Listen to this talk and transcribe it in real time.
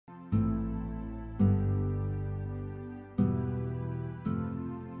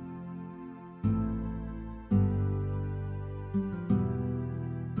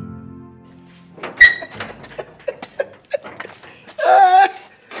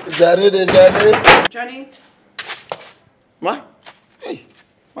Johnny. Ma? Hey.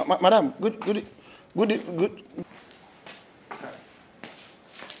 Madam, good. Good evening,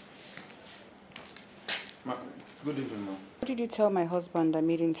 ma. What did you tell my husband that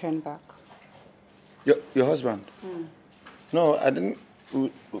made him turn back? Your husband? No, I didn't.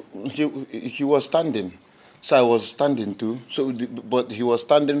 He was standing. So I was standing too. So, but he was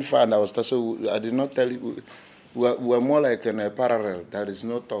standing far and I was so I did not tell you. We're more like in a parallel. There is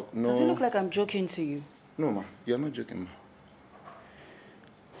no talk. No. Does it look like I'm joking to you? No, ma. You're not joking, ma.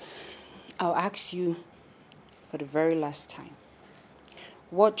 I'll ask you for the very last time.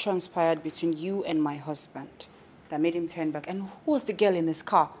 What transpired between you and my husband that made him turn back? And who was the girl in his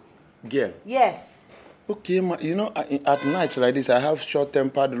car? Girl? Yes. Okay, ma. You know, at nights like this, I have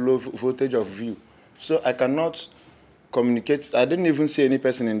short-tempered, low voltage of view. So I cannot communicate. I didn't even see any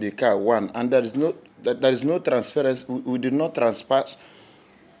person in the car, one. And there is no transference. We did not transfer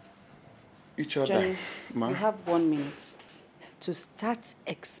each other. Johnny, ma? you have 1 minute to start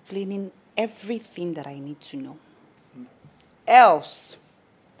explaining everything that I need to know. Else,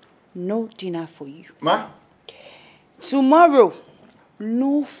 no dinner for you. Ma? Tomorrow,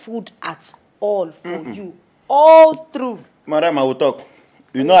 no food at all for you. All through. Madam, I will talk.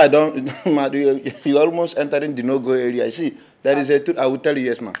 You know I don't, you almost entering the no-go area. You see, there is a truth. I will tell you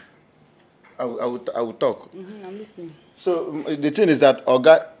yes, ma'am. I will talk. I'm listening. So the thing is that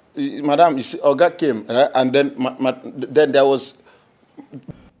Oga, Madam, you see, Oga came, and then then there was.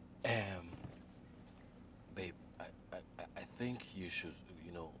 Babe, I think you should,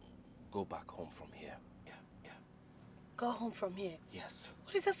 go back home from here. Yeah. Go home from here? Yes.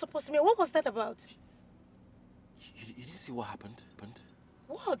 What is that supposed to mean? What was that about? You didn't see what happened?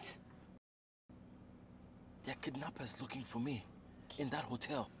 What? There are kidnappers looking for me in that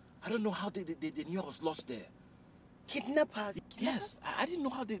hotel. I don't know how they knew I was lodged there. Kidnappers? Yes, I didn't know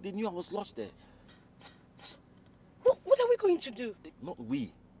how they knew I was lodged there. What are we going to do? Not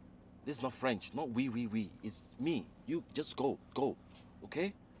we. This is not French. Not we. It's me. You just go,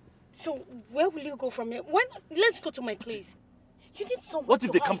 okay? So where will you go from here? Let's go to my place. You need someone. What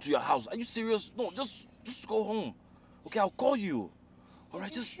if they come to your house? Are you serious? No, just go home. Okay, I'll call you. All right,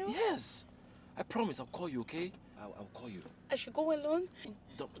 just sure? Yes. I promise I'll call you, okay? I'll call you. I should go alone?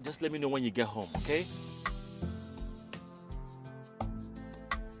 Just let me know when you get home, okay?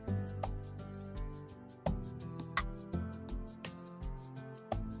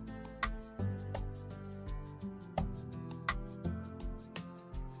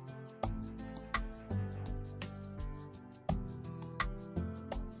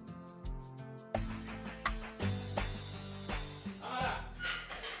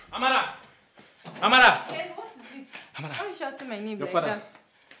 Amara! Yes, what is it? Amara! Why are you shouting my name Your like father. that?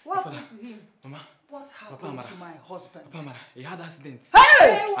 What happened to him? Mama. What happened to my husband? Papa Amara, he had an accident.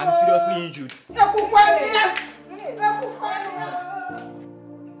 Hey! And seriously injured.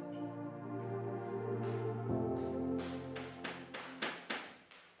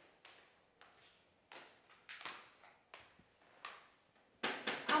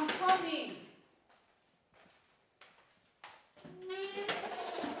 I'm coming.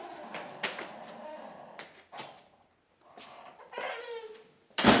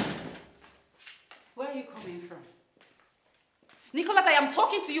 Where are you coming from? Nicholas, I am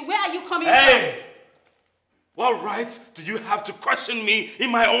talking to you. Where are you coming from? Hey! What right do you have to question me in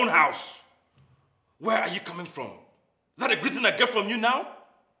my own house? Where are you coming from? Is that a greeting I get from you now?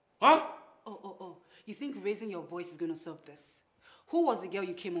 Huh? Oh. You think raising your voice is going to solve this? Who was the girl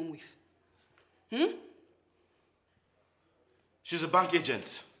you came home with? She's a bank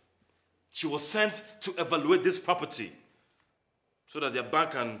agent. She was sent to evaluate this property so that their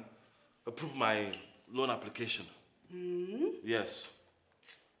bank can approve my loan application. Yes.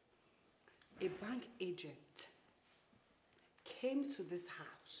 A bank agent came to this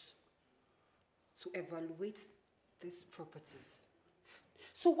house to evaluate these properties.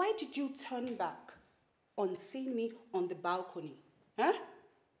 So why did you turn back on seeing me on the balcony? Huh?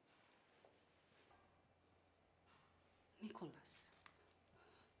 Nicholas,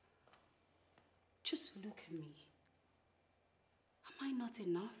 just look at me. Am I not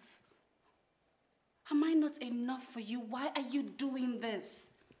enough? Am I not enough for you? Why are you doing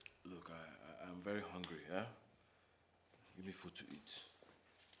this? Look, I'm very hungry, yeah? Give me food to eat.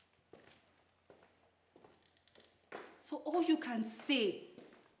 So all you can say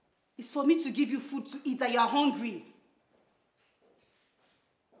is for me to give you food to eat that you are hungry.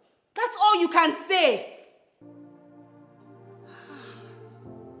 That's all you can say.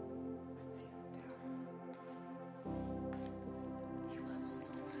 You have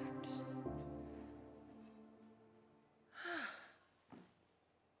suffered.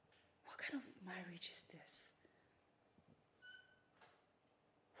 marriage is this?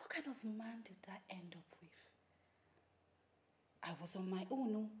 What kind of man did I end up with? I was on my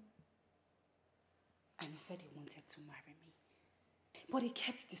own, no? And he said he wanted to marry me. But he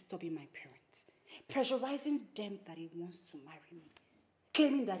kept disturbing my parents, pressurizing them that he wants to marry me,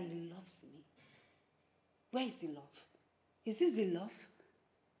 claiming that he loves me. Where is the love? Is this the love?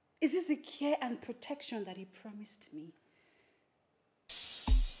 Is this the care and protection that he promised me?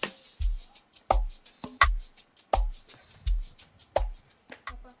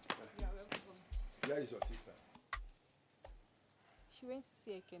 Where is your sister? She went to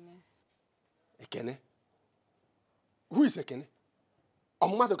see Ekene. Ekene? Who is Ekene?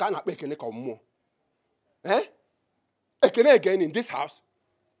 Mother can't make Ekene come more. Eh? Ekene again in this house?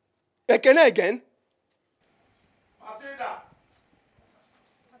 Ekene again? Matilda!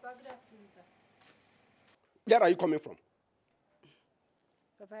 Papa, good afternoon, sir. Where are you coming from?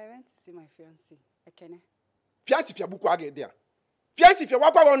 Papa, I went to see my fiancé, Ekene. Fiancé, if you're book there. Fiancé, if you're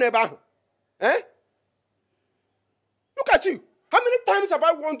walking on neighbor. Eh? Look at you. How many times have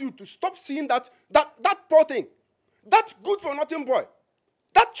I warned you to stop seeing that poor thing? That good-for-nothing boy?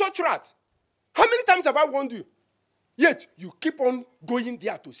 That church rat? How many times have I warned you? Yet, you keep on going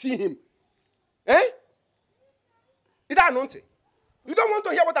there to see him. Eh? Is that anointing? You don't want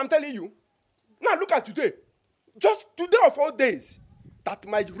to hear what I'm telling you? Now, look at today. Just today of all days, that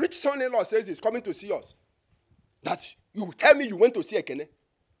my rich son-in-law says he's coming to see us. That you tell me you went to see Ekene.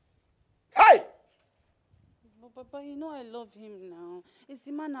 Hey! But Papa, you know I love him now. He's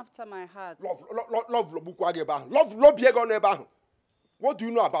the man after my heart. Love. What do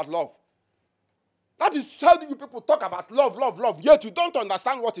you know about love? That is how you people talk about love. Yet you don't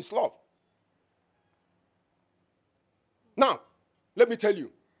understand what is love. Now, let me tell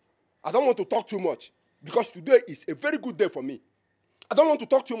you. I don't want to talk too much. Because today is a very good day for me. I don't want to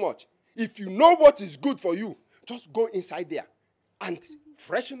talk too much. If you know what is good for you, just go inside there and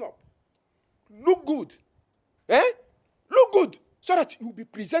freshen up. Look good. Eh? Look good. So that you'll be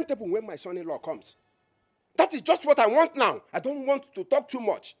presentable when my son-in-law comes. That is just what I want now. I don't want to talk too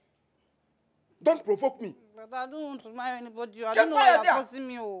much. Don't provoke me. But I don't want to marry anybody. I Keep don't know why quiet you're there. forcing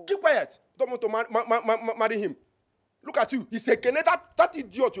me. Oh. Keep quiet. Don't want to marry him. Look at you. He's a Kene. That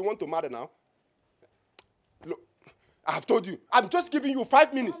idiot you want to marry now. Look, I have told you. I'm just giving you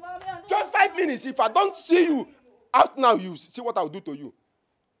 5 minutes. Just 5 minutes. If I don't see you out now, you see what I'll do to you.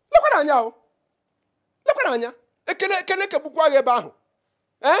 Look at Anya. Look at Anya. Ekene kebukwa ebe ahụ.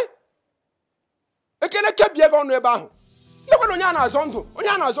 Eh? Ekene kebie go no ebe ahụ. Look at Onya na azondo.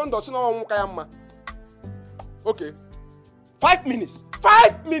 Onya na azondo si na onwu ka ya mma. Okay. 5 minutes.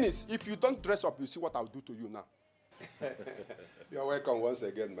 5 minutes. If you don't dress up, you see what I'll do to you now. You're welcome once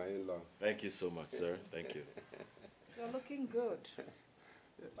again, my in-law. Thank you so much, sir. Thank you. You're looking good.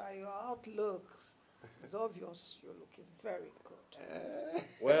 Yes. By your outlook, it's obvious you're looking very good.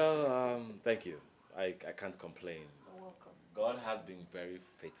 Well, thank you. I can't complain. You're welcome. God has been very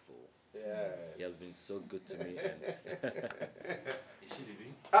faithful. Yes. He has been so good to me. And is she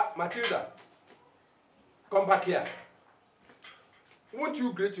leaving? Matilda, come back here. Won't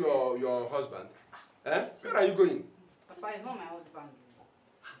you greet your husband? Eh? Where are you going? Papa, it's not my husband.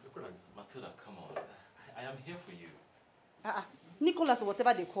 Matilda, come on. I am here for you. Nicholas or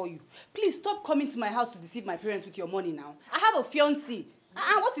whatever they call you. Please stop coming to my house to deceive my parents with your money now. I have a fiancé.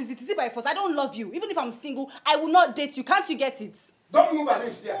 What is it? Is it by force? I don't love you. Even if I'm single, I will not date you. Can't you get it? Don't move an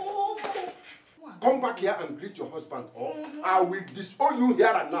inch there. Come back here and greet your husband, or I will disown you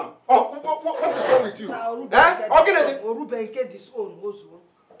here and now. Oh, what is wrong with you?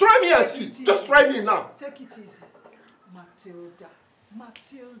 Try me and see. Just try me now. Take it easy. Matilda.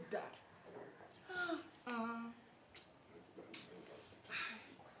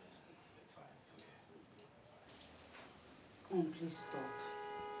 It's fine. It's okay. Oh, please stop.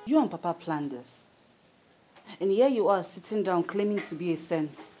 You and Papa planned this. And here you are sitting down claiming to be a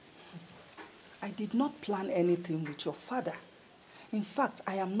saint. I did not plan anything with your father. In fact,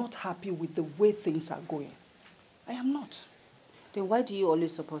 I am not happy with the way things are going. I am not. Then why do you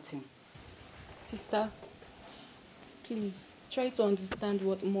always support him? Sister, please try to understand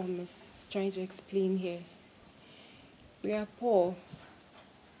what Mom is trying to explain here. We are poor.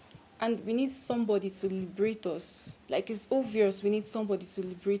 And we need somebody to liberate us. Like, it's obvious we need somebody to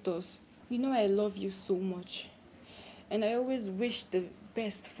liberate us. You know I love you so much. And I always wish the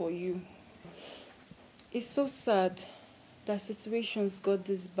best for you. It's so sad that situations got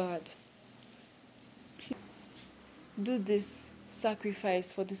this bad. Please do this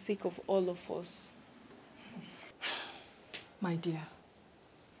sacrifice for the sake of all of us. My dear,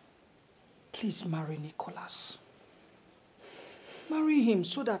 please marry Nicholas. Marry him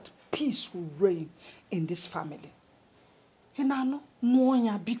so that peace will reign in this family. Enano,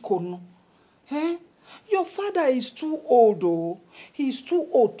 moya bikono. Eh? Your father is too old, oh. He is too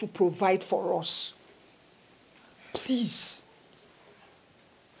old to provide for us. Please,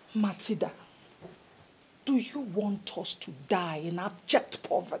 Matilda, do you want us to die in abject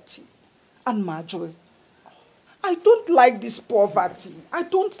poverty? And Marjorie, I don't like this poverty. I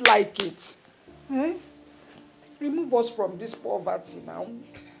don't like it. Eh? Remove us from this poverty now.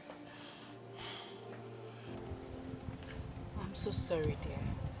 I'm so sorry, dear.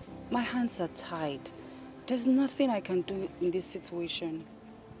 My hands are tied. There's nothing I can do in this situation.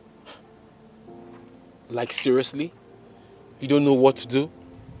 Like, seriously? You don't know what to do?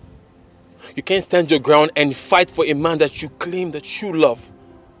 You can't stand your ground and fight for a man that you claim that you love.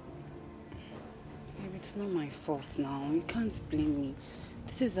 Babe, it's not my fault now. You can't blame me.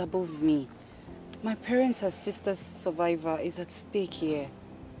 This is above me. My parents' and sister's survivor is at stake here.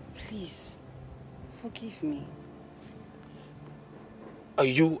 Please, forgive me. Are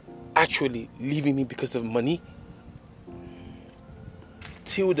you actually leaving me because of money?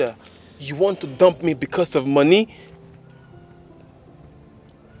 Tilda, you want to dump me because of money?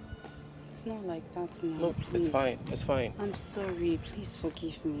 It's not like that now. No, please. it's fine. It's fine. I'm sorry. Please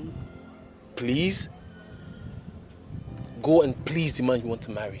forgive me. Please? Go and please the man you want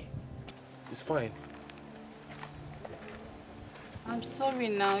to marry. It's fine. I'm sorry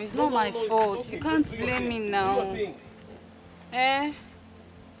now. It's not my fault. Okay. You can't blame me now. Eh?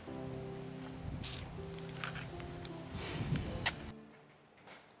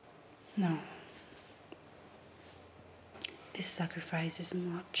 No. This sacrifice is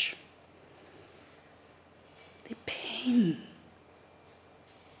much. The pain.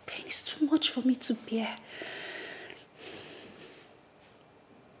 Pain is too much for me to bear.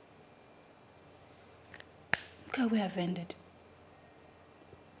 Look at where I've ended.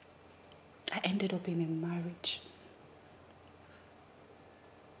 I ended up in a marriage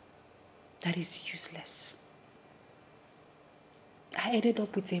that is useless. I ended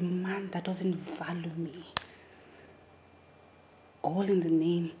up with a man that doesn't value me. All in the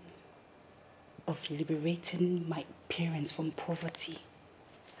name of liberating my parents from poverty.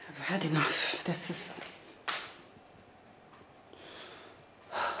 I've had enough. This is...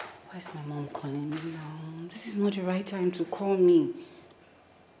 Why is my mom calling me now? This is not the right time to call me.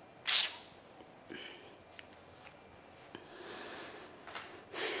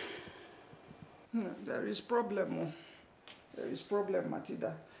 There is problem. Oh. There is problem,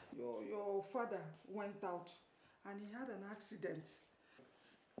 Matilda. Your father went out and he had an accident.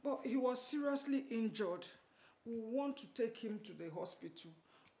 But he was seriously injured. We want to take him to the hospital.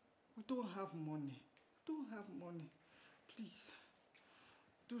 We don't have money. Don't have money. Please,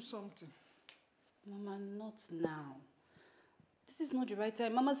 do something. Mama, not now. This is not the right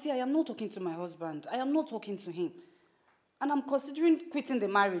time. Mama, see, I am not talking to my husband. I am not talking to him. And I'm considering quitting the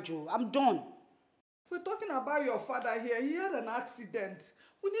marriage. Oh. I'm done. We're talking about your father here. He had an accident.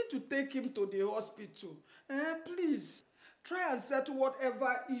 We need to take him to the hospital. Please, try and settle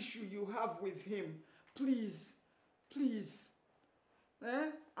whatever issue you have with him. Please, please.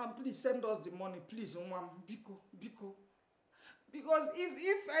 And please send us the money, please, Umam. Biko, Biko. Because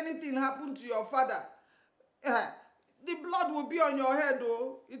if anything happened to your father, the blood will be on your head,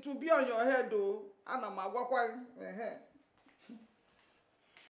 oh. It will be on your head, oh.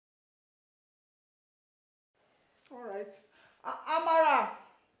 All right. Amara!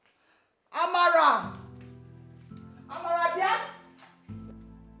 Amara! Amara, yeah?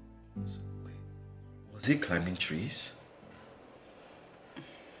 Wait, was he climbing trees?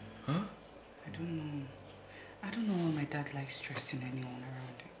 Huh? I don't know. I don't know why my dad likes stressing anyone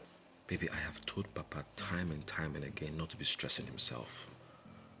around him. Baby, I have told Papa time and time and again not to be stressing himself.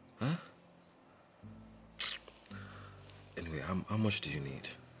 Huh? Anyway, how much do you need?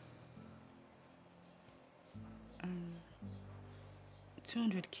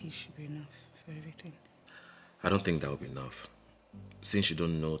 200K should be enough for everything. I don't think that will be enough, since you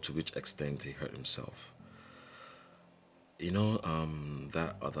don't know to which extent he hurt himself. You know,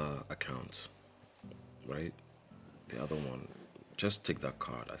 that other account, right? The other one, just take that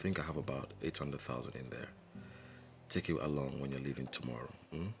card. I think I have about 800,000 in there. Take it along when you're leaving tomorrow.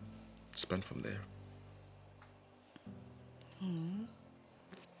 Spend from there. You're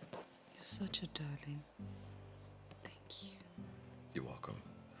such a darling. Thank you. You're welcome.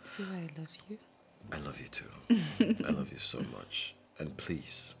 See why I love you? I love you too. I love you so much. And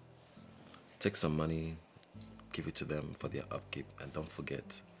please, take some money, give it to them for their upkeep, and don't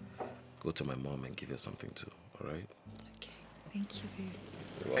forget, go to my mom and give her something too, all right? Okay, thank you,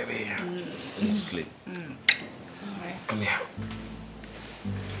 babe. Baby, you need to sleep. All right. Come here.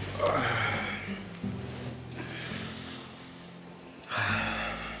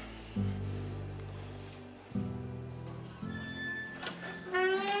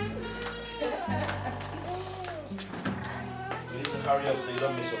 Hurry up so you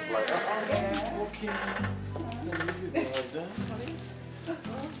don't miss your flight. Okay.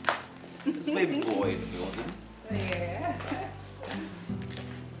 It's baby boy if you want him. Yeah.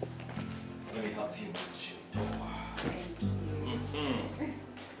 Let me help you with your door.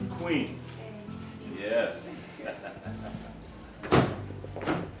 Queen. Yes.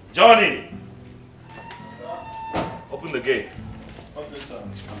 Johnny! Open the gate. Okay, sir.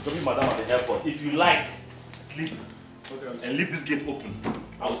 I'm dropping madam at the airport. If you like, sleep. Okay, and leave this gate open.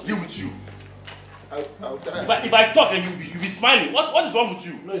 I'll deal with you. I'll try. If I talk and you be smiling, what is wrong with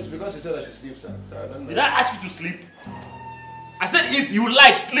you? No, it's because he said I should sleep, sir. So I don't know. Did I ask you to sleep? I said if you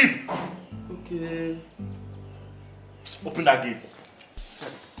like, sleep. Okay. Open that gate.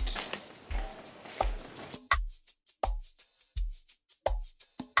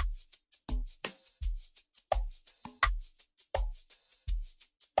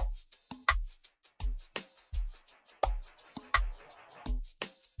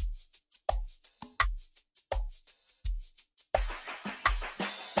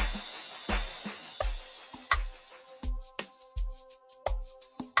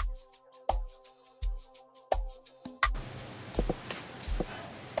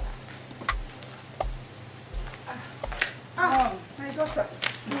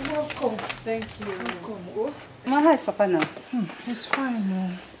 Thank you. Welcome. Oh. Ma, how is Papa now? He's fine.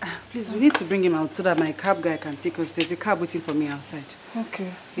 No. Please, we need to bring him out so that my cab guy can take us. There's a cab waiting for me outside.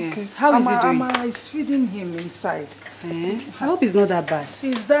 Okay. Yes. Okay. How is he doing? Ama is feeding him inside. I hope it's not that bad.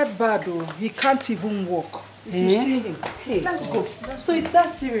 He's that bad, though. He can't even walk. If you see him. Hey. Let's go. So it's that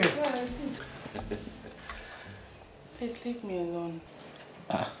serious? Please leave me alone.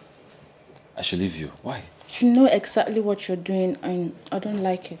 I should leave you. Why? You know exactly what you're doing and I don't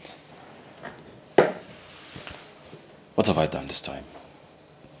like it. What have I done this time?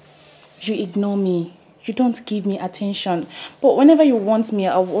 You ignore me. You don't give me attention. But whenever you want me,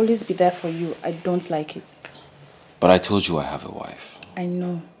 I'll always be there for you. I don't like it. But I told you I have a wife. I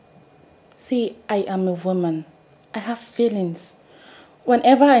know. See, I am a woman. I have feelings.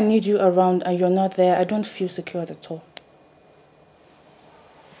 Whenever I need you around and you're not there, I don't feel secure at all.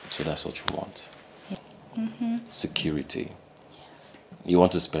 So that's what you want? Mm-hmm. Security. Yes. You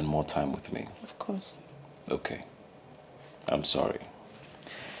want to spend more time with me? Of course. Okay. I'm sorry.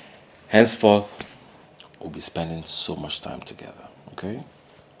 Henceforth, we'll be spending so much time together, okay?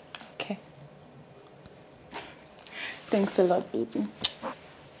 Okay. Thanks a lot, baby.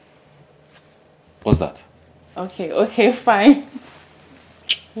 What's that? Okay, fine.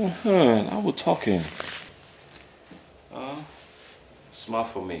 Now we're talking. Smile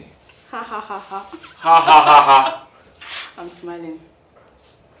for me. Ha ha ha ha. Ha ha ha ha. I'm smiling.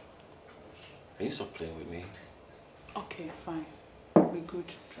 Can you stop playing with me? Okay, fine. We're good,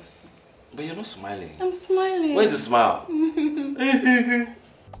 trust me. But you're not smiling. I'm smiling. Where's the smile? That's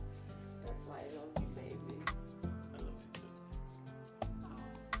why I love you, baby. I love you too.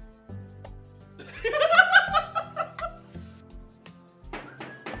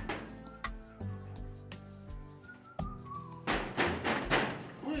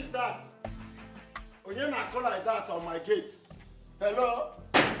 Who is that? Oh, you're not call like that on my gate. Hello?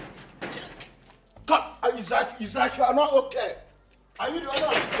 Come, is that you are not okay? Are you the owner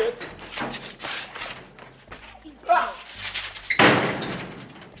of the gate? Ah!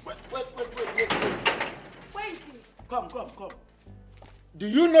 Wait. Where is he? Come. Do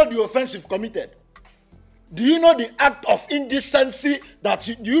you know the offense you've committed? Do you know the act of indecency that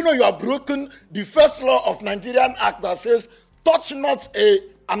do you know you have broken the first law of Nigerian Act that says touch not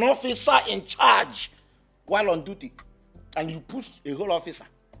an officer in charge while on duty, and you push a whole officer?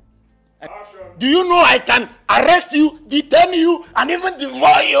 Do you know I can arrest you, detain you, and even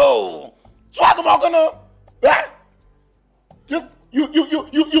devour you? So I'm gonna,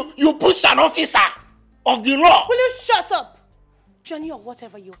 you push an officer of the law. Will you shut up? Johnny or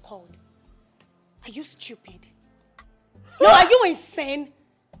whatever you're called. Are you stupid? No, are you insane?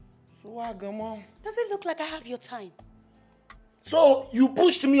 Does it look like I have your time? So you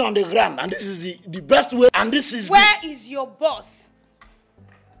pushed me on the ground, and this is the best way, and this is Where is your boss?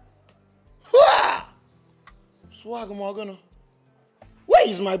 Where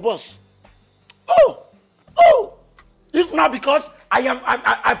is my boss? Oh! If not because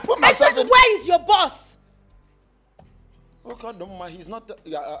I put myself in. Where is your boss? Oh God, don't mind. He's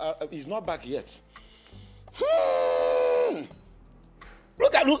not back yet.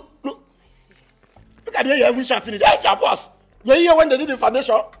 Look at the way you're even shouting it. Hey, it's your boss. You're here when they did the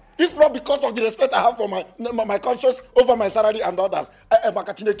foundation. If not because of the respect I have for my conscience over my salary and others,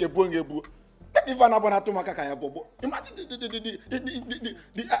 imagine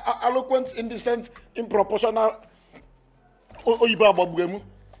the eloquent, indecent, improportional.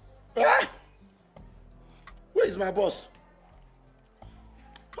 Where is my boss?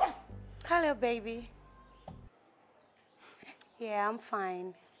 Hello, baby. Yeah, I'm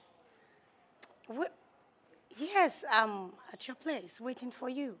fine. Yes, I'm at your place, waiting for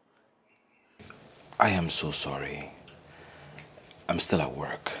you. I am so sorry. I'm still at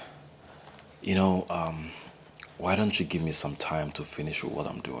work. You know, why don't you give me some time to finish with what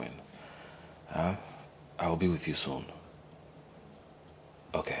I'm doing? I'll be with you soon.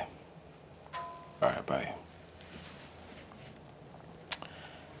 Okay. All right, bye.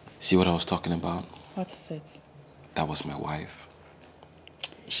 See what I was talking about? What is it? That was my wife.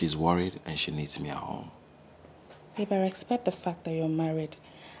 She's worried and she needs me at home. Babe, I respect the fact that you're married,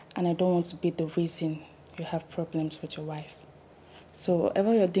 and I don't want to be the reason you have problems with your wife. So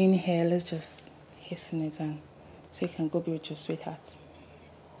whatever you're doing here, let's just hasten it and so you can go be with your sweetheart.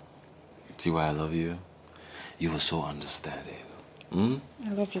 See why I love you? You were so understanding. I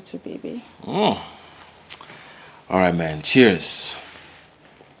love you too, baby. All right, man. Cheers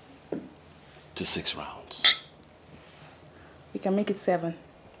to 6 rounds. We can make it 7.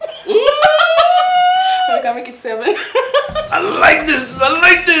 We can make it 7. I like this. I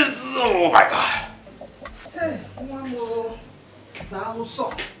like this. Oh my God. Hey, one more. Now,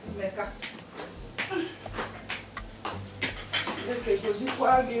 so, Mecca. Okay, go see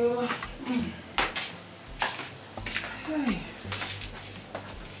Quagio. Hey.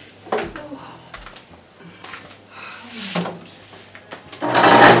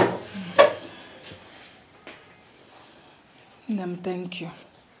 Nem, thank you.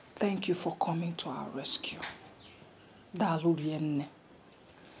 Thank you for coming to our rescue.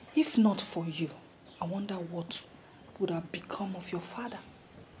 If not for you, I wonder what would have become of your father.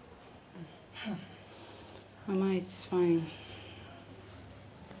 Mama, it's fine.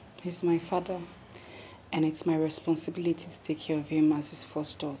 He's my father, and it's my responsibility to take care of him as his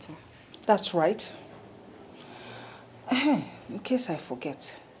first daughter. That's right. In case I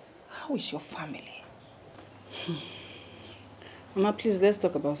forget, how is your family? Mama, please, let's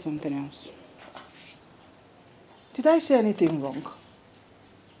talk about something else. Did I say anything wrong?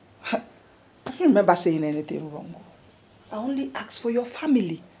 I don't remember saying anything wrong. I only asked for your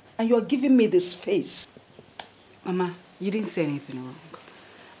family, and you're giving me this face. Mama, you didn't say anything wrong.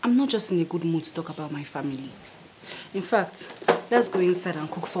 I'm not just in a good mood to talk about my family. In fact, let's go inside and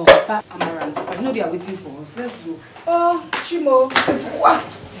cook for Papa, Amara, and Papa. I know they are waiting for us. Let's go. Oh, Chimo.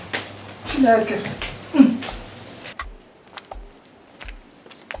 Chineke.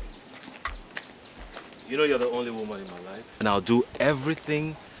 You know you're the only woman in my life. And I'll do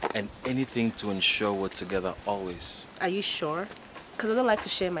everything and anything to ensure we're together always. Are you sure? Because I don't like to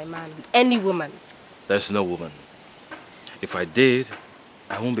share my man with any woman. There's no woman. If I did,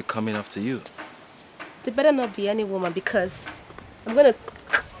 I won't be coming after you. There better not be any woman because I'm going to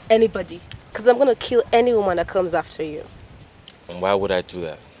anybody. Because I'm going to kill any woman that comes after you. And why would I do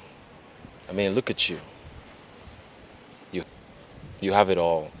that? I mean, look at you. You have it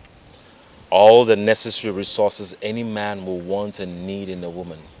all. All the necessary resources any man will want and need in a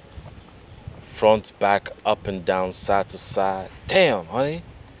woman. Front, back, up and down, side to side. Damn, honey.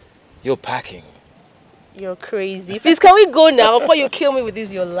 You're packing. You're crazy. Please, can we go now before you kill me with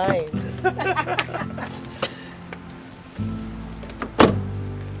these your lines? Oh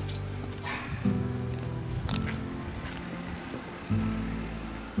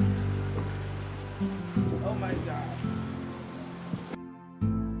my God.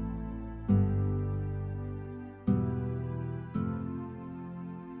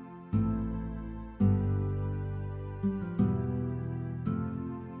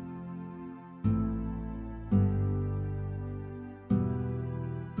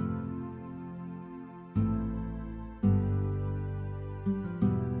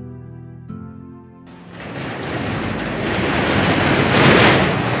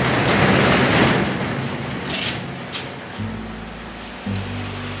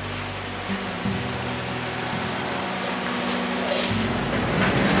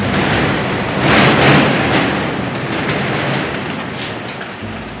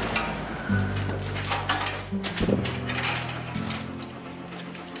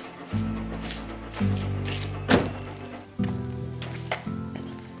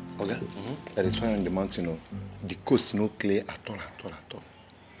 That is fine on the mountain, no. The coast no clear at all.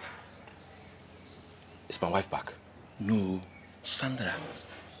 Is my wife back? No, Sandra.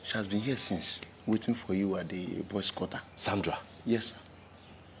 She has been here since, waiting for you at the boys' quarter. Sandra? Yes, sir.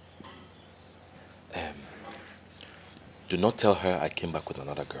 Do not tell her I came back with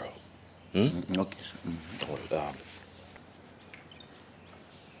another girl. Okay, sir. Don't worry.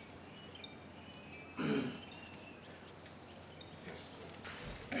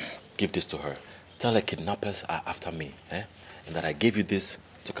 Give this to her. Tell her kidnappers are after me, and that I gave you this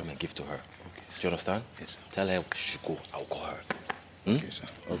to come and give to her. Okay, do you understand? Yes, sir. Tell her she should go. I'll call her. Okay, sir.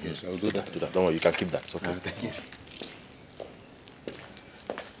 Okay, sir. I'll do that. Do that. Don't worry, you can keep that. It's okay. Thank you.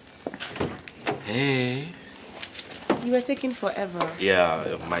 Hey. You were taking forever.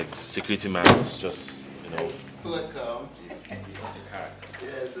 Yeah, my security man was just, Welcome. He's such a character.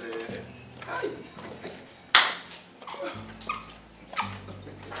 Yes, Hi.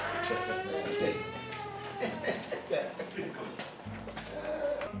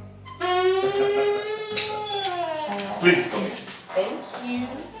 Please come in. Thank you.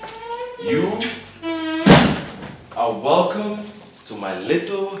 You are welcome to my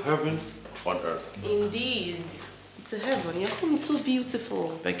little heaven on earth. Indeed. It's a heaven. Your home is so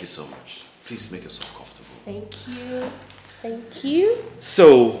beautiful. Thank you so much. Please make yourself comfortable. Thank you. Thank you.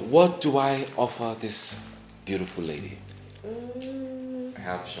 So, what do I offer this beautiful lady? I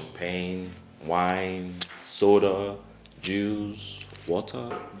have champagne, wine, soda, juice, water.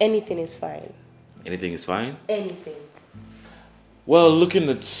 Anything is fine. Anything is fine? Anything. Well, looking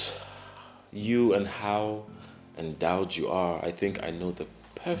at you and how endowed you are, I think I know the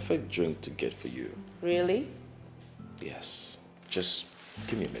perfect drink to get for you. Really? Yes. Just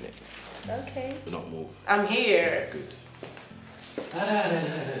give me a minute. Okay. Do not move. I'm here. Good.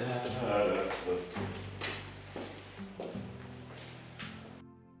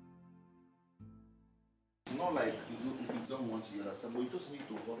 Not like you don't want to understand, but you just need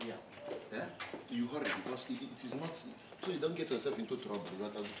to hurry up. Yeah? You hurry because it is not, so you don't get yourself into trouble.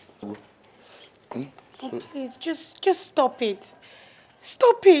 Oh, please, just stop it.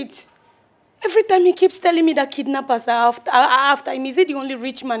 Stop it. Every time he keeps telling me that kidnappers are after him, is he the only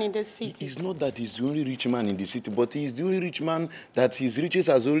rich man in the city? It's not that he's the only rich man in the city, but he's the only rich man that his riches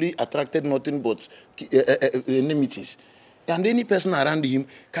has only attracted nothing but enmities. And any person around him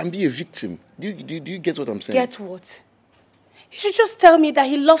can be a victim. Do you get what I'm saying? Get what? You should just tell me that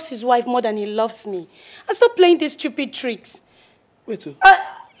he loves his wife more than he loves me. And stop playing these stupid tricks. Wait.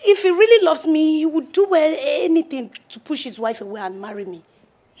 If he really loves me, he would do anything to push his wife away and marry me.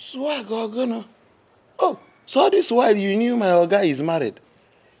 Swag, Ogana. Oh, so this while you knew my guy is married.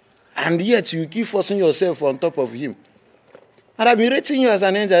 And yet you keep forcing yourself on top of him. And I've been rating you as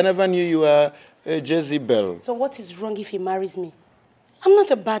an angel. I never knew you were a Jezebel. So what is wrong if he marries me? I'm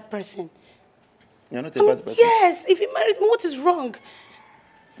not a bad person. You're not a bad person? Yes, if he marries me, what is wrong?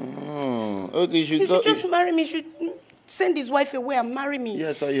 Okay, He should just marry me. He should send his wife away and marry me.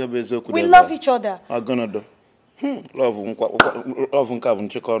 Yes, I have a We love each other. I'm gonna do. Love.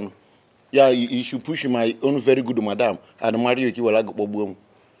 Yeah, you should push my own very good madam and marry you.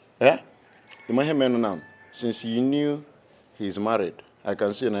 Yeah? Now, since you knew he's married, I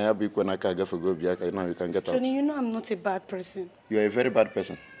can see now you can get out. Johnny, you know I'm not a bad person. You are a very bad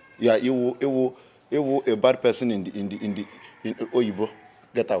person. Yeah, you a bad person in Oyibo.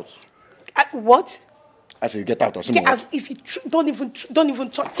 Get out. What? I say get out or something. If you don't even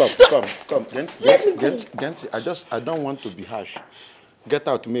talk. Come. Let me go. Gent, I don't want to be harsh. Get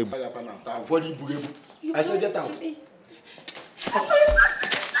out, me. I said get out. Get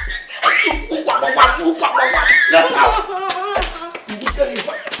out.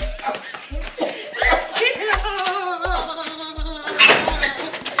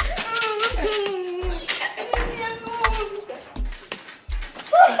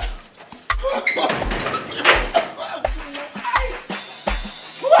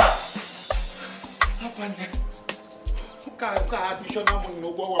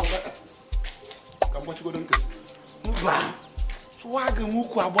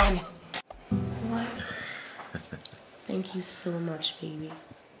 Thank you so much, baby.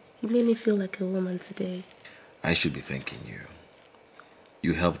 You made me feel like a woman today. I should be thanking you.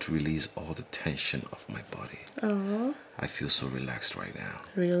 You helped release all the tension of my body. Oh. I feel so relaxed right now.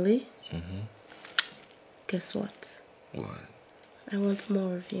 Really? Mm-hmm. Guess what? What? I want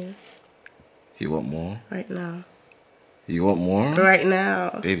more of you. You want more? Right now. You want more? Right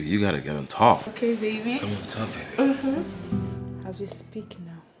now. Baby, you gotta get on top. Okay, baby. Come on top, baby. As we speak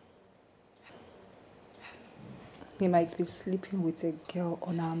now, he might be sleeping with a girl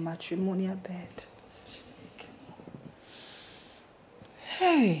on our matrimonial bed.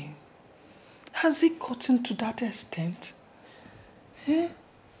 Hey, has it gotten to that extent? Eh? It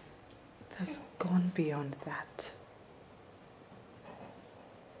has gone beyond that.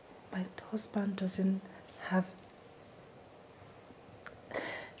 My husband doesn't have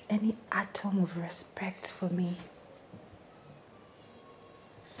any atom of respect for me.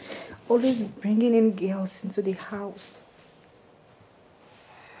 Always bringing in girls into the house.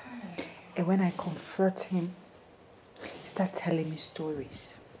 And when I confront him, he starts telling me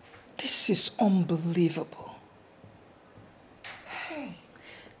stories. This is unbelievable. Hey,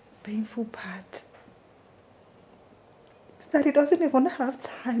 painful part is that he doesn't even have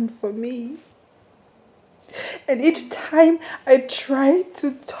time for me. And each time I try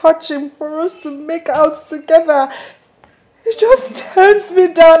to touch him for us to make out together, he just turns me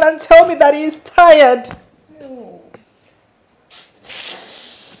down and tells me that he's tired. Oh.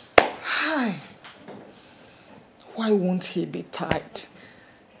 Hi. Why won't he be tired?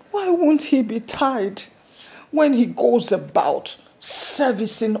 Why won't he be tired when he goes about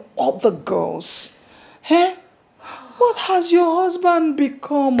servicing other girls? Eh? What has your husband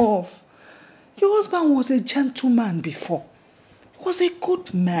become of? Your husband was a gentleman before. He was a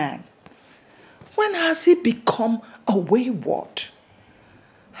good man. When has he become a wayward?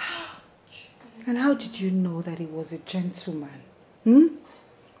 And how did you know that he was a gentleman?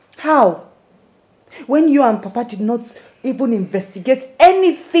 How? When you and Papa did not even investigate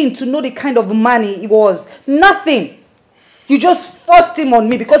anything to know the kind of man he was. Nothing. You just forced him on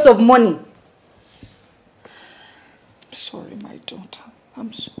me because of money. Sorry, my daughter.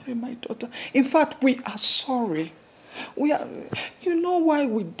 I'm sorry, my daughter. In fact, we are sorry. You know why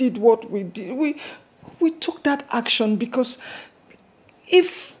we did what we did? We took that action because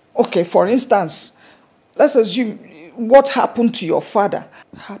for instance, let's assume what happened to your father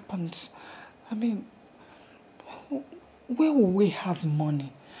happens. I mean, where will we have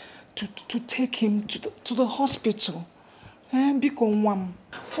money to take him to the hospital?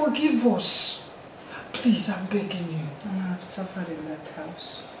 Forgive us. Please, I'm begging you. I've suffered in that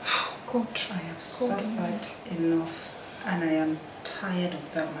house. God, I have suffered enough, and I am tired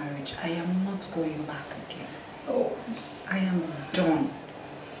of that marriage. I am not going back again. Oh, I am done.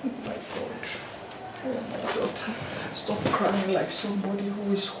 Oh my God. Oh my daughter. Stop crying like somebody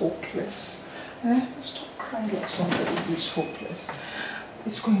who is hopeless. Stop crying like somebody who is hopeless.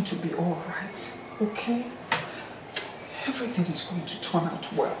 It's going to be all right, okay? Everything is going to turn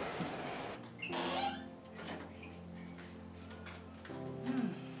out well.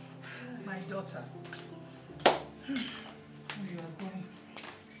 My daughter. Where you are going?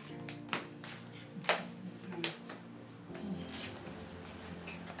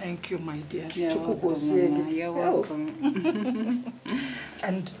 Thank you, my dear. You're welcome, Mama. You're welcome.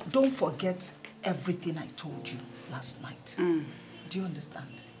 And don't forget everything I told you last night. Do you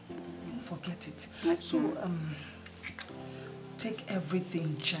understand? Don't forget it. Yes, so, take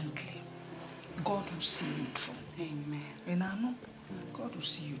everything gently. God will see you through. Amen. And I know God will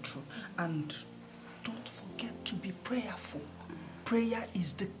see you through. And don't forget to be prayerful. Prayer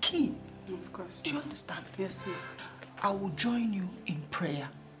is the key. Of course. Do you understand? Yes, ma'am. I will join you in prayer.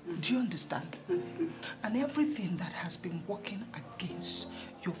 Do you understand? Yes, ma'am. And everything that has been working against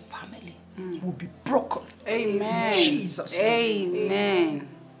your family will be broken. Amen. In Jesus' name. Amen.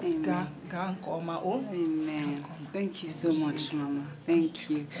 Amen. Amen. Thank you so much, Mama. Thank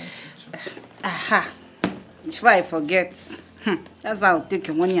you. Aha. Before I forget, that's how I'll take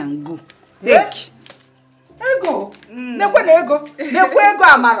your money and go. Take. Ego. Nekwe na ego. Nekwe ego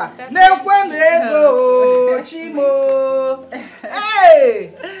Amara. Nekwe na ego Chimo.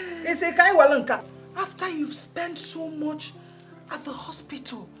 Hey! It's a kind walanka. After you've spent so much at the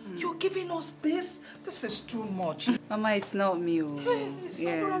hospital, you're giving us this? This is too much. Mama, it's not me. It's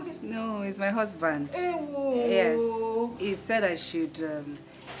yes. No, it's my husband. Ewo. Yes. He said I should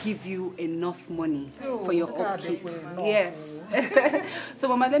give you enough money for your upkeep. Yes. So,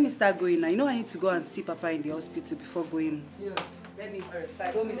 Mama, let me start going now. You know I need to go and see Papa in the hospital before going. Yes. Let me hurry, so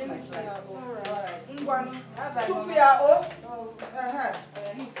I don't miss my flight. Alright.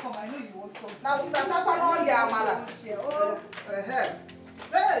 Come, I know you want some. Now,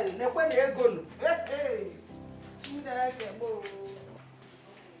 hey, nekwe na ego nu. Hey.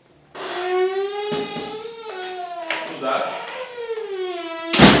 Who's that?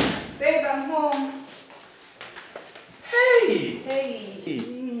 Babe, I'm home. Hey! Hey.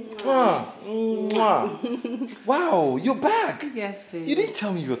 Mwah. Mwah. Wow, you're back. Yes, babe. You didn't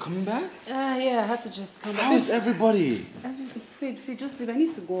tell me you were coming back. Yeah, I had to just come back. How is everybody? Babe, see, just leave. I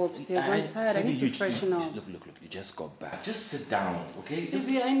need to go upstairs. I'm tired. I need to freshen up. Look. You just got back. Just sit down, okay?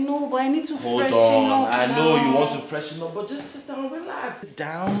 Baby, I know, but I need to freshen Hold up. on. I know now. you want to freshen up, but just sit down, relax. Sit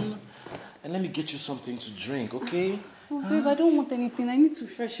down, and let me get you something to drink, okay? Oh, babe, I don't want anything. I need to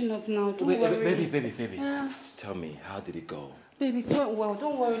freshen up now. Don't worry. Baby. Yeah. Just tell me, how did it go? Baby, it went well.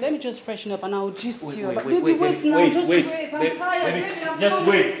 Don't worry. Let me just freshen up and I'll gist you. Wait, Baby, wait now. Just wait. I'm tired. Baby, I'm just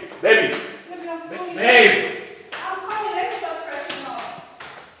coming. wait. Baby. Baby, I'm coming. Babe. I'm coming. Let me just freshen up.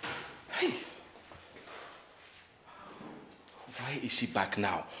 Hey. Why is she back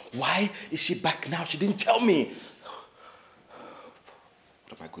now? Why is she back now? She didn't tell me.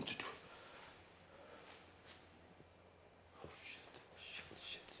 What am I going to do? Oh,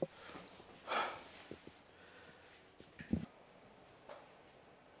 shit.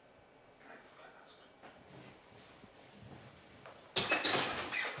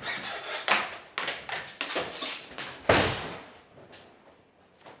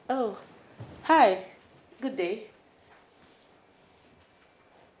 Oh, hi. Good day.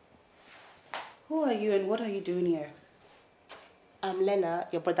 Who are you and what are you doing here? I'm Lena,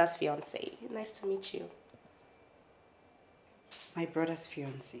 your brother's fiance. Nice to meet you. My brother's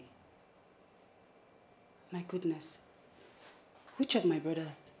fiancé. My goodness. Which of my brothers?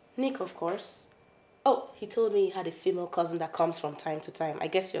 Nick, of course. Oh, he told me he had a female cousin that comes from time to time. I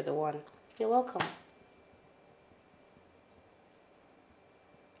guess you're the one. You're welcome.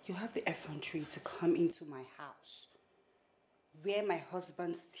 You have the effrontery to come into my house, wear my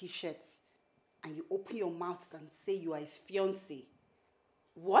husband's t-shirts, and you open your mouth and say you are his fiancé.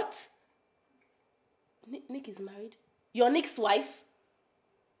 What? Nick is married? You're Nick's wife?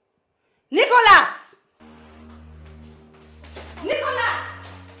 Nicholas! Nicholas!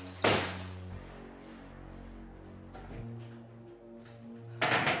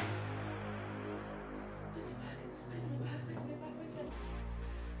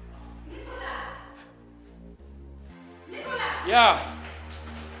 Yeah.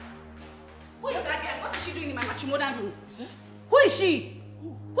 Who is that girl? What is she doing in my matrimonial room? Who is she?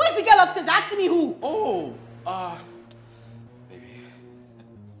 Who is the girl upstairs asking me who? Oh, baby.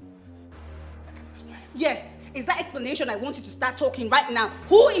 I can explain. Yes, is that explanation I want you to start talking right now.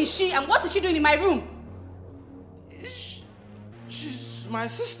 Who is she and what is she doing in my room? She's my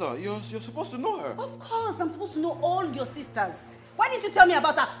sister. You're supposed to know her. Of course, I'm supposed to know all your sisters. Why didn't you tell me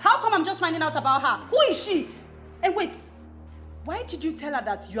about her? How come I'm just finding out about her? Who is she? And wait, why did you tell her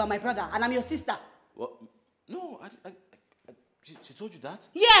that you are my brother and I'm your sister? Well, no, she told you that?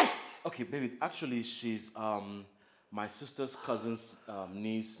 Yes! Okay, baby, actually, she's my sister's cousin's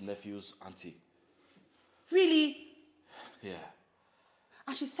niece, nephew's auntie. Really? Yeah.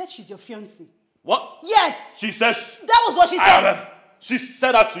 And she said she's your fiancé. What? Yes! She says... That was what she said. She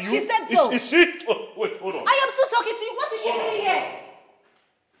said that to you? She said so. Is she... Oh, wait, hold on. I am still talking to you. What is she doing here?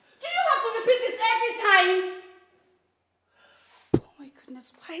 Do you have to repeat this every time? Oh my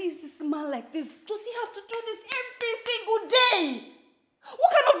goodness, why is this man like this? Does he have to do this every single day?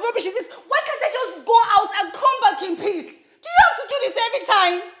 What kind of rubbish is this? Why can't I just go out and come back in peace? Do you have to do this every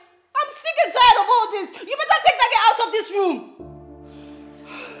time? I'm sick and tired of all this. You better take that girl out of this room.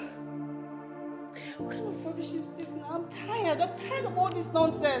 What kind of rubbish is this now? I'm tired of all this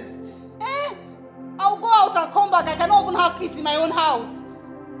nonsense. I'll go out and come back. I cannot even have peace in my own house.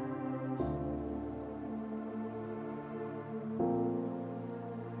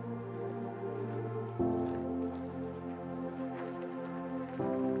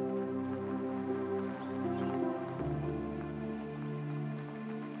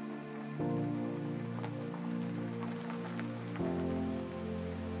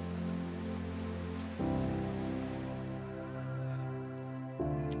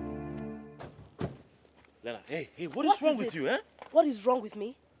 Lena, hey, what is wrong with you, eh? What is wrong with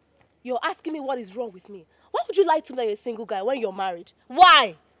me? You're asking me what is wrong with me. Why would you lie to me that you're a single guy when you're married?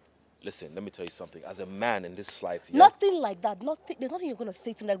 Why? Listen, let me tell you something. As a man in this life, yeah? Nothing like that. There's nothing you're going to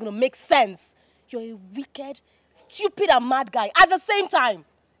say to me that's going to make sense. You're a wicked, stupid and mad guy at the same time.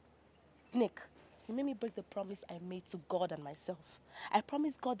 Nick, you made me break the promise I made to God and myself. I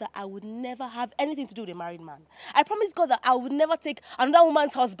promised God that I would never have anything to do with a married man. I promised God that I would never take another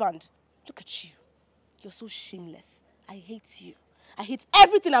woman's husband. Look at you. You're so shameless. I hate you. I hate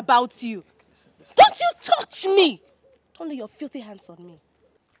everything about you. Listen. Don't you touch me! Don't lay your filthy hands on me.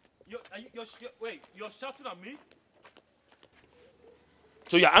 Wait, you're shouting at me?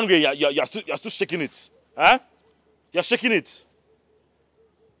 So you're angry, you're still shaking it. Huh? You're shaking it.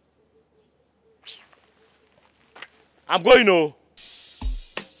 I'm going, no.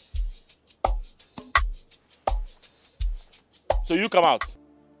 So you come out.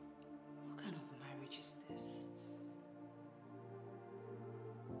 What kind of marriage is this?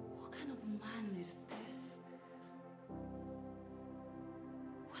 What kind of man is this?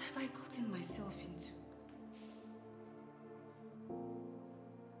 What have I gotten myself into?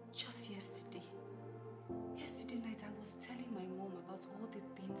 Just yesterday night I was telling my mom about all the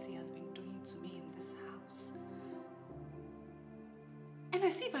things he has been doing to me in this house.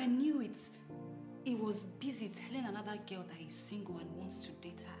 as if I knew it. He was busy telling another girl that he's single and wants to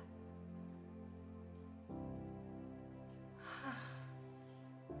date her.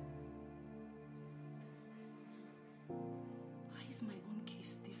 Why is my own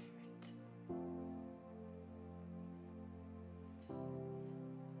case different?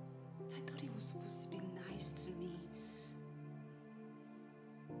 I thought he was supposed to be nice to me.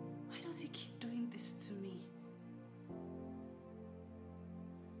 Why does he keep doing this to me?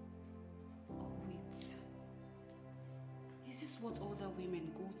 Oh wait. Is this what other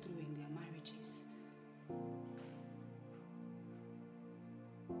women go through in their marriages?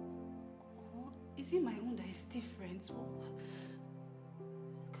 Or is it my own that is different?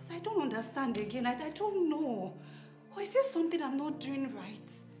 Because I don't understand again. I don't know. Or is there something I'm not doing right?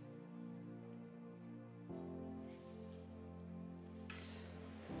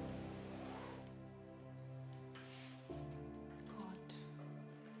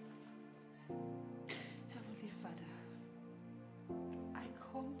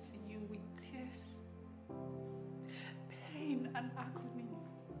 To you with tears, pain and agony.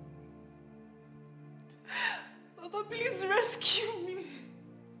 Father, please rescue me.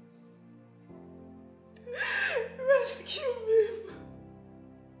 Rescue me.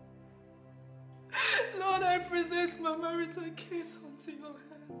 Lord, I present my marital case unto your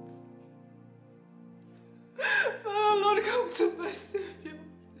hands. Father, Lord, come to my Savior,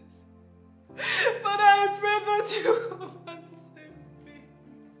 please. Father, I pray that you come and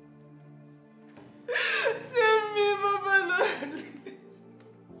save me, Papa, Lord, please.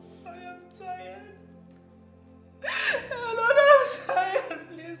 I am tired. Lord, I'm tired.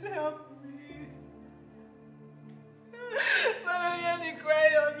 Please help me. Father, hear the cry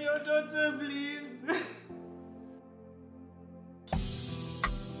of your daughter, please.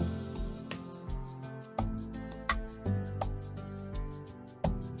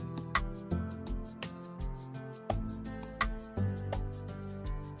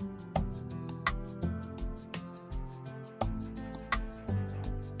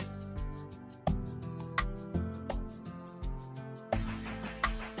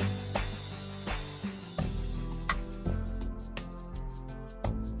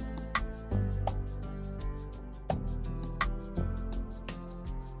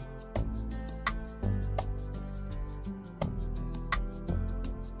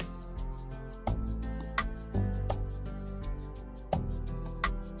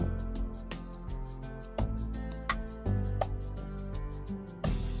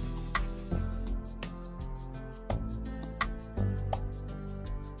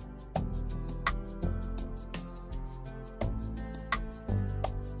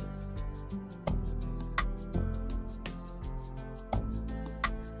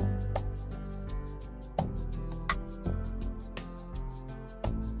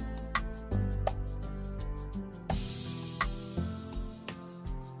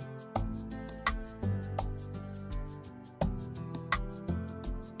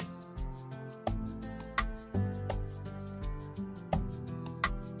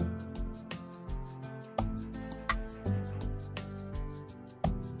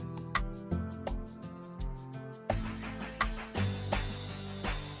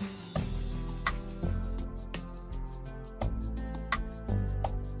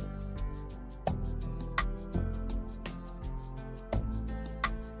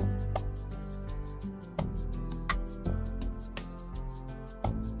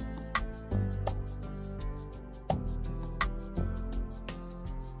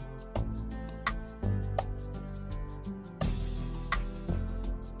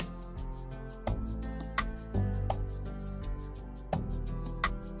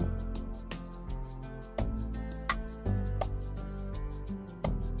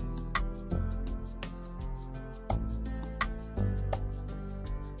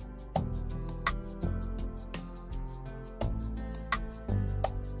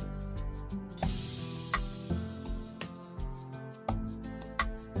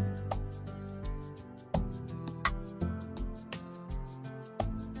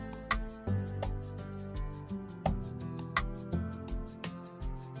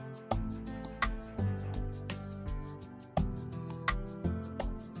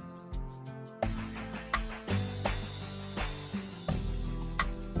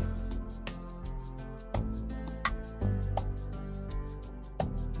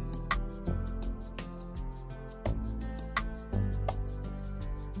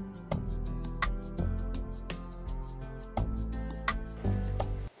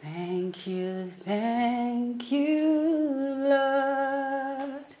 Thank you,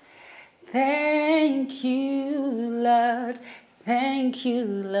 Lord. Thank you, Lord. Thank Thank you,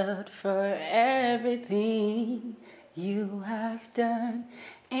 Lord, for everything you have done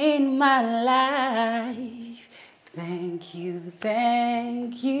in my life. Thank you,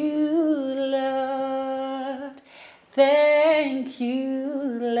 Lord. Thank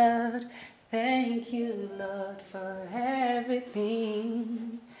you, Lord. Thank you, Lord, for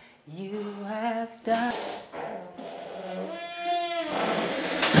everything you have done.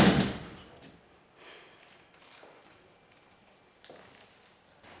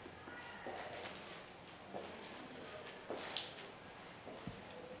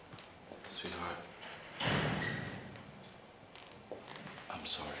 Sweetheart, I'm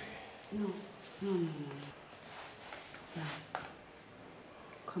sorry. No.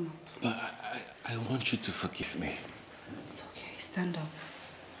 Come up. But I want you to forgive me. It's okay. Stand up.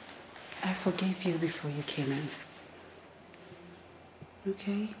 I forgave you before you came in.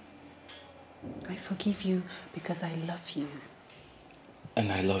 Okay? I forgive you because I love you.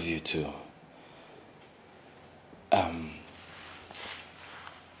 And I love you too.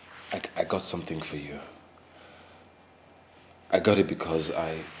 I got something for you. I got it because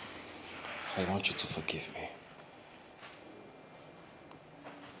I want you to forgive me.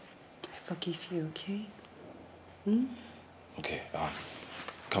 I forgive you, okay? Hmm? Okay,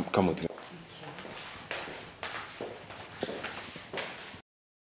 come with me.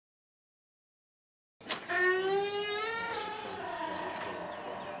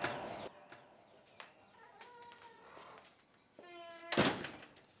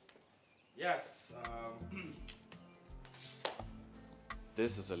 Yes,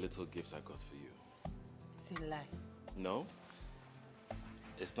 this is a little gift I got for you. It's a lie. No,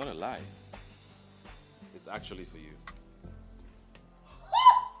 it's not a lie. It's actually for you.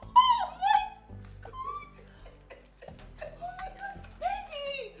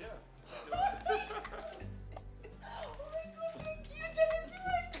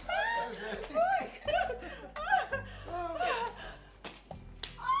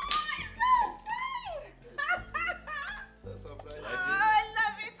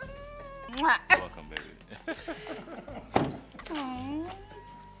 Welcome, baby.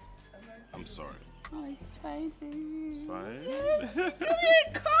 I'm sorry. Oh, it's fine, baby. It's fine.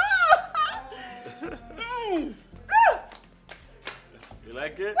 You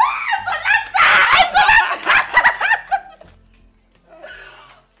like it?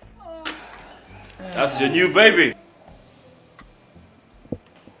 That's your new baby.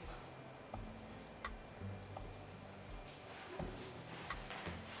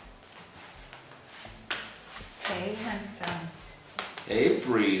 Hey, handsome. Hey,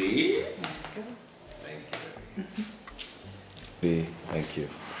 pretty. Thank you, baby. Thank you.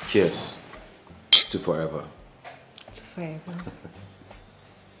 Cheers to forever. It's forever.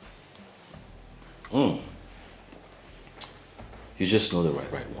 You just know the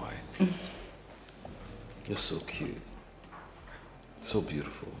right wine. You're so cute. So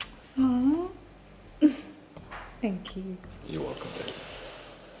beautiful. Aww. Thank you. You're welcome, baby.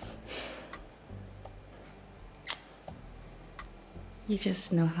 You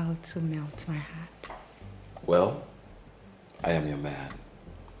just know how to melt my heart. Well, I am your man.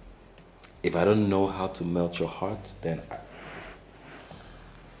 If I don't know how to melt your heart, then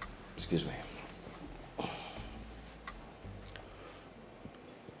excuse me.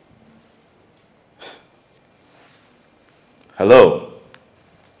 Hello.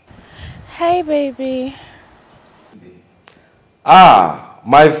 Hey, baby. Ah,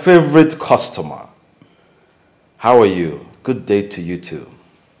 my favorite customer. How are you? Good day to you too.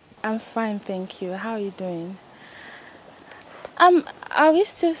 I'm fine, thank you. How are you doing? Are we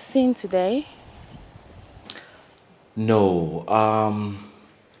still seeing today? No,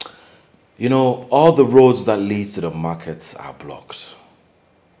 you know, all the roads that leads to the markets are blocked.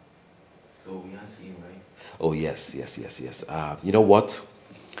 So we are seeing, right? Oh, yes. You know what?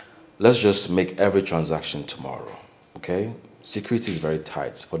 Let's just make every transaction tomorrow, okay? Security is very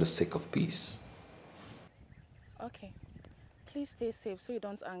tight for the sake of peace. Okay. Please stay safe so you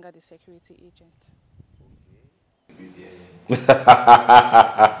don't anger the security agent.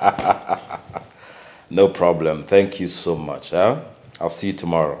 No problem. Thank you so much. Huh? I'll see you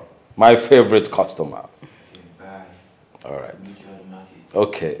tomorrow. My favorite customer. Okay, bye. All right.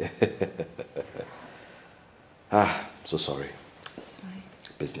 Okay. So sorry. It's fine.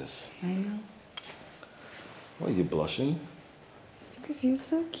 Business. I know. Why are you blushing? Because you're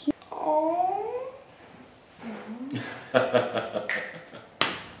so cute. I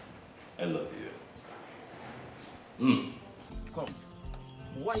love you. Come.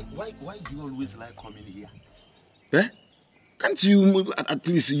 Why do you always like coming here? Eh? Can't you at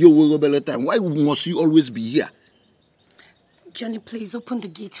least you will a time? Why must you always be here? Johnny, please open the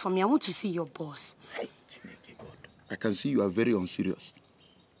gate for me. I want to see your boss. I can see you are very unserious.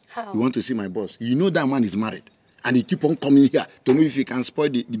 How? You want to see my boss? You know that man is married. And he keep on coming here to know if he can spoil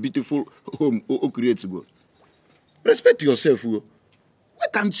the beautiful home or create to go. Respect yourself. Why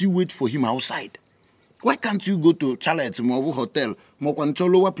can't you wait for him outside? Why can't you go to Chalet, Movu Hotel,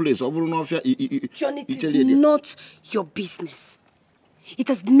 Mokwancho lower place? Johnny, it is not your business. It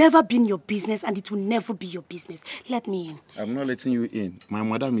has never been your business and it will never be your business. Let me in. I'm not letting you in. My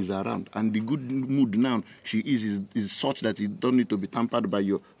madam is around and the good mood now she is such that it don't need to be tampered by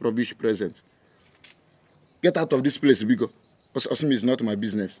your rubbish presence. Get out of this place, because Osimi is not my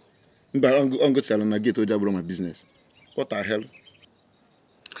business. But I'm going to tell get to my business. What the hell?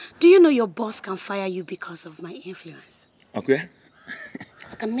 Do you know your boss can fire you because of my influence? Okay.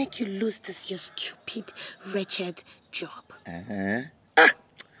 I can make you lose this your stupid, wretched job.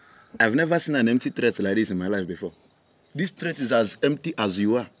 I've never seen an empty threat like this in my life before. This threat is as empty as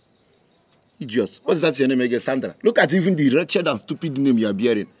you are. Idiots. What's that your name again? Sandra. Look at even the wretched and stupid name you are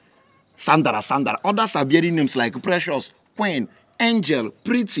bearing. Sandra. Others are bearing names like Precious, Queen, Angel,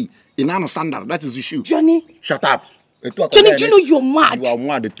 Pretty, Inanna Sandra. That is the issue. Johnny. Shut up. Johnny, do you know you're mad? You are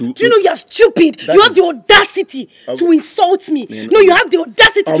mad too. Do you know you're stupid? You have the audacity to insult me. No, you have the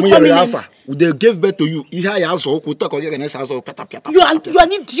audacity to call me names. They gave birth to you. You are an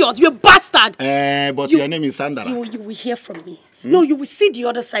idiot. You're a bastard. But your name is Sandra. You will hear from me. No, you will see the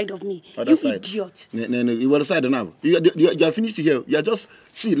other side of me. You idiot. No, you are side now. You are finished here. You are just...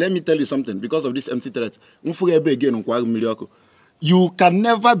 See, let me tell you something. Because of this empty threat. You can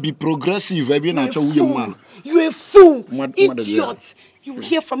never be progressive. You're a fool. Idiot. You will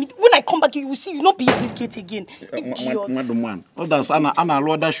hear from me. When I come back, you will see you not be in this gate again. Idiot. Others, Anna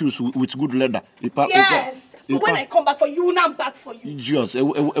leather shoes with good leather. Yes. But when I come back for you, now I'm back for you. Idiots.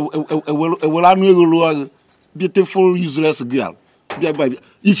 Beautiful, useless girl.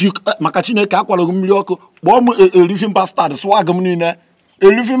 If you... Makachine kakwala gumilioko. Bomb a living bastard. Swagamina. A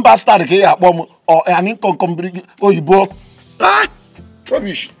living bastard. Bomb or an income. Oh, you bought. Ah!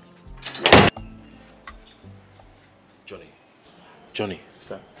 Rubbish. Johnny.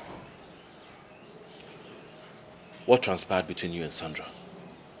 Sir. What transpired between you and Sandra?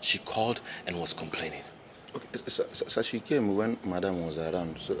 She called and was complaining. Okay, so she came when Madam was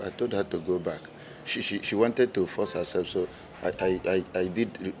around, so I told her to go back. She wanted to force herself, so I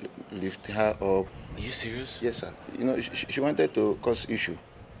did lift her up. Are you serious? Yes, sir. You know, she wanted to cause issue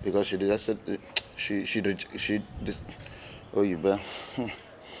because she decided oh, you better.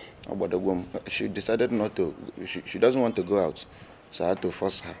 About the woman, she decided not to. She doesn't want to go out, so I had to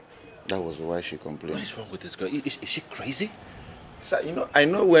force her. That was why she complained. What is wrong with this girl? Is she crazy? Sir, you know, I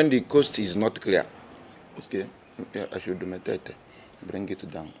know when the coast is not clear. Okay, yeah, I should do my tete. Bring it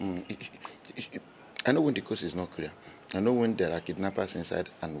down. I know when the coast is not clear. I know when there are kidnappers inside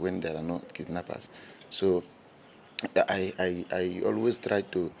and when there are not kidnappers. So I always try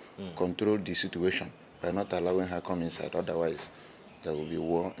to control the situation by not allowing her come inside. Otherwise, there will be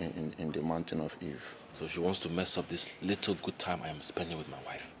war in the mountain of Eve. So she wants to mess up this little good time I am spending with my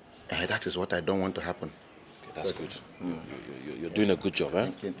wife. That is what I don't want to happen. Okay, that's good. You're doing a good job,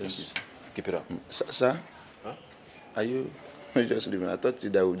 eh? Thank you. Keep it up. Sir? Huh? Are you just leaving? I thought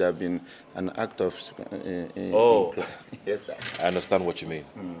that would have been an act of... yes, sir. I understand what you mean.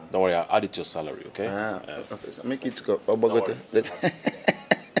 Don't worry, I'll add it to your salary, okay? Okay, so make it go.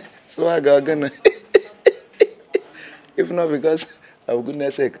 So I got gonna... If not, because of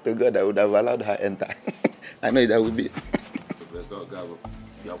goodness sake to God, I would have allowed her enter. I know that would be...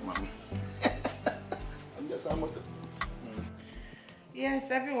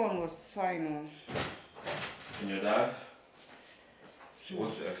 Yes, everyone was fine. And your dad?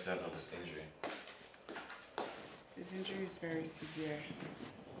 What's the extent of his injury? His injury is very severe.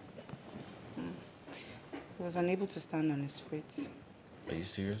 He was unable to stand on his feet. Are you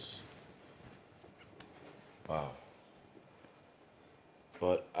serious? Wow.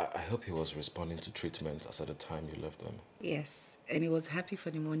 But I hope he was responding to treatment as at the time you left them. Yes, and he was happy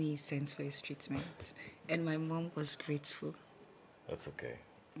for the money he sent for his treatment. And my mom was grateful. That's okay.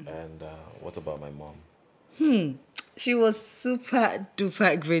 And what about my mom? She was super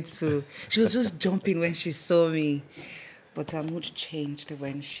duper grateful. She was just jumping when she saw me. But her mood changed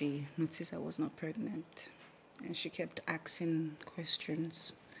when she noticed I was not pregnant. And she kept asking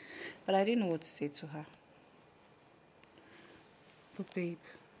questions. But I didn't know what to say to her. But babe,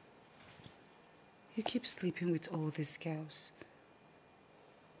 you keep sleeping with all these girls.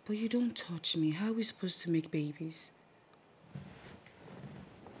 But you don't touch me. How are we supposed to make babies?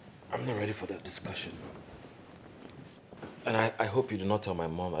 I'm not ready for that discussion. And I hope you do not tell my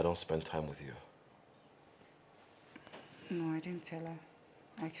mom I don't spend time with you. No, I didn't tell her.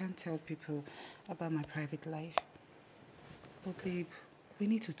 I can't tell people about my private life. But babe, we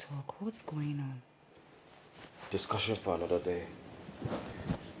need to talk. What's going on? Discussion for another day.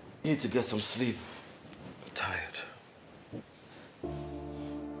 You need to get some sleep. I'm tired.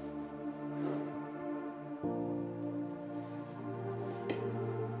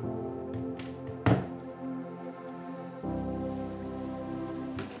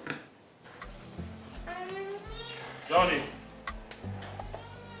 Johnny!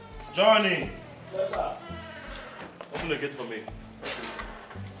 Johnny! Yes, sir. Open the gate for me.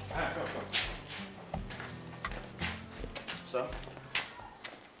 Come. Sir?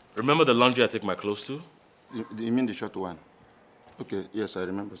 Remember the laundry I take my clothes to? You mean the short one? Okay, yes, I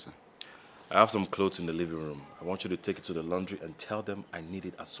remember, sir. I have some clothes in the living room. I want you to take it to the laundry and tell them I need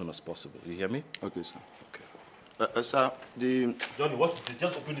it as soon as possible. You hear me? Okay, sir. Okay. Sir, the... Johnny, what is it?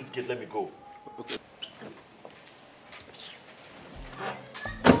 Just open this gate, let me go. Okay.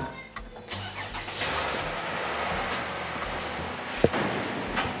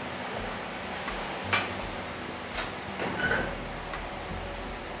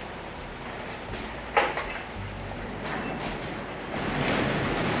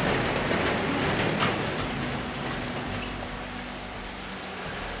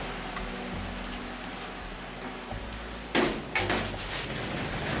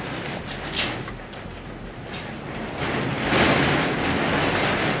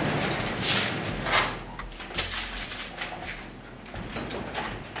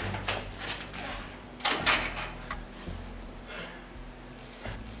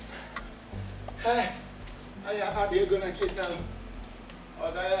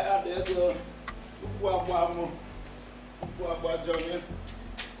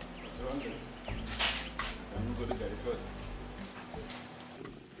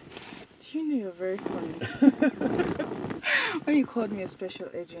 Do you know you're very funny? When you called me a special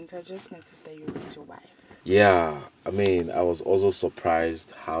agent, I just noticed that you were with your wife. Yeah, I mean, I was also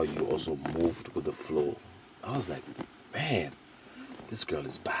surprised how you also moved with the flow. I was like, man, this girl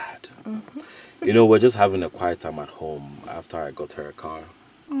is bad. You know, we're just having a quiet time at home after I got her a car.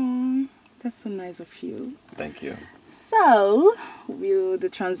 Oh, that's so nice of you. Thank you. So, will the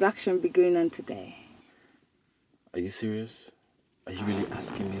transaction be going on today? Are you serious? Are you really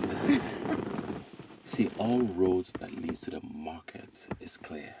asking me that? See, all roads that leads to the market is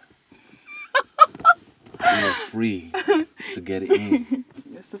clear. You're free to get in.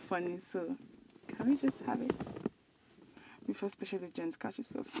 You're so funny, so can we just have it? Before special agent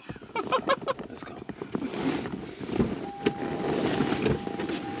catches us. Let's go.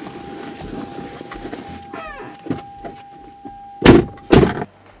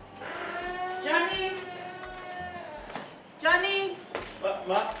 Johnny! Johnny!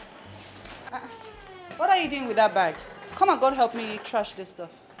 Ma? What are you doing with that bag? Come on, God help me trash this stuff.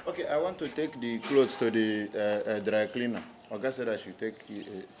 Okay, I want to take the clothes to the dry cleaner. Oga said I should take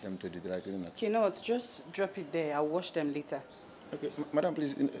them to the dry cleaner. Okay, you know what? Just drop it there. I'll wash them later. Okay, madam,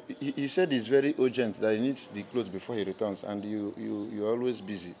 please. He said it's very urgent that he needs the clothes before he returns, and you're always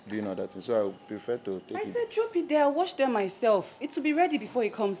busy doing all that. So I would prefer to take it. I said drop it there. I'll wash them myself. It will be ready before he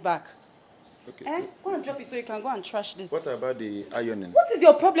comes back. Okay. Go and drop it so you can go and trash this. What about the ironing? What is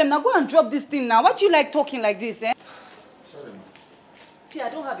your problem? Now go and drop this thing now. Why do you like talking like this, eh? Sorry, ma. See, I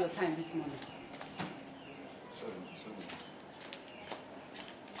don't have your time this morning. Sorry.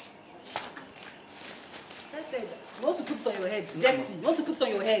 You want to put it on your head? Dirty. You want to put it on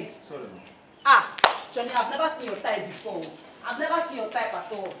your head? Sorry, ma. Ah, Johnny, I've never seen your tie before. I've never seen your type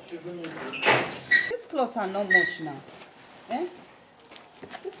at all. These clothes are not much now. Eh?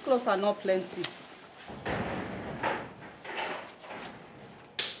 These clothes are not plenty.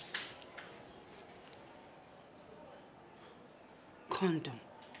 Condom.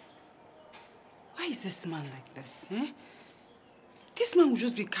 Why is this man like this? Eh? This man will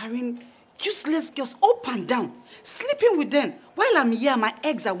just be carrying useless girls up and down, sleeping with them, while I'm here, my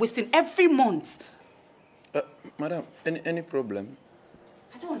eggs are wasting every month. Madam, any problem?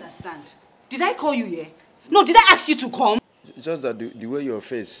 I don't understand. Did I call you here? No, did I ask you to come? Just that the way your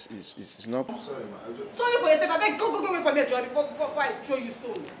face is not... Sorry, ma. Sorry for yourself. I beg, go away from here, Johnny, before I throw you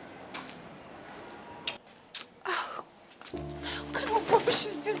stone. What kind of rubbish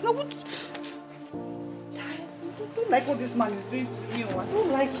is this now? I don't like what this man is doing to me. I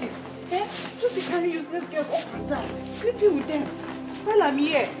don't like it. Eh? Just be carrying useless girls up and down, sleeping with them. While I'm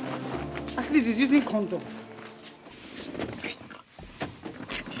here. At least he's using condom.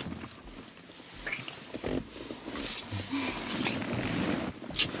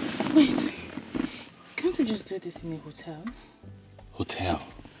 Wait, can't we just do this in a hotel? Hotel?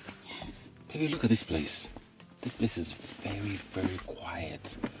 Yes. Baby, look at this place. This place is very, very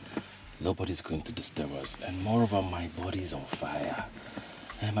quiet. Nobody's going to disturb us. And moreover, my body's on fire.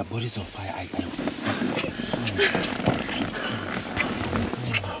 And my body's on fire.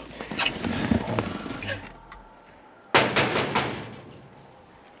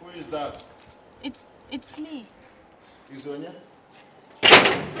 Who is that? It's me. Isonia?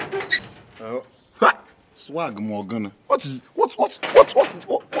 Oh. Swag Morgan. What is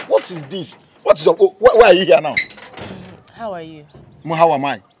this? What is why are you here now? How are you? How am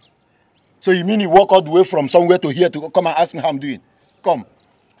I? So you mean you walk all the way from somewhere to here to come and ask me how I'm doing? Come,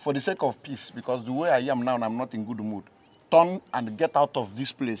 for the sake of peace, because the way I am now, I'm not in good mood. Turn and get out of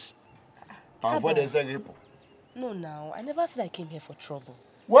this place. Avoid the No, now. I never said I came here for trouble.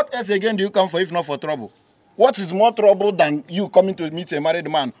 What else again do you come for if not for trouble? What is more trouble than you coming to meet a married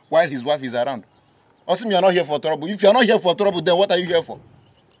man while his wife is around? Also, you're not here for trouble. If you're not here for trouble, then what are you here for?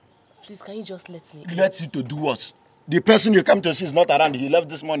 Please, can you just let me? Let you to do what? The person you come to see is not around. He left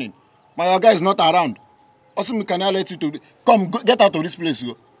this morning. My guy is not around. Also, can I let you to come get out of this place?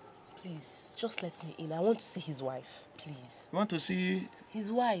 Go. Please, just let me in. I want to see his wife. Please. You want to see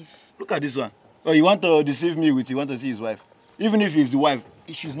his wife? Look at this one. Oh, you want to deceive me with you want to see his wife? Even if it's the wife,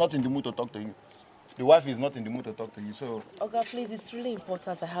 she's not in the mood to talk to you. The wife is not in the mood to talk to you, so... Oga, please, it's really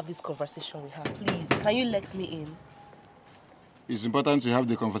important I have this conversation with her. Please, can you let me in? It's important to have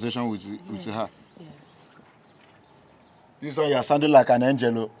the conversation with her. Yes. This one, you're sounding like an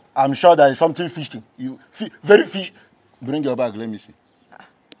angel. I'm sure there is something fishy. Very fish. Bring your bag, let me see.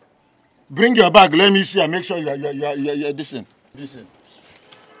 Bring your bag, let me see, and make sure you're decent. Listen.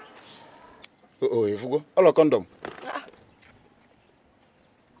 Oh, if you go, all a condom.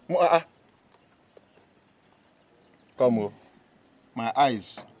 Come on. My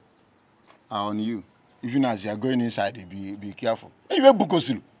eyes are on you. Even as you are going inside, be careful. You will book us.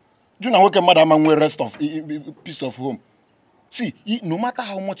 Do you know what madam and rest of piece of home? See, no matter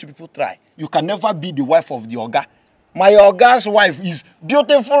how much people try, you can never be the wife of the Oga. My Oga's wife is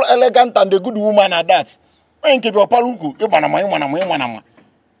beautiful, elegant, and a good woman at that. When you keep your paluku, you manama.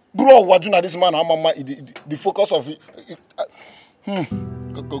 Bro, what you know this man, the focus of it.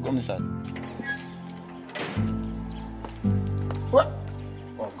 Go inside. What?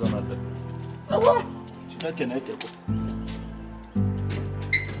 Oh, God, not there. What?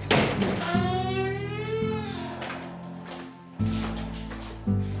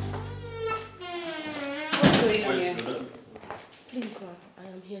 Please, ma, I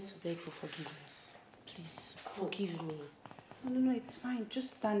am here to beg for forgiveness. Please, forgive me. No, it's fine.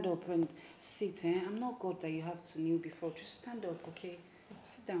 Just stand up and sit, eh? I'm not God that you have to kneel before. Just stand up, okay?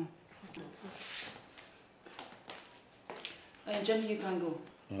 Sit down. Jenny, you can go.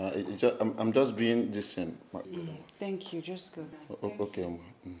 I'm just being decent. Thank you. Just go. Okay, okay.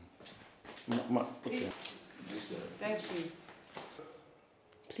 Thank you.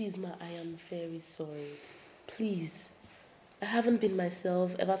 Please, ma, I am very sorry. Please. I haven't been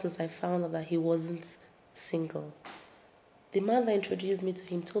myself ever since I found out that he wasn't single. The man that introduced me to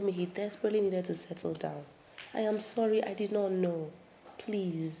him told me he desperately needed to settle down. I am sorry, I did not know.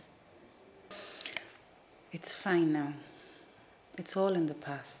 Please. It's fine now. It's all in the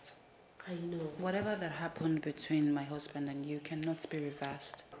past. I know. Whatever that happened between my husband and you cannot be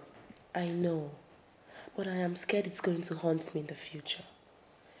reversed. I know. But I am scared it's going to haunt me in the future.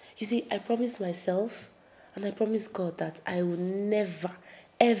 You see, I promised myself and I promised God that I will never,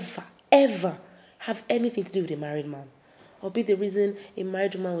 ever, ever have anything to do with a married man. Or be the reason a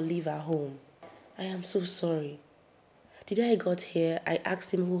married woman will leave her home. I am so sorry. The day I got here, I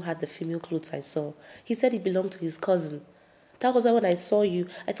asked him who had the female clothes I saw. He said it belonged to his cousin. That was why when I saw you,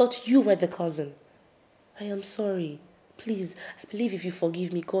 I thought you were the cousin. I am sorry. Please, I believe if you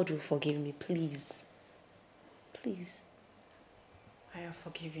forgive me, God will forgive me. Please. Please. I have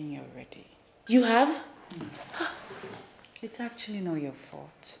forgiven you already. You have? It's actually not your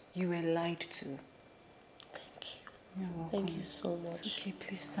fault. You were lied to. You're welcome. Thank you so much. It's okay,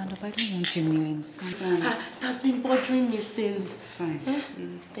 please stand up. I don't want you kneeling. Stand up. That's been bothering me since. It's fine.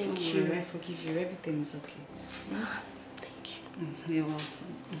 Thank you. I forgive you. Everything is okay. Thank you. You're welcome.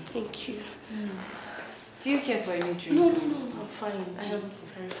 Thank you. Do you care for any drink? No, I'm fine. I am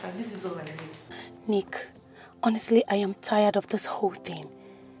very fine. This is all I need. Nick, honestly, I am tired of this whole thing.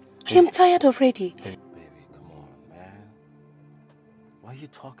 I am tired already. Hey, baby, come on, man. Why are you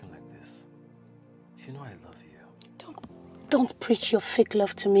talking like this? You know I love you. Don't preach your fake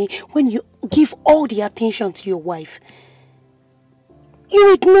love to me when you give all the attention to your wife.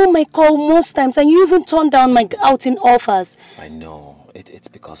 You ignore my call most times and you even turn down my outing offers. I know. It's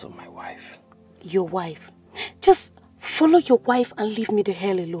because of my wife. Your wife? Just follow your wife and leave me the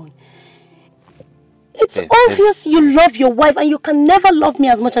hell alone. It's obvious you love your wife and you can never love me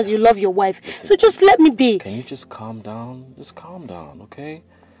as much as you love your wife. Listen, so just let me be. Can you just calm down? Just calm down, okay?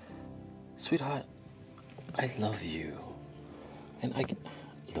 Sweetheart, I love you. And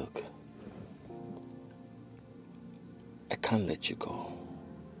look, I can't let you go.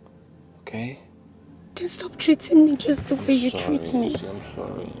 Okay? Then stop treating me just the way you treat me. I'm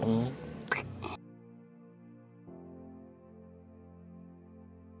sorry.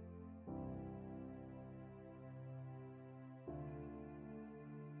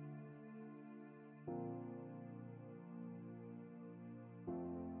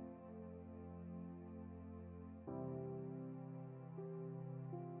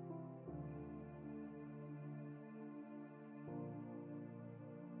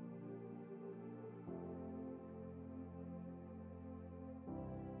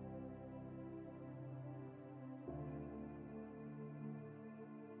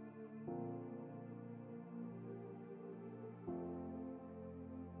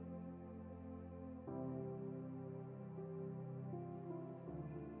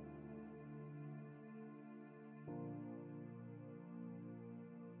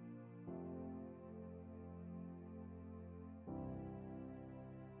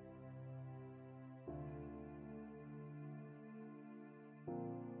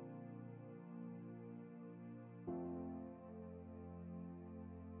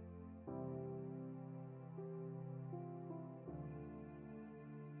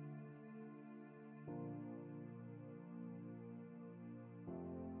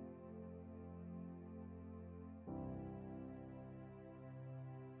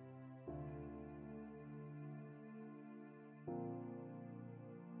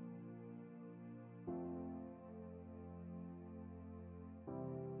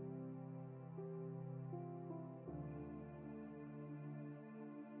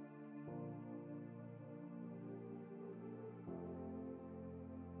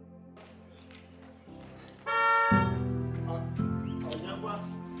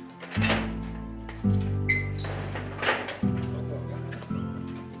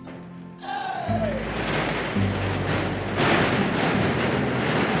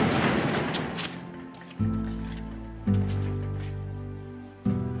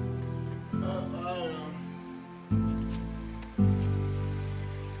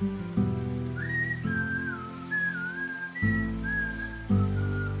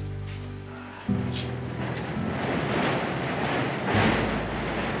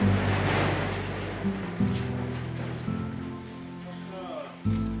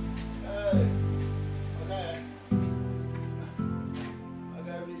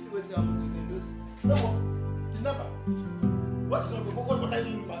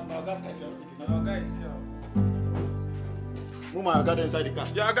 I got inside the car.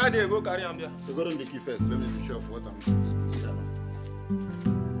 Yeah, I got there. Go carry him there. So go on the key first. Let me be sure of what I'm doing.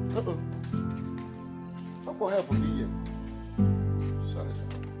 Uh-oh. What help me here? Sorry, sir.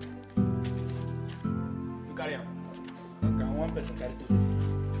 You carry him. Okay, one person carry two.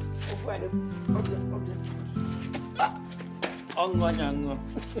 Oh, find it. Up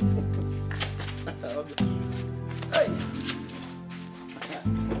there. Hey.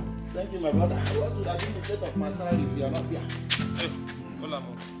 Thank you, my brother. What would I give the state of my salary if you are not here? Hey, hold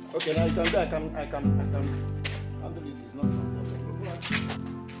on. Okay, now you can go. I can handle it. It's not a problem.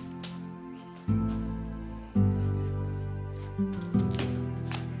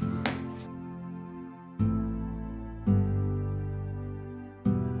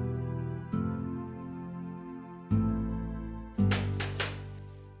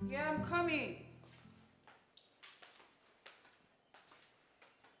 Yeah, I'm coming.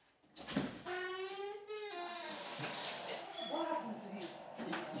 What happened to him?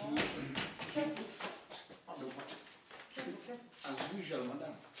 As usual,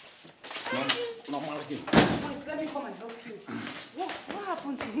 madam. Normal him. Wait, let me come and help you. What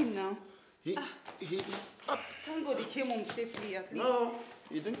happened to him now? Thank God he came home safely at least. No,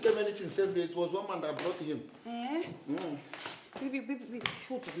 he didn't come anything safely. It was one man that brought him. Eh? Baby,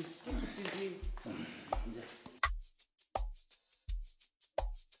 hold on.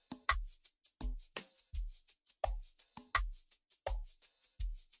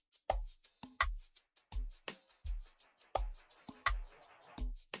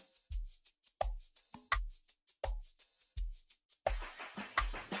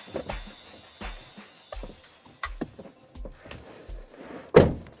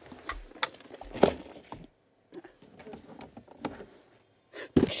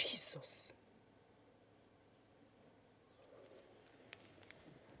 Jesus.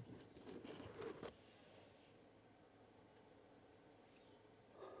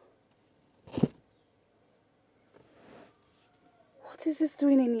 What is this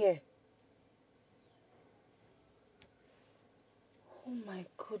doing in here? Oh my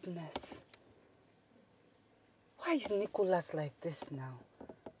goodness. Why is Nicholas like this now?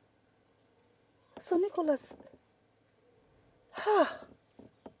 So Nicholas...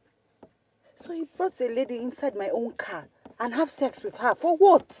 So he brought a lady inside my own car and have sex with her. For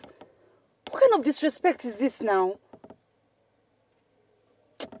what? What kind of disrespect is this now?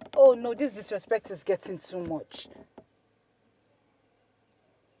 Oh no, this disrespect is getting too much.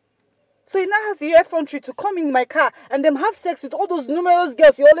 So he now has the effrontery to come in my car and then have sex with all those numerous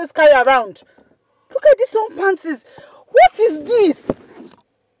girls he always carry around. Look at this own panties. What is this?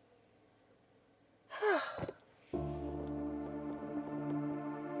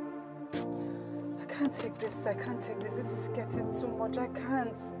 I can't take this. I can't take this. This is getting too much. I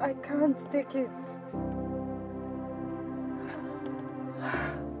can't take it.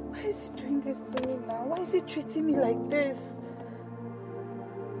 Why is he doing this to me now? Why is he treating me like this?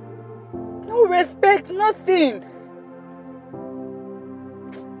 No respect, nothing.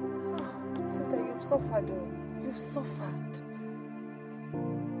 Tilda, you've suffered, though. You've suffered.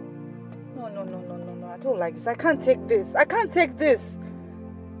 No. I don't like this. I can't take this. I can't take this.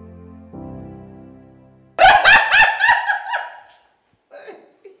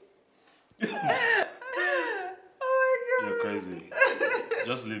 You're crazy.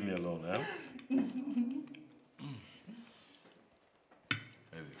 Just leave me alone, eh?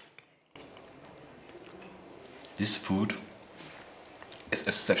 This food is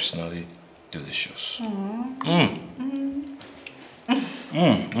exceptionally delicious.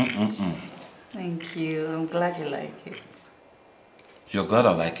 Thank you. I'm glad you like it. You're glad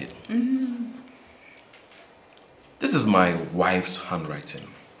I like it? This is my wife's handwriting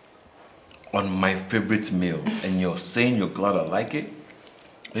on my favorite meal, and you're saying you're glad I like it?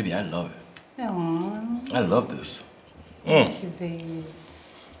 Baby, I love it. Aww. I love this. Thank you, baby.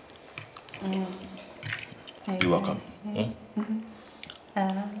 You're welcome.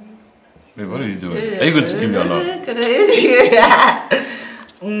 Babe, what are you doing? Are you going to give me a love?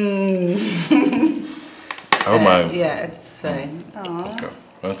 I don't mind. Yeah, it's fine. Aww. Okay,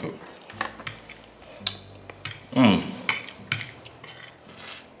 thank you.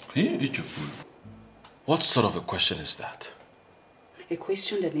 Can you eat your food? What sort of a question is that? A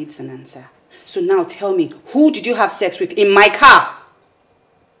question that needs an answer. So now tell me, who did you have sex with in my car?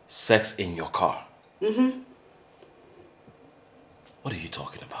 Sex in your car? What are you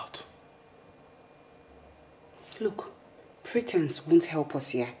talking about? Look, pretense won't help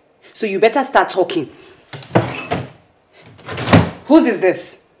us here. So you better start talking. Whose is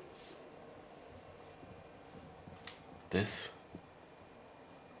this? This?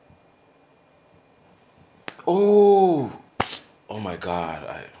 Oh my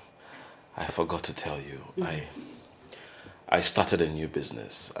God, I forgot to tell you. I started a new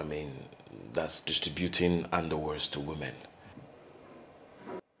business. I mean, that's distributing underwears to women.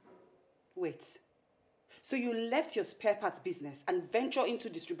 Wait. So you left your spare parts business and venture into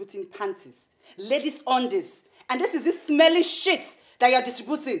distributing panties, ladies' undies, and this is this smelly shit that you're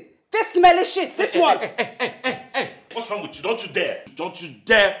distributing. This smelly shit, this one. Hey, what's wrong with you? Don't you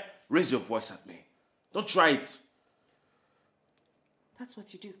dare raise your voice at me. Don't try it. That's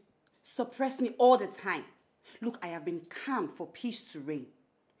what you do. Suppress me all the time. Look, I have been calm for peace to reign.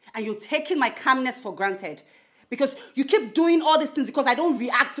 And you're taking my calmness for granted. Because you keep doing all these things because I don't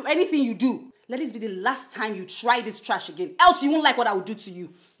react to anything you do. Let this be the last time you try this trash again. Else you won't like what I will do to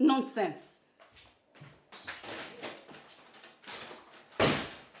you. Nonsense.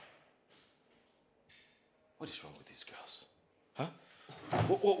 What is wrong with these girls? Huh?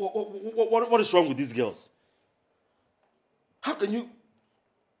 What is wrong with these girls? How can you...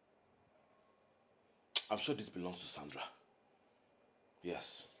 I'm sure this belongs to Sandra.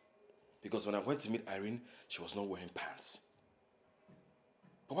 Yes. Because when I went to meet Irene, she was not wearing pants.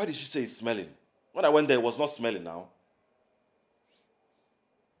 But why did she say it's smelling? When I went there, it was not smelling now.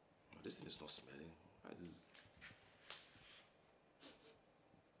 No, this thing is not smelling.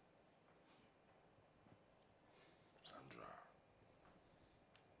 Sandra.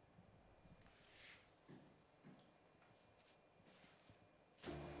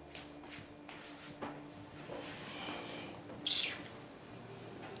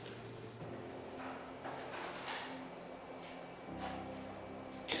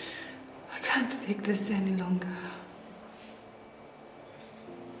 I can't take this any longer.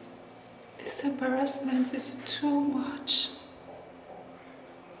 This embarrassment is too much.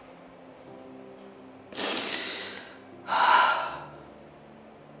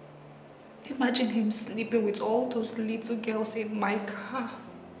 Imagine him sleeping with all those little girls in my car.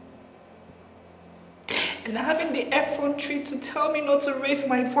 and having the effrontery to tell me not to raise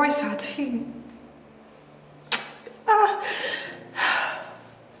my voice at him.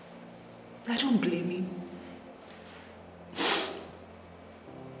 I don't blame him.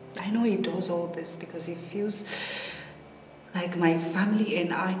 I know he does all this because he feels like my family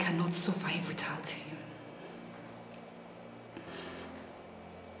and I cannot survive without him.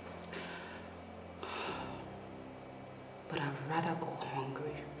 But I'd rather go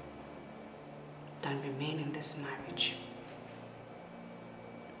hungry than remain in this marriage.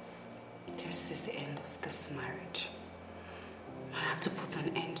 This is the end of this marriage. I have to put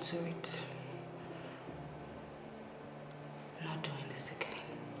an end to it. I'm not doing this again.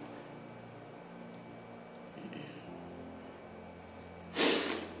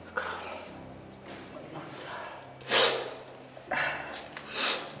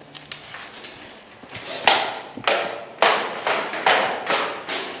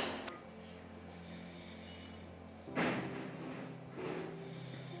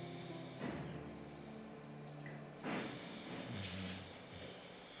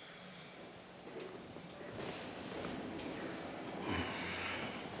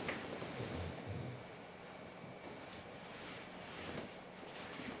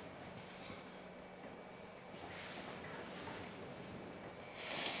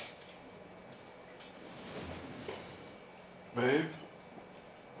 Babe?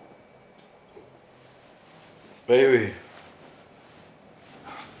 Baby?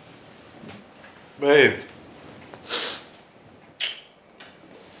 Babe?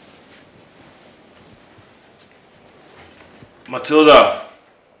 Matilda?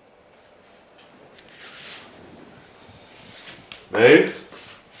 Babe?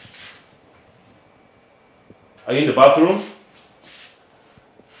 Are you in the bathroom?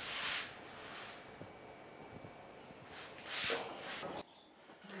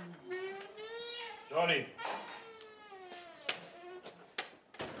 Johnny!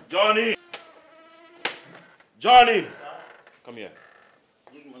 Johnny! Johnny! Come here.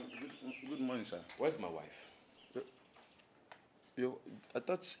 Good morning, sir. Where's my wife? I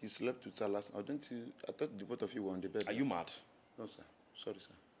thought you slept with her last night. I thought the both of you were on the bed. Are you mad? No, sir. Sorry,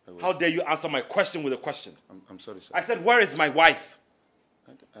 sir. How dare you answer my question with a question? I'm sorry, sir. I said, where is my wife?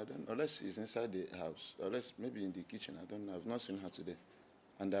 I don't, unless she's inside the house, unless maybe in the kitchen. I don't know. I've not seen her today.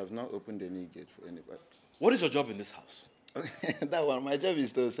 And I've not opened any gate for anybody. What is your job in this house? That one, my job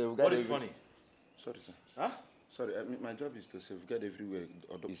is to safeguard. What is funny? Sorry, sir. Huh? Sorry, I mean, my job is to safeguard everywhere.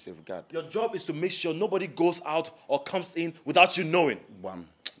 Or safeguard. Your job is to make sure nobody goes out or comes in without you knowing. Bam.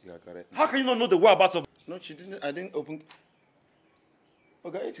 You are correct. How can you not know the whereabouts of... No, she didn't. I didn't open.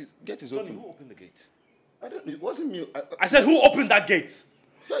 Okay, gate is open. Johnny, who opened the gate? I don't. It wasn't me. I said, who opened that gate?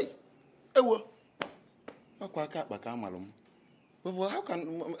 Hey, Ewo. Well, how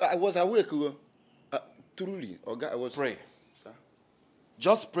can I was awake? Truly, I was. Pray. Sir?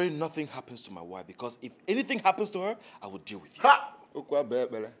 Just pray nothing happens to my wife, because if anything happens to her, I will deal with you. Ha!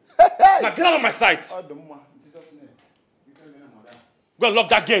 Now get out of my sight. Go and lock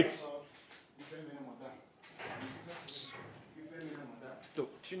that gate.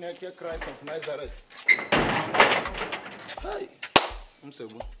 Christ of Nazareth. Hey, I'm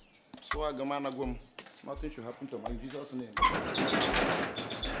saying, so I go man, nothing should happen to my Jesus' name.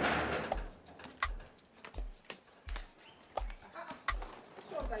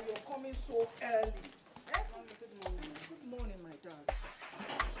 So that you're coming so early. Eh? Good morning. Good morning, my darling.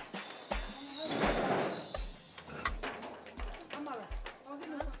 Amara.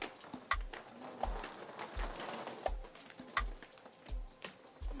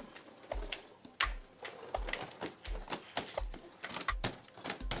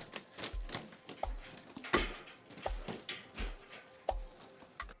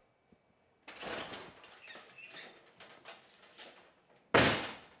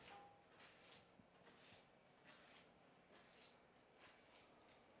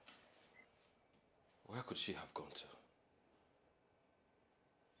 Where could she have gone to?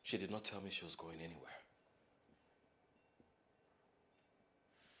 She did not tell me she was going anywhere.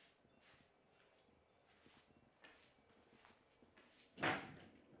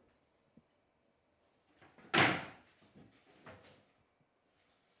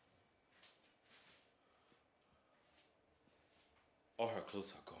 All her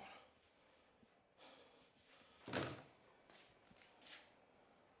clothes are gone.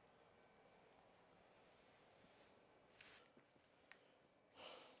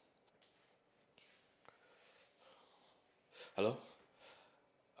 Hello?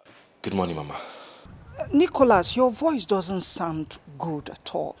 Good morning, Mama. Nicholas, your voice doesn't sound good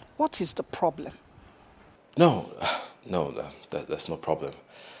at all. What is the problem? No, that's no problem.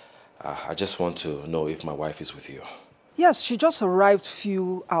 I just want to know if my wife is with you. Yes, she just arrived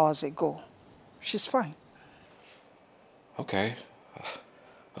few hours ago. She's fine. Okay.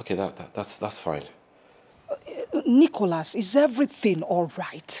 Okay, that's fine. Nicholas, is everything all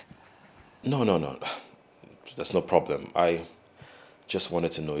right? No. That's no problem. I just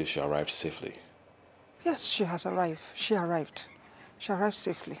wanted to know if she arrived safely. Yes, she has arrived. She arrived. She arrived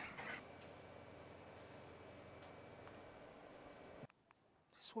safely.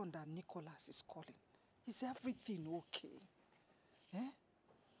 This one that Nicholas is calling, is everything okay? Eh?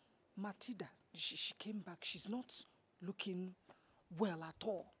 Matilda, she came back. She's not looking well at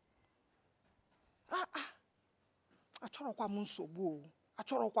all. Achorokwa m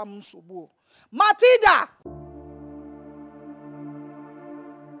nsogbu. Matilda!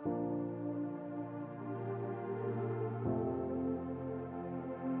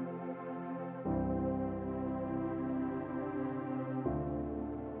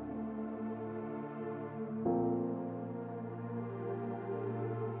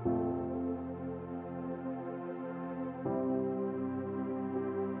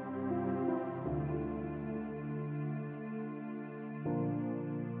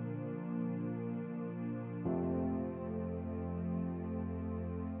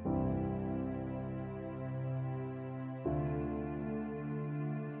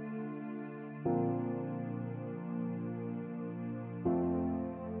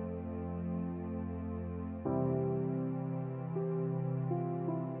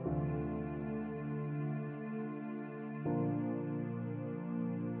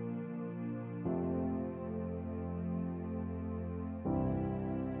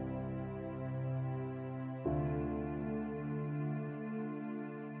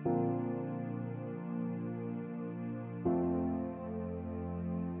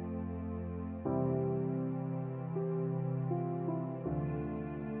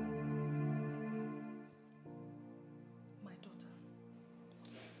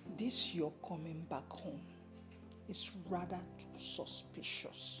 This you're coming back home is rather too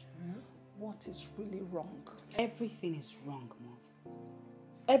suspicious. What is really wrong? Everything is wrong, Mom.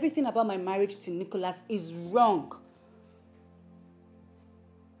 Everything about my marriage to Nicholas is wrong.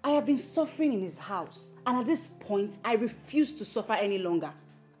 I have been suffering in his house, and at this point, I refuse to suffer any longer.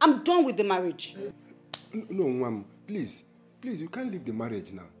 I'm done with the marriage. No, Mom, please, you can't leave the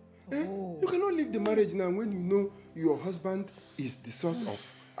marriage now. You cannot leave the marriage now when you know your husband is the source of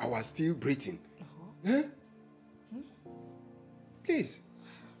our still breathing. Please.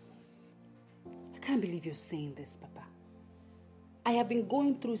 I can't believe you're saying this, Papa. I have been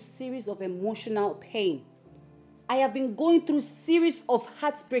going through a series of emotional pain. I have been going through a series of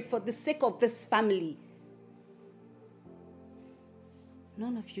heartbreak for the sake of this family.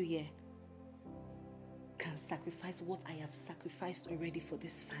 None of you here can sacrifice what I have sacrificed already for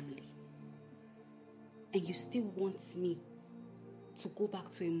this family. And you still want me to go back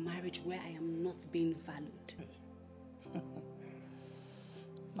to a marriage where I am not being valued.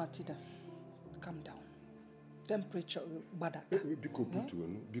 Matilda, calm down. Temperature, Badaka.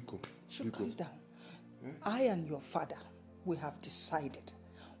 Calm down. I and your father, we have decided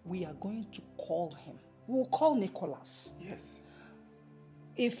we are going to call him. We'll call Nicholas. Yes.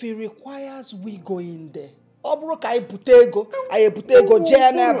 If he requires we go in there, Obroka I butego,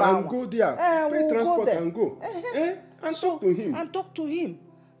 and go there. Pay transport and go. And talk to him. And talk to him.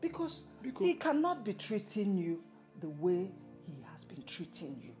 Because he cannot be treating you the way he has been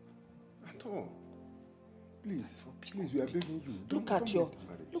treating you. At all. Please, we are begging you. Look at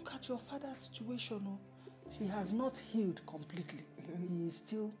your father's situation. He has not healed completely. He is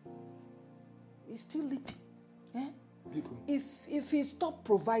still leaping. If he stopped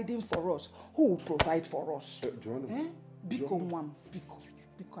providing for us, who will provide for us? Joanna. Biko Mwam,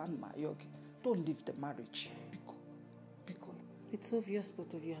 Biko and Mayogi. Don't leave the marriage. Biko. It's obvious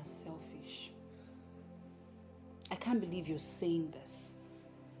both of you are selfish. I can't believe you're saying this.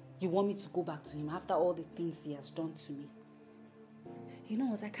 You want me to go back to him after all the things he has done to me. You know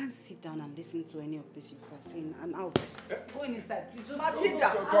what? I can't sit down and listen to any of this you are saying. I'm out. Go inside, please.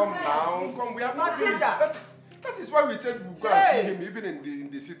 Matilda, come now. Come, we have Matilda. That is why we said we'll go and see him even in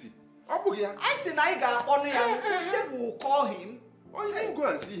the city. I said I said we'll call him. Or even go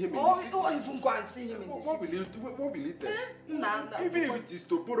and see him in the city. Or even go and see him in the city. What will it take? Even if it is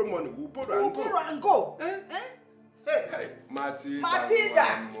to borrow money, we'll borrow and go. Hey, Matilda.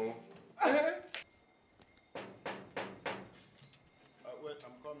 Wait,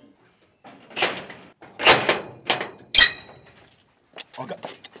 I'm coming.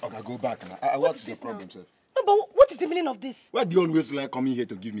 Okay, go back now. What's the problem, sir? No, but what is the meaning of this? Why do you always like coming here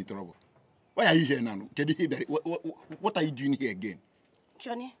to give me trouble? Why are you here now? Can you hear that? What are you doing here again?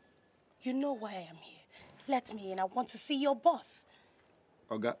 Johnny, You know why I am here. Let me in. I want to see your boss.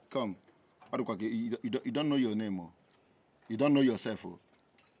 Oga, come. You don't know your name, oh. You don't know yourself, oh.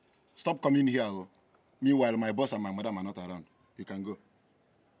 Stop coming here, oh. Meanwhile, my boss and my madam are not around. You can go.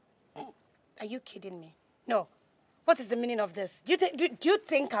 Are you kidding me? No. What is the meaning of this? Do you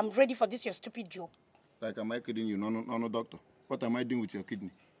think I'm ready for this, your stupid joke? Like, am I kidding you? No, doctor. What am I doing with your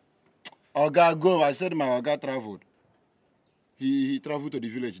kidney? Oga, go. I said my Oga traveled. He traveled to the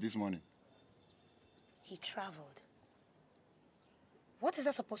village this morning. He traveled? What is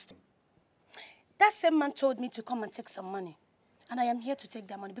that supposed to mean? That same man told me to come and take some money. And I am here to take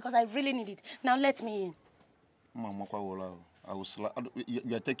that money because I really need it. Now let me in.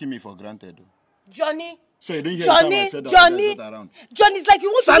 You are taking me for granted. Johnny. So you don't hear Johnny, Johnny. Johnny, it's like you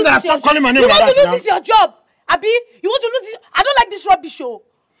want Sandra, to lose stop calling my name you like want that to lose your job. Abi, you want to lose it. I don't like this rubbish show.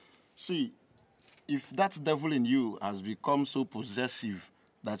 See, if that devil in you has become so possessive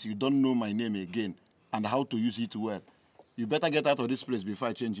that you don't know my name again and how to use it well, you better get out of this place before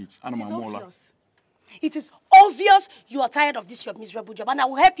I change it. It is obvious. It is obvious you are tired of this your miserable job, and I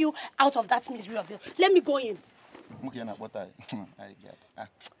will help you out of that misery of yours. Let me go in.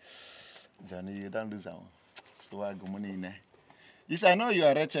 Johnny, you don't lose that one. So I go money in there. Yes, I know you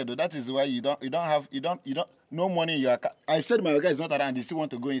are wretched. That is why you don't have no money in your account. I said my guy is not around. They still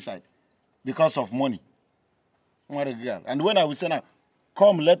want to go inside because of money. What a girl. And when I will say now,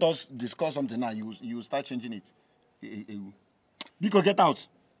 come, let us discuss something now, you start changing it. Biko, get out.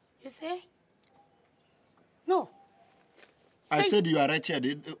 You say? No. I said you are wretched.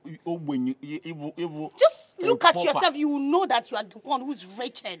 Just look at yourself. You will know that you are the one who's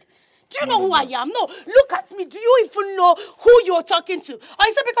wretched. Do you know who I am? No. Look at me. Do you even know who you're talking to? Or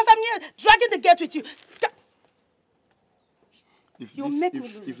is it because I'm here dragging the gate with you?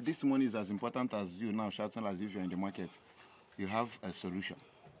 If this money is as important as you now shouting as if you're in the market, you have a solution.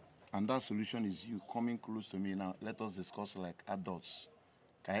 And that solution is you coming close to me now. Let us discuss like adults.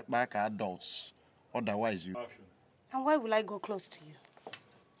 Back adults. Otherwise, you... And why will I go close to you?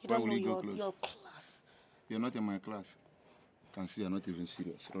 You don't know your class. You're not in my class. I can see you're not even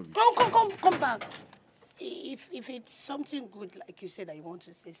serious. Come back. If it's something good, like you said that you want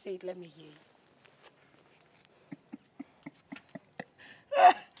to say it, let me hear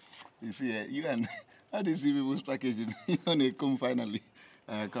you. You see, you and... How do you see people's packaging? You want to come finally.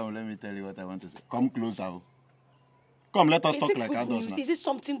 Come, let me tell you what I want to say. Come closer. Come, let us talk like adults now. Is it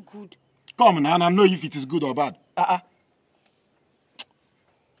something good? Come now, and I know if it is good or bad.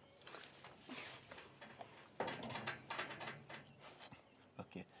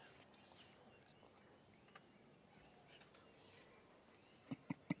 Okay.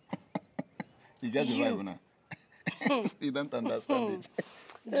 You get the vibe now. You don't understand it.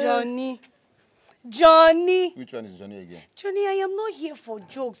 Johnny. Which one is Johnny again? Johnny, I am not here for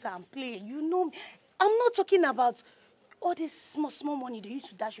jokes and play. You know me. I'm not talking about all this small money they used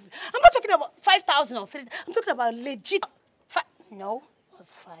to dash you. I'm not talking about 5,000 or 3,000. I'm talking about legit. No, it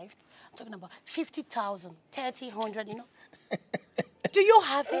was 5. I'm talking about 50,000, 30,000, you know. Do you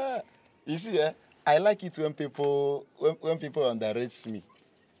have it? You see, I like it when people underrate me.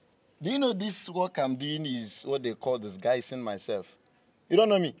 Do you know this work I'm doing is what they call disguising myself? You don't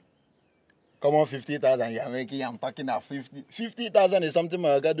know me? Come on, 50,000 you're making, I'm talking about 50. 50,000 is something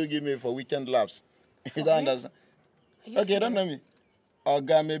my God will give me for weekend laps. If you don't understand. Okay, you don't know me.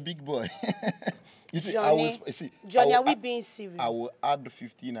 I'm a big boy. You see, Johnny, are we being serious? I will add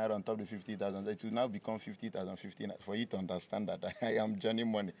 15 naira on top of the 50,000. It will now become 50,000, 15 for you to understand that I am Johnny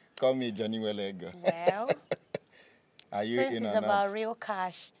Money. Call me Johnny Wellega. Well, are you since in it's or about not? real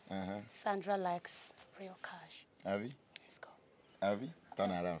cash, Sandra likes real cash. Have you? Let's go. Have you? Turn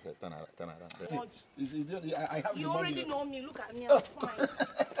around, turn around. I have you the already money. know me. Look at me. I'm fine.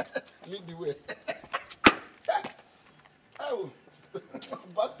 Lead the way. Oh,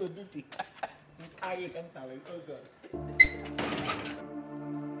 back to duty. I am talent. Oh God.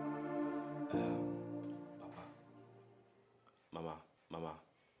 Papa. Mama.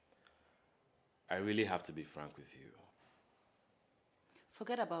 I really have to be frank with you.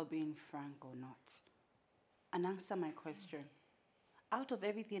 Forget about being frank or not. And answer my question. Out of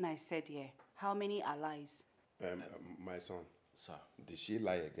everything I said here, how many are lies? My son. Sir. Did she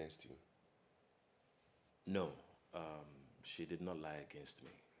lie against you? No. She did not lie against me.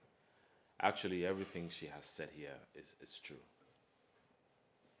 Actually, everything she has said here is true.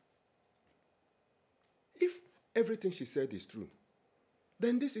 If everything she said is true,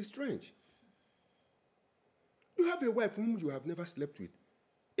 then this is strange. You have a wife whom you have never slept with,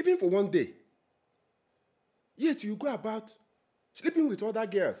 even for one day. Yet you go about sleeping with other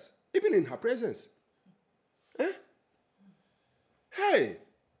girls, even in her presence. Eh? Hey!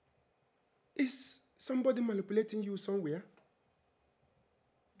 Is somebody manipulating you somewhere?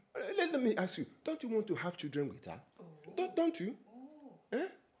 Let me ask you, don't you want to have children with her? Oh. Don't you? Oh. Eh?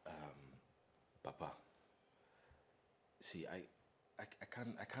 Papa, see, I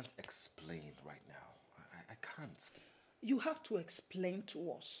can't explain right now. I can't. You have to explain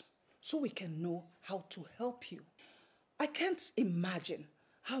to us so we can know how to help you. I can't imagine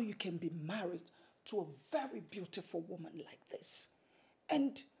how you can be married to a very beautiful woman like this.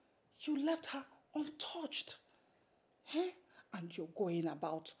 And you left her untouched. Eh? And you're going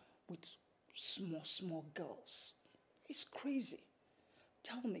about with small girls. It's crazy.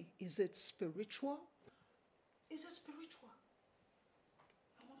 Tell me, is it spiritual? Is it spiritual?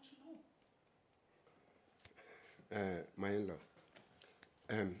 I want to know. My in-law,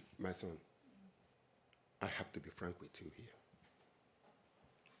 my son, I have to be frank with you here.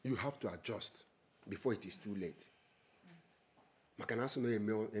 You have to adjust before it is too late.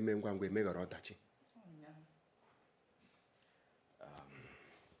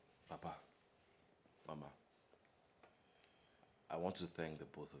 Papa, Mama, I want to thank the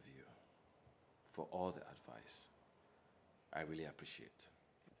both of you for all the advice. I really appreciate.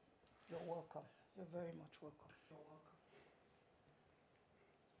 You're welcome. You're very much welcome. You're welcome.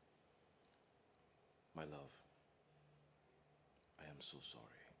 My love, I am so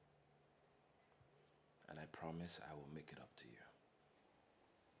sorry. And I promise I will make it up to you.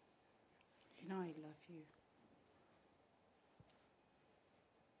 You know I love you.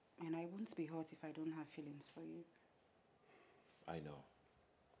 And I won't be hurt if I don't have feelings for you. I know.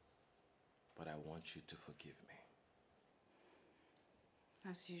 But I want you to forgive me.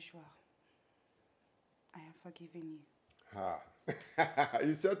 As usual, I have forgiven you.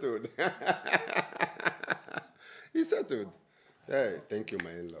 You settled. You settled. Hey, thank you,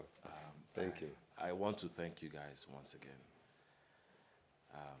 my in-law. Thank you. I want to thank you guys once again.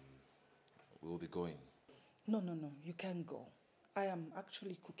 We will be going. No. You can't go. I am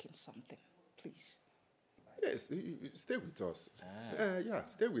actually cooking something. Please. Yes, you stay with us. Yeah,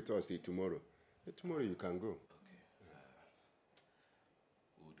 stay with us till tomorrow. Tomorrow you can go. Okay.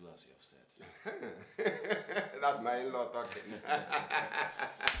 We'll do as you have said. That's my in-law talking.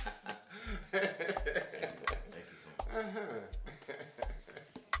 Thank you so much.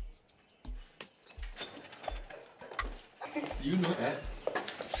 You know,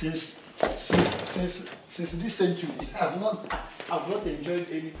 since this century, I've not enjoyed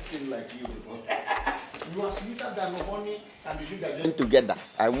anything like you before. You are sweeter than honey and the sugar joined together.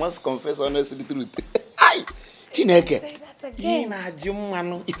 I must confess honestly the truth. Aye, Chineke. Say that again.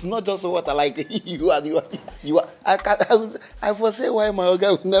 It's not just what I like. You are. I foresee why my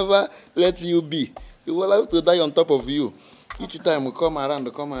guy will never let you be. He will have to die on top of you. Each time we come around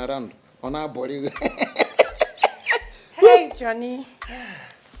on our body. Hey, Johnny.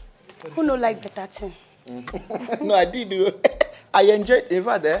 Who no like better thing? No, I did. I enjoyed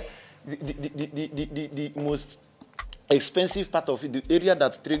ever there. The most expensive part of it, the area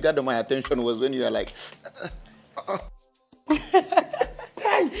that triggered my attention was when you are like,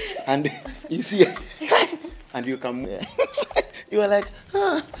 and you see, and you come, you are like,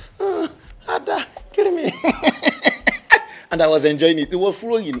 Ada, kill me. And I was enjoying it. It was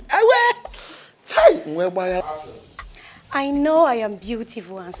flowing. I know I am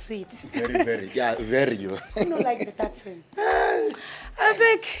beautiful and sweet. Very. Yeah, very. You know, like better thing. I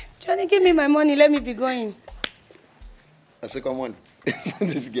beg, Johnny, give me my money. Let me be going. I say, come on.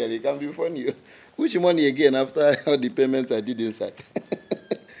 This girl, it can be funny. Which money again after all the payments I did inside?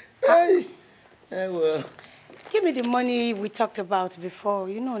 Hey, well. Give me the money we talked about before.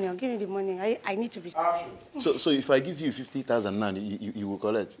 You know, now, give me the money. I need to be... So if I give you 50,000 now, you will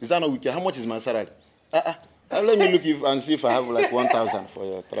collect. Is that not wicked? How much is my salary? Let me look and see if I have like 1,000 for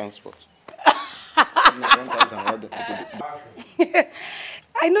your transport. 1,000.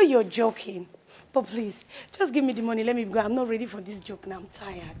 I know you're joking, but please, just give me the money. Let me go. I'm not ready for this joke now. I'm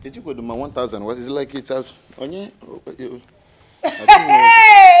tired. Did you go to my 1,000? What is it like? It's out. Hey!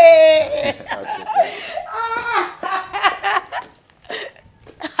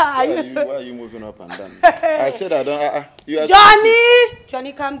 Why are you moving up and down? I said I don't.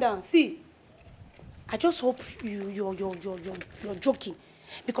 Johnny, calm down. See, I just hope you're joking,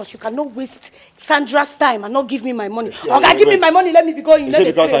 because you cannot waste Sandra's time and not give me my money. Okay, give me my money. Let me be going. Is it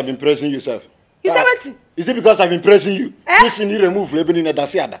because I've been pressing you, sir? You said what? Is it because I've been pressing you? This you need remove label in a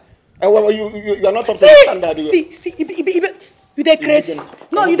dasiada. You are not up to the standard. See, you dey crazy.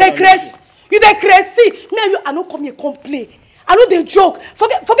 No, you dey crazy. You dey crazy. See, me and you, I don't come here complain. I know they joke.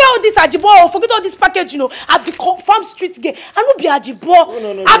 Forget all this ajibo. Forget all this package. You know, I be confirmed street gay. I no be ajibo.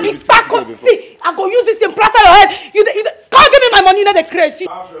 No, I be pack up. See, I go use this in plaster your head. You can't give me my money. You know they crazy.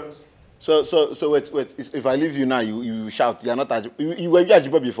 So wait. If I leave you now, you shout. You are not you were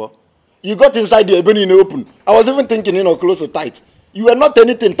Ajiba before. You got inside the ebony in the open. I was even thinking, close or tight. You were not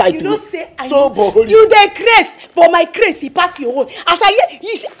anything tight. You don't say I so bold. You the craze, but my craze he pass your own. As I hear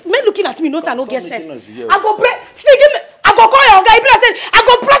you men looking at me, no I no get sense. I go break. See, give me. I go call your guy. I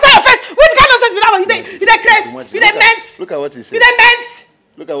go plaster your face. Which kind of sense be that one? You the craze. You the meant. Look at what he said. You the meant.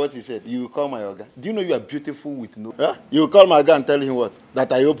 Look at what he said. You call my Oga. Do you know you are beautiful with no? Huh? You call my Oga and tell him what?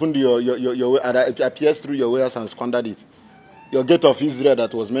 That I opened your I pierced through your wares and squandered it. Your gate of Israel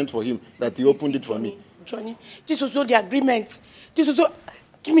that was meant for him, that he opened it for me. Johnny, this was all the agreement. This was all.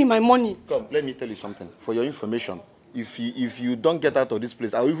 Give me my money. Come, let me tell you something. For your information, if you don't get out of this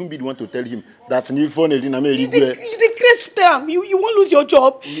place, I'll even be the one to tell him that you the craze to tell him. You won't lose your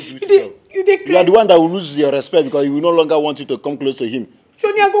job. You are the one that will lose your respect because he will no longer want you to come close to him.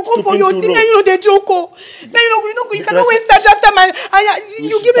 Johnny, I go come for your thing. You know the joke. You cannot waste just time.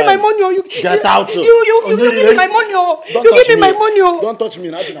 You give me my money or you get out. You give me my money or you give me my money or don't touch me.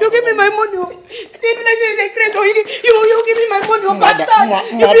 You give me my money or see me like the craze or you give me my money or bastard.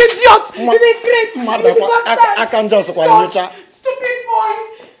 You idiot. You the craze. I can't just stupid boy.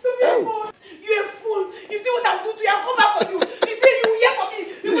 You a fool. You see what I do to you? I'll come back for you. You say you hear for me.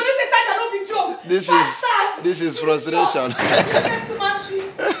 You gonna say that cannot be joke. This is frustration.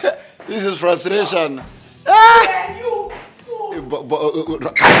 This is frustration.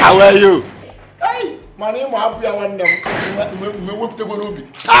 How are you? Hey, my name is Happy. I want them.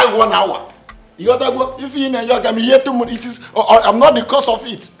 I 1 hour. You got to go. If you know you can be here to it is. I'm not the cause of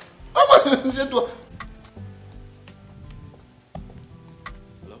it. Hello.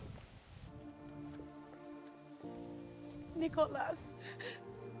 Nicholas,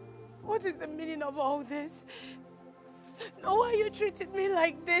 what is the meaning of all this? No, why you treated me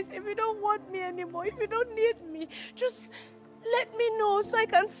like this? If you don't want me anymore, if you don't need me, just let me know so I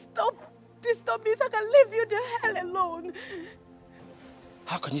can stop disturbing, so I can leave you the hell alone.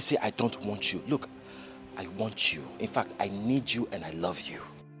 How can you say I don't want you? Look, I want you. In fact, I need you and I love you.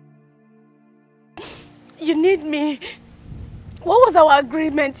 You need me? What was our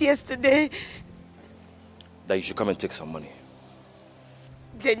agreement yesterday? That you should come and take some money.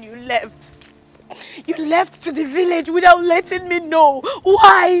 Then you left. You left to the village without letting me know.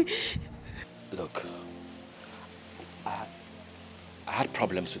 Why? Look, I had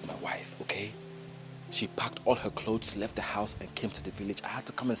problems with my wife, okay? She packed all her clothes, left the house and came to the village. I had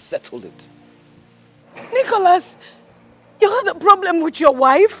to come and settle it. Nicholas, you had a problem with your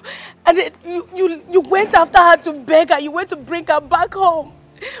wife and you went after her to beg her. You went to bring her back home.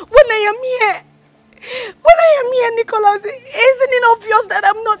 When I am here, Nicholas, isn't it obvious that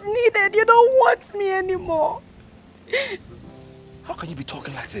I'm not needed? You don't want me anymore. How can you be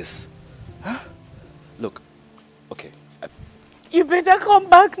talking like this? Huh? Look, okay. You better come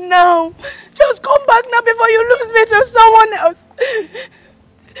back now. Just come back now before you lose me to someone else.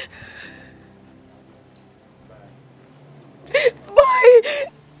 Bye.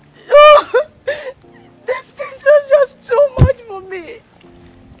 Oh, this is just too much for me.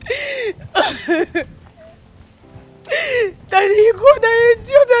 Daddy, you could have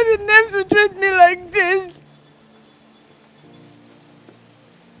idiot the names to treat me like this.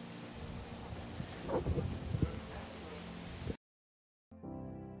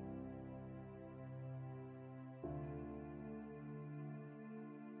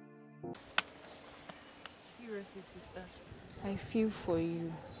 Seriously, sister, I feel for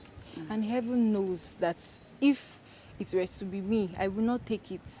you. And heaven knows that if it were to be me, I will not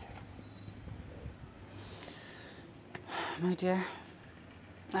take it. My dear,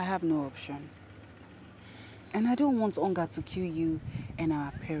 I have no option. And I don't want hunger to kill you and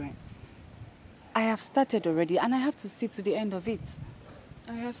our parents. I have started already and I have to see to the end of it.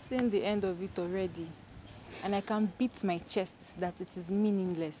 I have seen the end of it already. And I can beat my chest that it is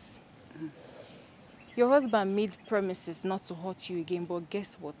meaningless. Your husband made promises not to hurt you again, but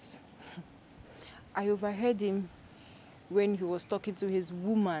guess what? I overheard him when he was talking to his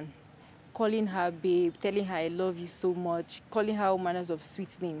woman, calling her babe, telling her I love you so much, calling her all manners of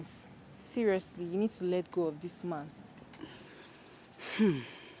sweet names. Seriously, you need to let go of this man. You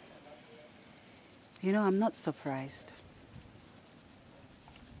know, I'm not surprised.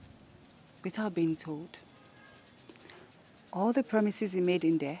 Without being told, all the promises he made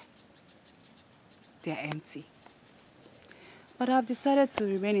in there, they're empty. But I've decided to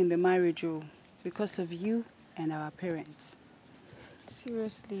remain in the marriage because of you and our parents.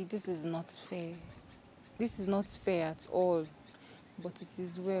 Seriously, this is not fair. This is not fair at all. But it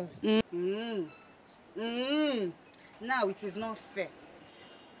is well. Now it is not fair.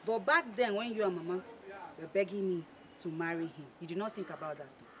 But back then when you and Mama were begging me to marry him, you did not think about that.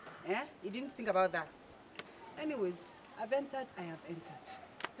 Eh? You didn't think about that. Anyways, I've entered, I have entered.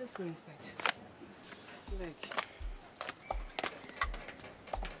 Let's go inside. Like.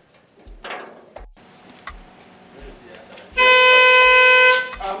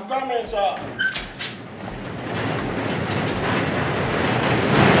 I'm coming, sir.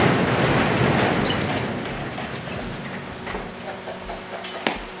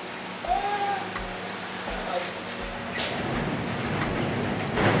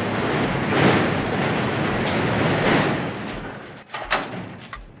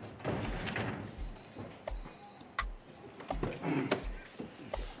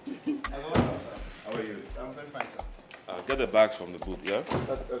 How are you? I'm very fine, sir. Get the bags from the booth, yeah?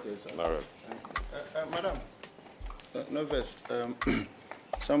 Okay, sir. All right. Madam, no verse.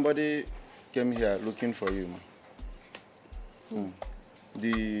 Somebody came here looking for you, ma'am.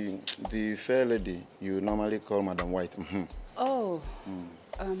 The fair lady you normally call Madam White. Oh.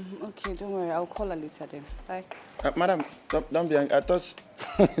 Okay, don't worry. I'll call her later then. Bye. Madam, don't be angry. I thought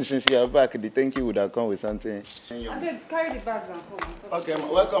since you are back, the thank you would have come with something. I will carry the bags and come. Okay,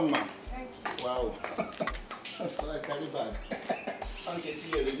 welcome, ma'am. Thank you. Wow. That's why I carry bag. Okay, see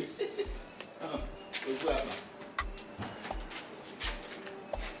you already. We'll go out now.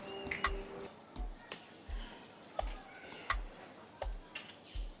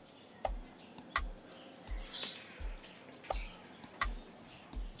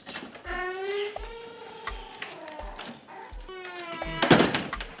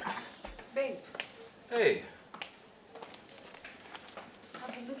 Babe, Hey.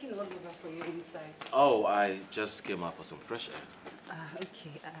 I've been looking all over for you inside. Oh, I just came out for some fresh air.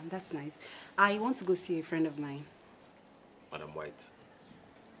 Okay, that's nice. I want to go see a friend of mine. Madam White.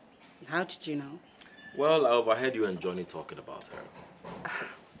 How did you know? Well, I overheard you and Johnny talking about her.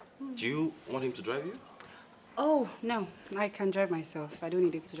 Do you want him to drive you? Oh, no. I can drive myself. I don't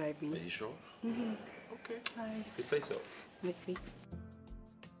need him to drive me. Are you sure? Mm-hmm. Okay. Hi. You say so. Likely.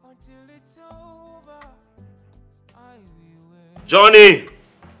 Johnny!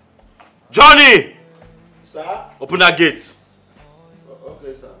 Johnny! Sir? Open that gate.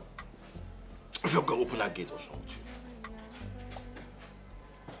 Okay, sir. If you're going to open that gate, what's wrong with you?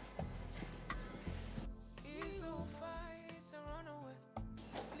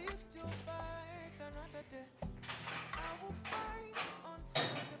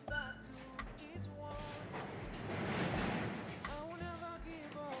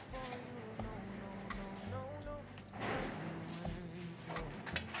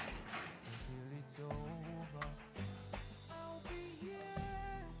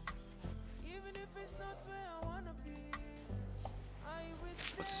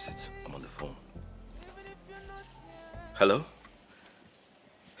 What is it? I'm on the phone. Hello?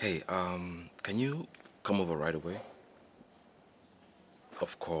 Hey, can you come over right away?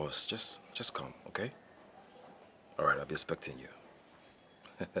 Of course, just come, okay? All right, I'll be expecting you.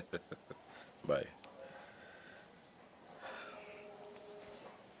 Bye.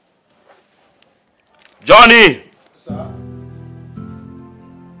 Johnny! Sir?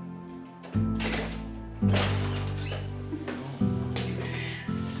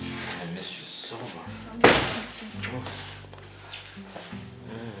 I missed you so much.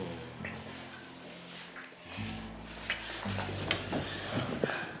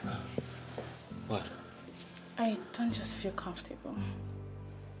 What? I don't just feel comfortable.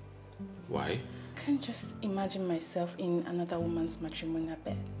 Why? I can't just imagine myself in another woman's matrimonial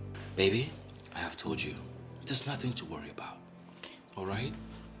bed. Baby, I have told you, there's nothing to worry about. Okay. All right?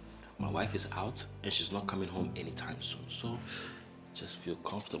 My wife is out and she's not coming home anytime soon. So just feel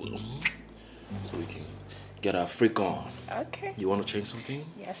comfortable. So we can get our freak on. Okay. You want to change something?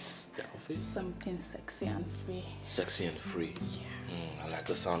 Yes. The outfit? Something sexy and free. Sexy and free. Yeah. I like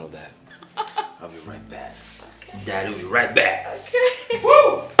the sound of that. I'll be right back. Okay. Daddy will be right back. Okay.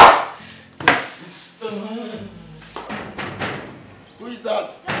 Woo! Who is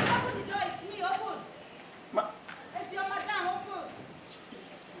that? Open the door, it's me, open. It's your madam, open.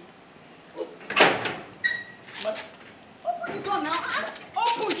 Open the door now.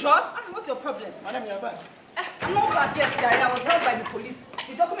 Open, Joe. What's your problem? Madam, you're back. I'm not back yet, Gary. I was held by the police.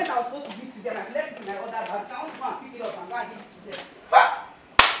 The document I was supposed to give to them, I left it in my other bag. So I want to go and pick it up and go and give it to them.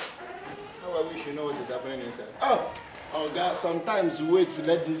 How I wish you know what is happening inside. Oh God, sometimes wait to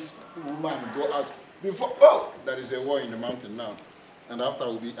let this woman go out before. Oh, there is a war in the mountain now. And after I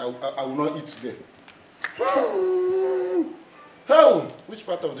will not eat today. Oh, which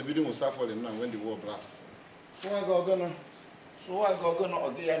part of the building will start falling now when the war blasts? So I go gonna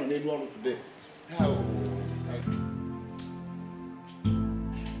again today. How?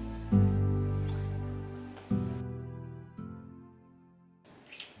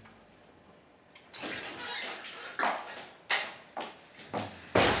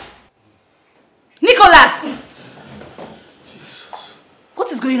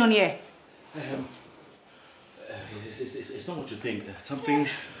 going on here? It's not what you think. Something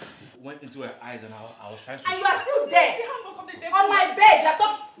went into her eyes and I was trying to... And you are still there! On my bed! You are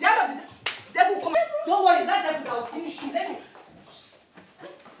talking... The end of the devil will come... Don't worry, that devil that will finish you. Let me...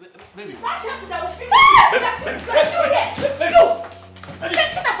 Baby. That devil that will finish you! You're still here! You! Get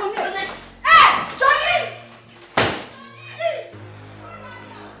that from me! Hey! Johnny!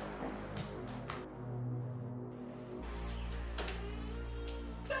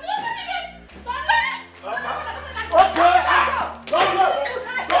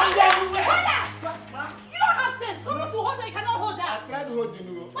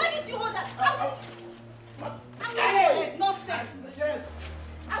 Why did you hold that? Nonsense. Yes.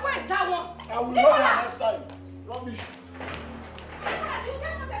 And where is that one? I will not next time. Rubbish.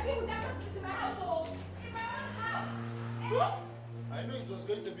 I know it was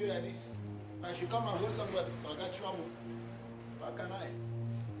going to be like this. I should come and hold somebody. How can I?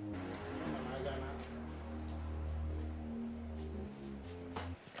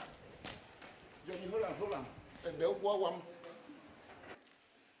 Johnny, hold on.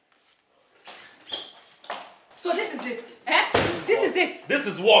 So this is it, eh? This is it. This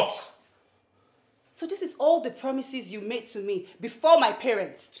is what? So this is all the promises you made to me before my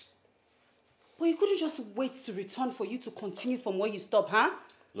parents. But you couldn't just wait to return for you to continue from where you stopped, huh?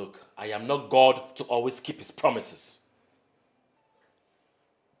 Look, I am not God to always keep his promises.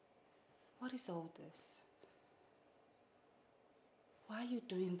 What is all this? Why are you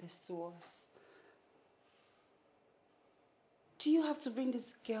doing this to us? Do you have to bring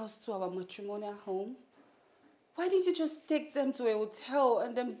these girls to our matrimonial home? Why didn't you just take them to a hotel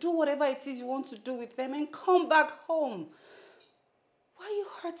and then do whatever it is you want to do with them and come back home? Why are you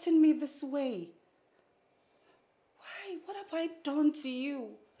hurting me this way? Why? What have I done to you?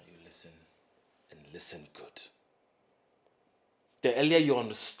 Now you listen, and listen good. The earlier you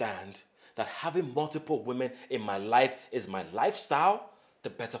understand that having multiple women in my life is my lifestyle, the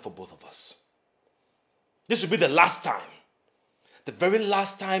better for both of us. This should be the last time. The very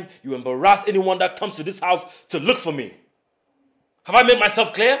last time you embarrass anyone that comes to this house to look for me. Have I made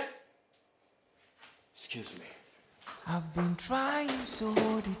myself clear? Excuse me. I've been trying to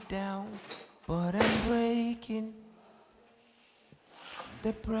hold it down, but I'm breaking.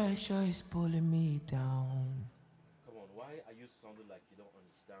 The pressure is pulling me down. Come on, why are you sounding like you don't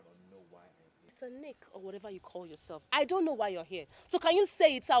understand or know why I'm here? Mr. Nick, or whatever you call yourself, I don't know why you're here. So can you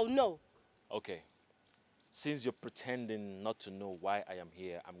say it? I'll know. Okay. Since you're pretending not to know why I am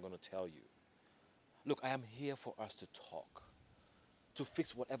here, I'm going to tell you. Look, I am here for us to talk, to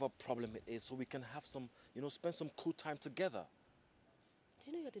fix whatever problem it is so we can have some, spend some cool time together. Do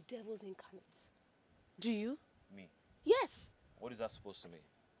you know you're the devil's incarnate? Do you? Me? Yes. What is that supposed to mean?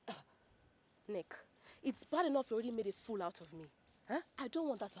 Nick, it's bad enough you already made a fool out of me. Huh? I don't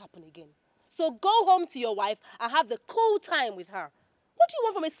want that to happen again. So go home to your wife and have the cool time with her. What do you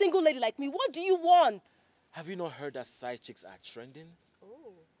want from a single lady like me? What do you want? Have you not heard that side chicks are trending?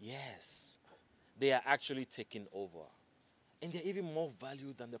 Oh. Yes. They are actually taking over. And they're even more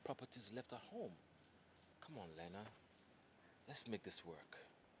valued than the properties left at home. Come on, Lena. Let's make this work.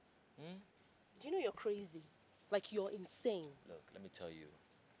 Hmm? Do you know you're crazy? Like you're insane. Look, let me tell you.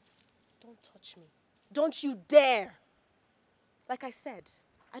 Don't touch me. Don't you dare. Like I said,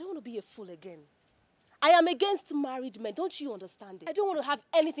 I don't want to be a fool again. I am against married men. Don't you understand it? I don't want to have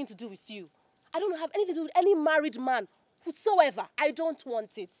anything to do with you. I don't have anything to do with any married man whatsoever. I don't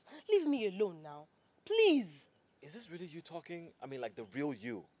want it. Leave me alone now. Please. Is this really you talking? I mean, like the real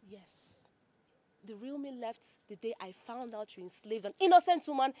you? Yes. The real me left the day I found out you enslaved an innocent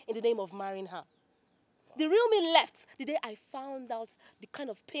woman in the name of marrying her. The real me left the day I found out the kind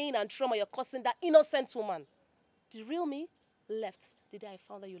of pain and trauma you're causing that innocent woman. The real me left the day I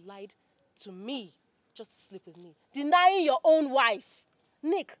found that you lied to me just to sleep with me. Denying your own wife.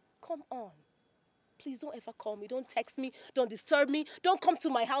 Nick, come on. Please don't ever call me. Don't text me. Don't disturb me. Don't come to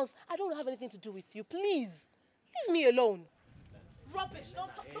my house. I don't have anything to do with you. Please. Leave me alone. Rubbish. Don't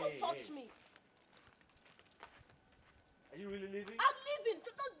touch me. Are you really leaving? I'm leaving.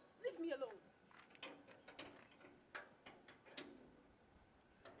 Just don't leave me alone.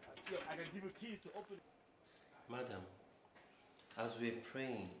 I can give you keys to open it. Madam, as we're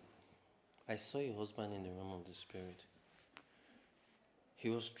praying, I saw your husband in the realm of the spirit. He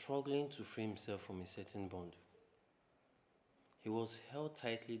was struggling to free himself from a certain bond. He was held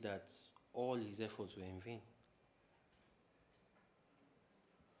tightly that all his efforts were in vain.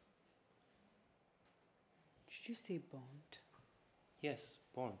 Did you say bond? Yes,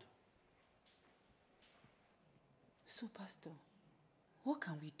 bond. So, Pastor, what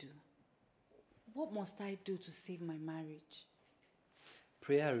can we do? What must I do to save my marriage? Pray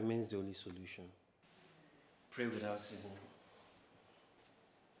prayer remains the only solution. Pray without ceasing.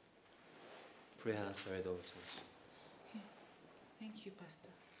 Pray answered all times. Okay. Thank you, Pastor.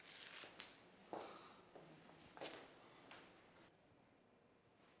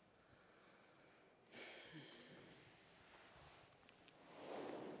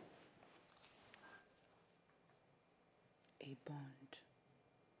 A bond.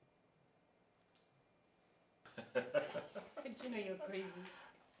 Did you know you're crazy?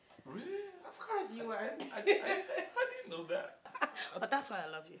 Really? Of course you are. I didn't know that. But that's why I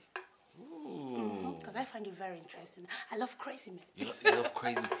love you. Ooh. Because I find you very interesting. I love crazy men. You love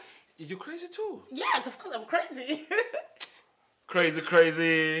crazy. You're crazy too. Yes, of course I'm crazy. Crazy,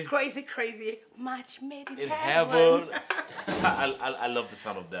 crazy. Crazy, crazy. Match made in heaven. I love the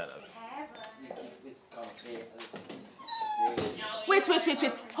sound of that. Wait.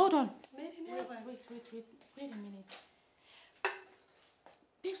 Hold on. Wait a minute.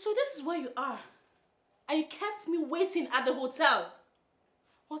 Babe, so this is where you are. And you kept me waiting at the hotel.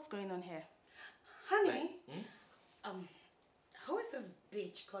 What's going on here? Honey, how is this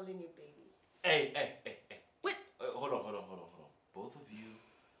bitch calling you baby? Hey. Wait. Hold on. Both of you.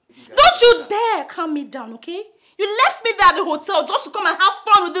 Don't you dare calm me down, okay? You left me there at the hotel just to come and have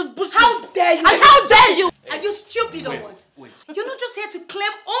fun with this bullshit. How dare you? And how dare you? Are you stupid or what? Wait. You're not just here to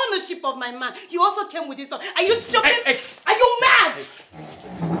claim ownership of my man. You also came with this. Are you stupid? Are you mad?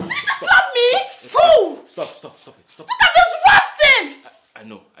 You just love me? Fool! Stop it. Look at this rusting! I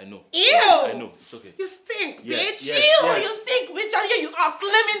know. Ew! I know, it's okay. You stink, Yes, bitch. yes. You stink, bitch. And here you are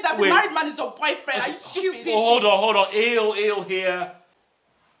claiming that the married man is your boyfriend. Are you stupid? Oh, hold on. Ew here.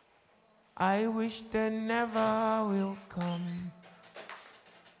 I wish they never will come.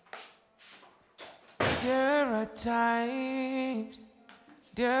 There are times,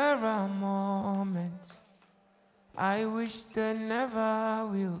 there are moments I wish they never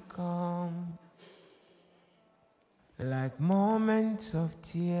will come. Like moments of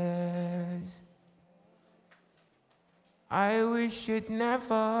tears I wish it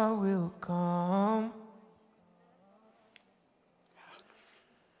never will come.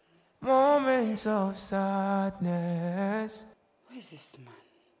 Moments of sadness Where is this man?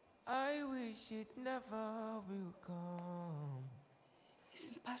 I wish it never will come. It's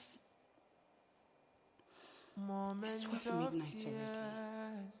past. Moments It's 12 of midnight tears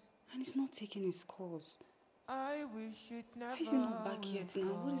already. And he's not taking his calls. I wish it never Why is he not back yet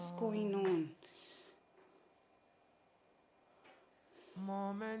now? What is going on?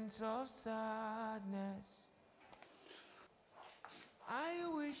 Moments of sadness I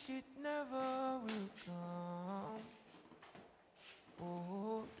wish it never will come.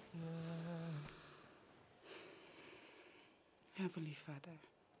 Oh, yeah. Heavenly Father,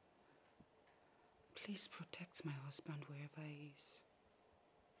 please protect my husband wherever he is.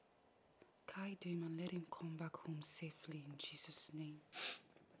 Guide him and let him come back home safely in Jesus' name.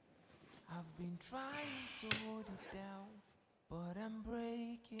 I've been trying to hold it down, but I'm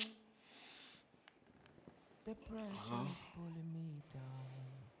breaking. The pressure is pulling me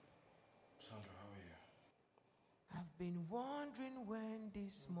down. Sandra, how are you? I've been wondering when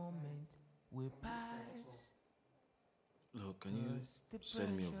this moment will pass. Look, can you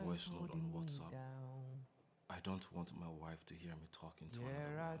send me a voice note on WhatsApp? I don't want my wife to hear me talking to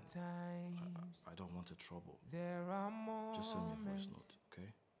another woman. I don't want a trouble. There are moments. Just send me a voice note, okay?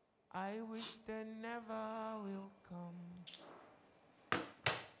 I wish they never will come.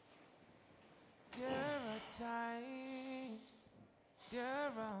 There are times,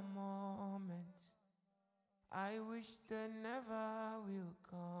 there are moments I wish they never will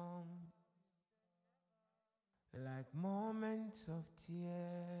come. Like moments of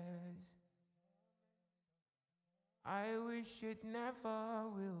tears I wish it never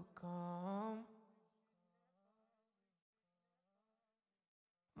will come.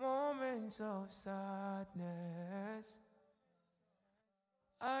 Moments of sadness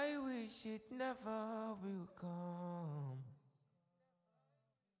I wish it never will come.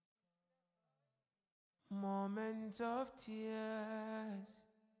 Moments of tears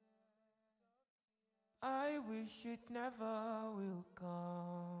I wish it never will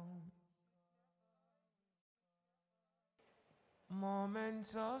come.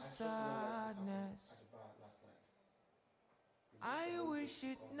 Moments of sadness I wish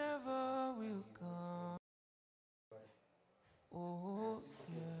it never will come. Oh,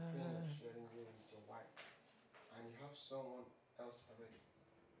 yeah. Sharing you with your wife, and you have someone else already.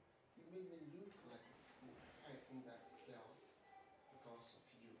 You made me look like a fool fighting that girl because of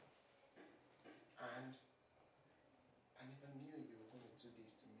you. And I never knew you were going to do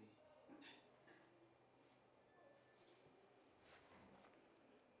this to me.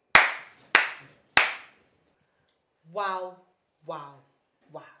 Wow, wow,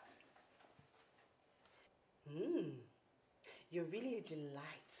 wow. You're really a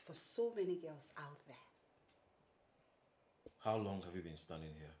delight for so many girls out there. How long have you been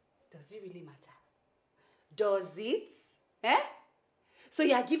standing here? Does it really matter? Does it? Eh? So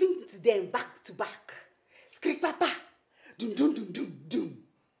you are giving it to them back to back. Skrik papa. Dum dum dum dum dum.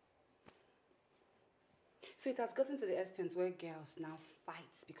 So it has gotten to the extent where girls now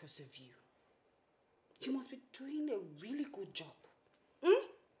fight because of you. You must be doing a really good job.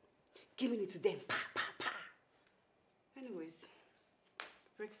 Giving it to them. Pa, pa, pa. Anyways,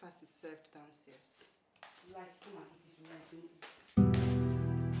 breakfast is served downstairs. Like, come on, eat if you like to eat.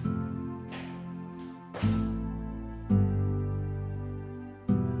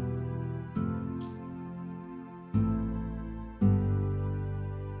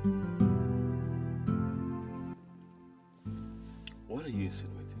 What are you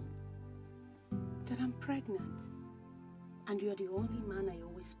insinuating? That I'm pregnant. And you're the only man I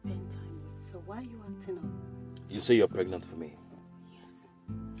always spend time with. So why are you acting up? You say you're pregnant for me. Yes.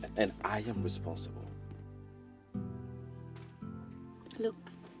 And I am responsible. Look,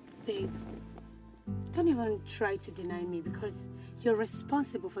 babe, don't even try to deny me because you're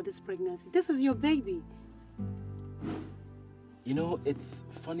responsible for this pregnancy. This is your baby. You know, it's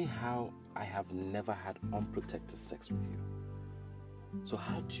funny how I have never had unprotected sex with you. So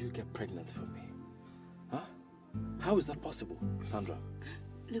how do you get pregnant for me? Huh? How is that possible, Sandra?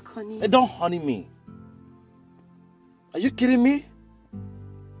 Look, honey. Hey, don't honey me. Are you kidding me?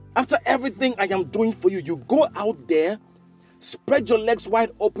 After everything I am doing for you, you go out there, spread your legs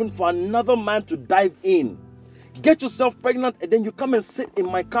wide open for another man to dive in. Get yourself pregnant and then you come and sit in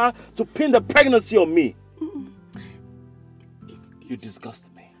my car to pin the pregnancy on me. You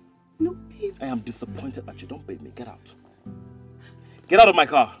disgust me. No, babe. I am disappointed at you. Don't bait me. Get out. Get out of my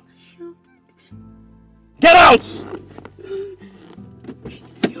car. Sure. Get out!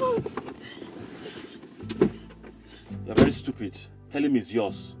 It's yours. You're very stupid. Telling me it's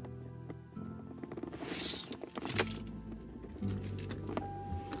yours.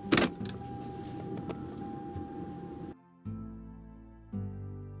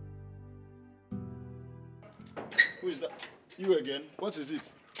 Who is that? You again? What is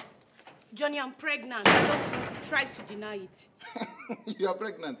it? Johnny, I'm pregnant. Don't try to deny it. You are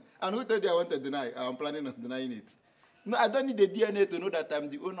pregnant. And who told you I want to deny? I am planning on denying it. No, I don't need the DNA to know that I'm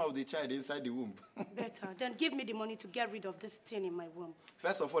the owner of the child inside the womb. Better. Then give me the money to get rid of this thing in my womb.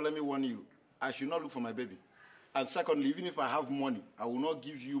 First of all, let me warn you. I should not look for my baby. And secondly, even if I have money, I will not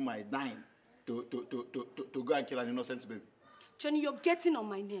give you my dime to go and kill an innocent baby. Johnny, you're getting on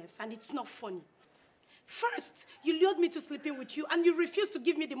my nerves and it's not funny. First, you lured me to sleeping with you and you refused to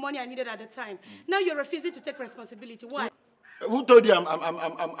give me the money I needed at the time. Now you're refusing to take responsibility. Why? Who told you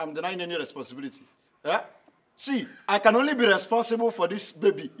I'm denying any responsibility? Yeah? See, I can only be responsible for this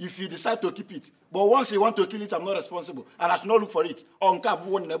baby if you decide to keep it. But once you want to kill it, I'm not responsible. And I should not look for it.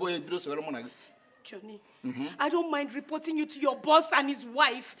 Johnny, I don't mind reporting you to your boss and his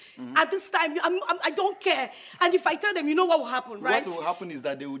wife. At this time, I don't care. And if I tell them, you know what will happen, right? What will happen is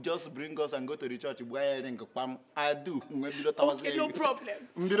that they will just bring us and go to the church. I do. Okay, no problem.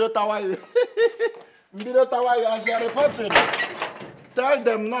 As you are reporting, tell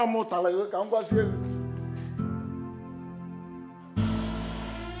them no more. What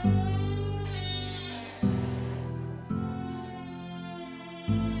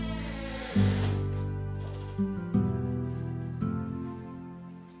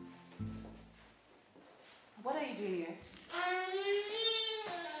are you doing here?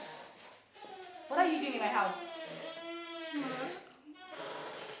 What are you doing in my house?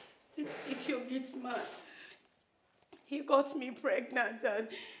 It's your git man. He got me pregnant and...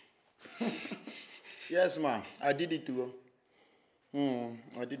 Yes, ma. I did it too.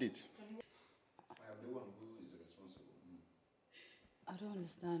 I did it. I am the one who is responsible. I don't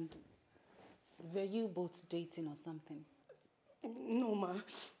understand. Were you both dating or something? No, ma.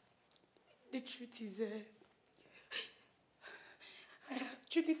 The truth is, I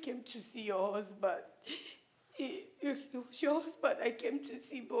actually came to see your husband. It was your husband I came to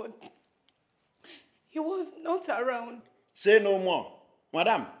see, but he was not around. Say no more.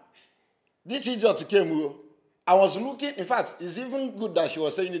 Madam, this idiot came. I was looking, in fact, it's even good that she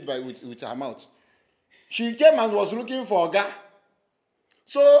was saying it with her mouth. She came and was looking for a guy.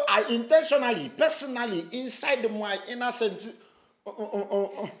 So I intentionally, personally, inside my inner sense,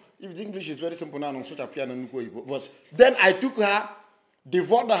 if the English is very simple now, I'm such a piano, but then I took her,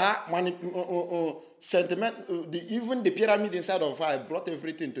 devoured her, sentiment, even the pyramid inside of her, I brought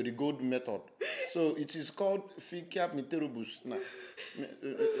everything to the gold method. So it is called Ficia Miterubus.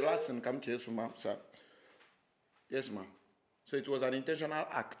 Latin come to sir. Yes, ma'am. So it was an intentional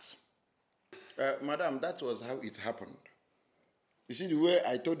act. Madam, that was how it happened. You see the way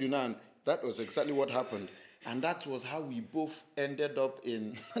I told you now, that was exactly what happened. And that was how we both ended up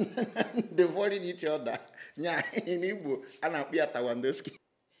in devouring each other. Yeah, in Igbo.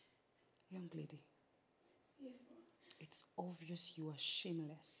 Young lady. Yes, ma'am. It's obvious you are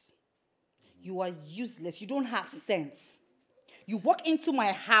shameless. You are useless. You don't have sense. You walk into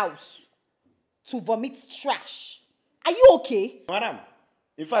my house to vomit trash. Are you okay? Madam,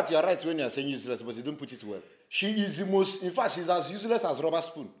 in fact, you're right when you're saying useless, but you don't put it well. She is the most, in fact, she's as useless as rubber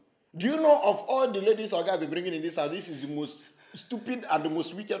spoon. Do you know of all the ladies Oga be bringing in this house, this is the most stupid and the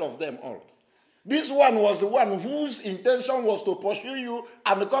most wicked of them all. This one was the one whose intention was to pursue you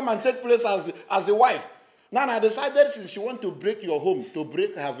and come and take place as a wife. Now I decided since she wanted to break your home, to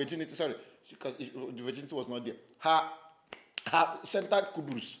break her virginity, sorry, because the virginity was not there. Her center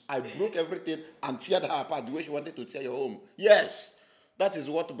kubrus. I broke everything and teared her apart the way she wanted to tear your home. Yes, that is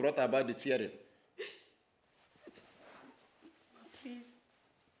what brought about the tearing. Please.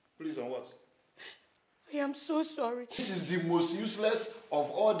 Please on what? I am so sorry. This is the most useless of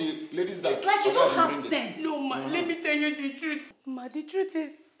all the ladies that... It's like you don't have sense. No, ma, let me tell you the truth. Ma, the truth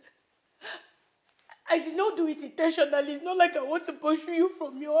is, I did not do it intentionally. It's not like I want to pursue you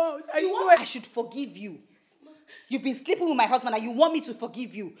from your house. I swear. I should forgive you. You've been sleeping with my husband and you want me to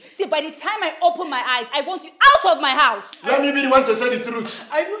forgive you. See, by the time I open my eyes, I want you out of my house. Let me be the one to say the truth.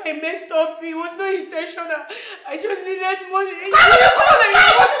 I know I messed up. It was not intentional. I just needed money.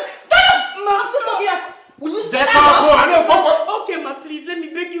 Stop! Mom, stop! Will you stand up? Okay, ma, please, let me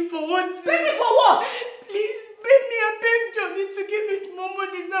beg you for one thing. Beg me for what? Please, beg me and beg Johnny to give his more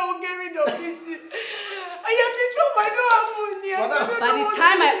money so I will get rid of this thing. I have the job, I don't have money. By the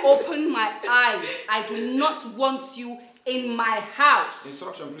time I open my eyes, I do not want you in my house.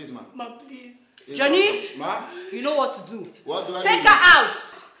 Instruction, please, ma'am. Ma, please. Johnny, ma'am, you know what to do. What do I Take do? her out.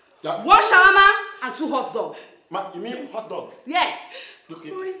 Yeah. 1 shawarma and 2 hot dogs. Ma, you mean hot dog? Yes.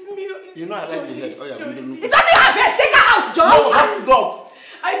 Okay. Oh, it's me. You know I like the head. Oh yeah, we don't know. It doesn't have head. Take her out, John. No, hot dog.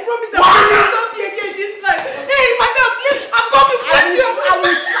 I promise I will stop you again this time. Hey, madam, please, I'm coming for you. I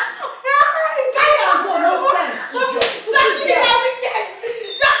will stop. Carry her go. Nonsense.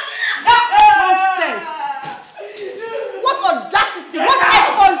 Nonsense. What audacity. What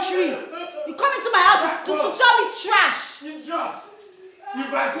effrontery. You come into my house to tell me trash. If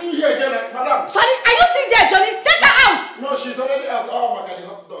I see you here again, madam. Sorry, are you still there, Johnny? Take her out. No, she's already out. Oh my God, the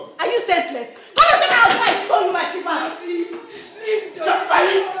hot dog. Are you senseless? Come and take her out. I stole you my slippers. Please,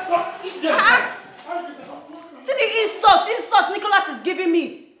 See the insult Nicholas is giving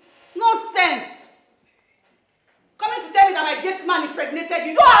me. Nonsense. Coming to tell me that my gate man impregnated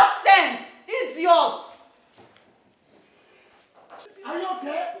you. You don't have sense. Idiot. Are you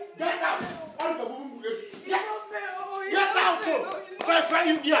okay? Get out. Get out. Fair,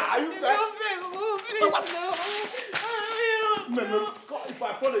 you there? Are you fair? No. If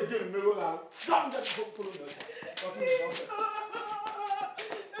I fall again, no. Don't get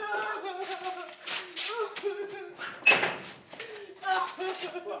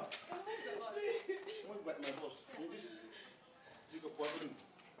follow me.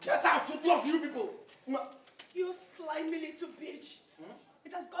 Get out, two of you people. You slimy little bitch.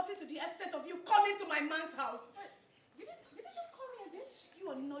 It has gotten to the extent of you coming to my man's house. Did you just call me a bitch? You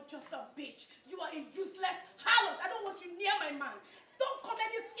are not just a bitch. You are a useless harlot. I don't want you near my man. Don't come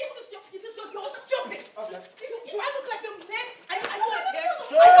at me. You're stupid. Okay. Do I look like the next? Are you okay?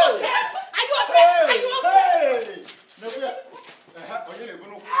 Are you okay?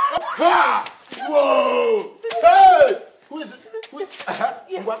 Whoa! Hey! Who is it? They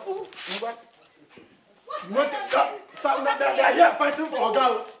are here fighting for a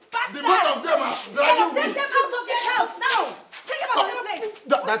girl. The both of them are dragging me. Take them out of this house now. Take them out of this place.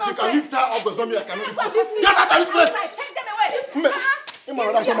 That you can lift her off the zombie, I cannot lift her. Get out of this place. Take them away. You go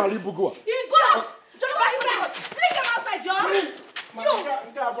out. John, why are you there? Bring them outside, John.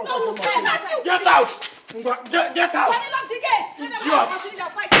 Get out. Get out. Can you lock the gate?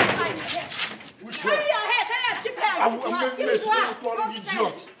 Carry your hair. Carry your chip hair. Give it to her.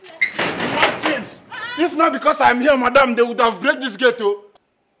 Idiots. What things? If not because I'm here, madam, they would have break this gate, oh.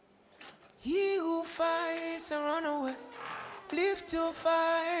 He who fights and run away, live to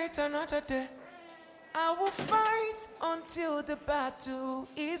fight another day. I will fight until the battle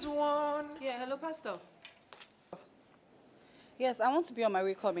is won. Yeah, hello, Pastor. Yes, I want to be on my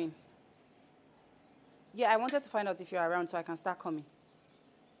way coming. Yeah, I wanted to find out if you're around so I can start coming.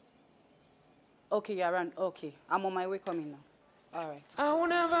 Okay, you're around. Okay, I'm on my way coming now. All right. I will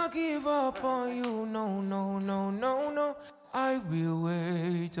never give up on you. No. I will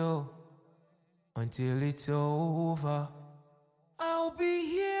wait, until it's over. I'll be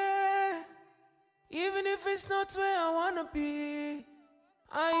here, even if it's not where I wanna be.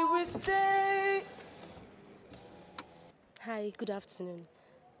 I will stay. Hi, good afternoon.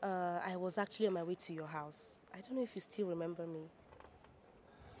 I was actually on my way to your house. I don't know if you still remember me.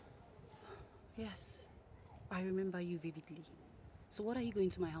 Yes, I remember you vividly. So what are you going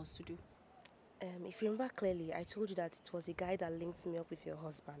to my house to do? If you remember clearly, I told you that it was a guy that linked me up with your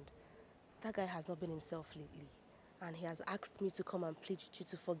husband. That guy has not been himself lately. And he has asked me to come and plead with you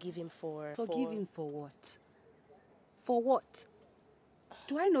to forgive him for... Forgive him for what? For what?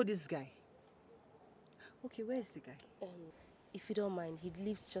 Do I know this guy? Okay, where is the guy? If you don't mind, he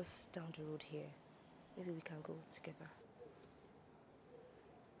lives just down the road here. Maybe we can go together.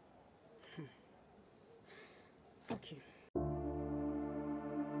 Okay.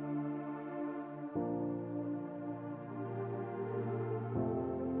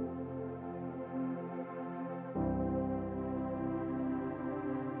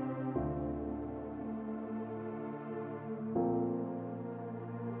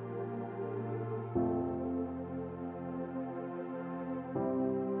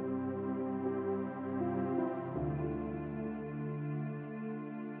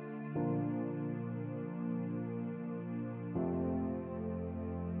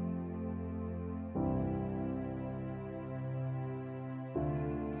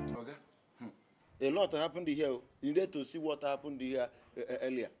 A lot happened here. You need to see what happened here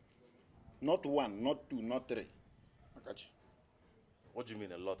earlier. Not one, not two, not three. What do you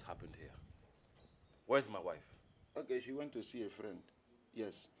mean a lot happened here? Where's my wife? Okay, she went to see a friend.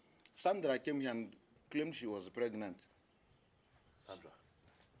 Yes. Sandra came here and claimed she was pregnant. Sandra?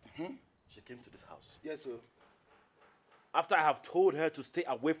 She came to this house? Yes, sir. After I have told her to stay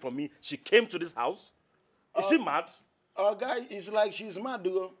away from me, she came to this house? Is she mad? Guy, it's like she's mad,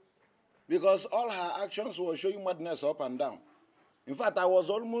 though. Because all her actions were showing madness up and down. In fact, I was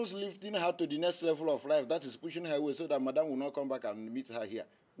almost lifting her to the next level of life. That is pushing her away so that Madam will not come back and meet her here.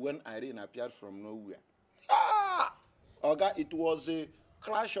 When Irene appeared from nowhere. It was a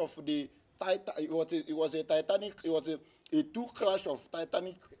clash of the Titan. It was a Titanic. It was a two clash of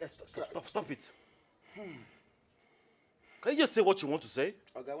Titanic. Stop it. Can you just say what you want to say?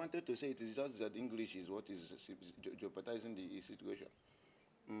 I wanted to say it is just that English is what is jeopardizing the situation.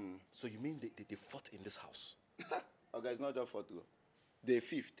 So you mean they fought in this house? It's not just fought. They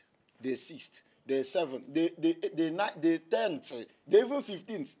fifth, they sixth, they seventh, they ninth, they 10th, they even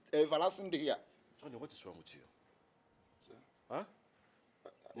 15th. Everlasting day here. Johnny, what is wrong with you? Sir? Huh?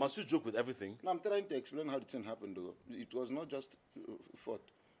 Must you joke with everything? No, I'm trying to explain how the thing happened, though. It was not just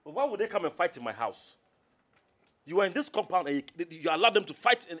fought. But why would they come and fight in my house? You were in this compound and you allowed them to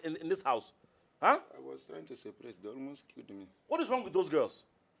fight in this house. Huh? I was trying to separate. They almost killed me. What is wrong with those girls?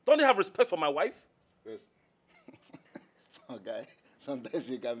 Don't they have respect for my wife? Yes. Sometimes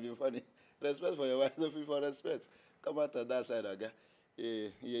it can be funny. Respect for your wife, don't feel for respect. Come out to that side,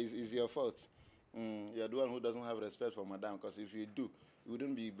 it's your fault. You're the one who doesn't have respect for Madame, because if you do, you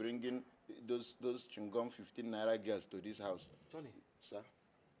wouldn't be bringing those chingom 15 naira girls to this house. Johnny. Sir?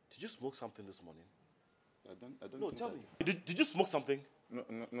 Did you smoke something this morning? I don't. No, tell me. Did you smoke something?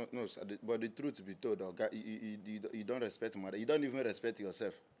 No, sir. But the truth be told, you don't respect mother. You don't even respect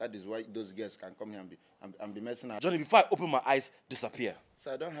yourself. That is why those girls can come here and be messing up. Johnny, before I open my eyes, disappear.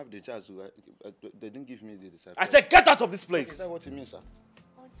 Sir, I don't have the chance to. They didn't give me the disappear. I said get out of this place. Is that what you mean, sir?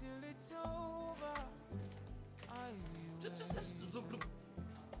 Until it's over, I will Just look.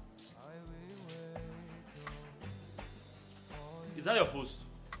 I will wait. Is that your post?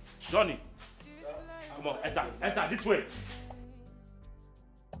 Johnny. Come on, enter this way.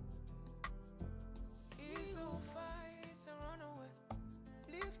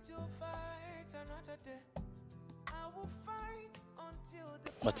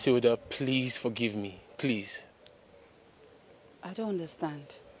 Matilda, please forgive me. Please. I don't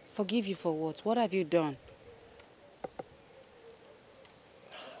understand. Forgive you for what? What have you done?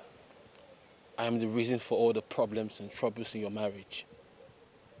 I am the reason for all the problems and troubles in your marriage.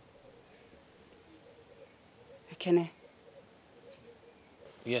 Ekene?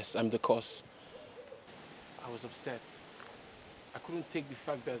 Yes, I'm the cause. I was upset. I couldn't take the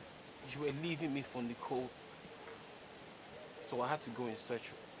fact that you were leaving me for Nicole. So I had to go in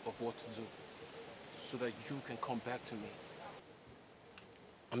search of what to do so that you can come back to me.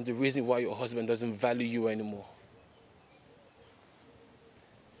 I'm the reason why your husband doesn't value you anymore.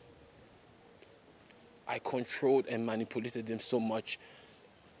 I controlled and manipulated him so much,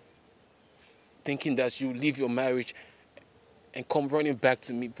 thinking that you leave your marriage and come running back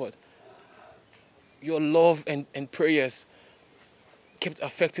to me, but your love and prayers kept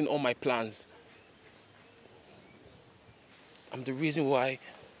affecting all my plans. I'm the reason why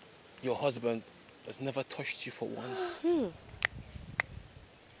your husband has never touched you for once.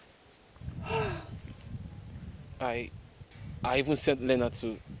 I even sent Lena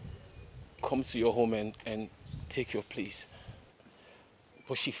to come to your home and take your place.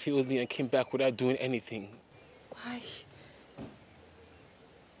 But she failed me and came back without doing anything. Why?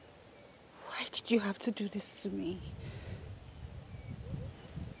 Why did you have to do this to me?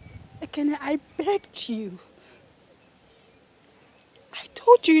 Ekene, I begged you. I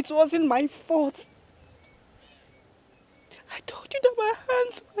told you it wasn't my fault. I told you that my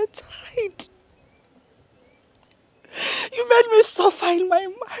hands were tied. You made me suffer in my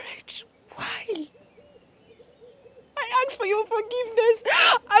marriage. Why? I asked for your forgiveness.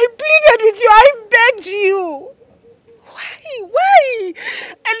 I pleaded with you. I begged you. Why? Why?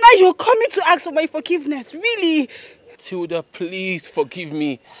 And now you're coming to ask for my forgiveness. Really? Tilda, please forgive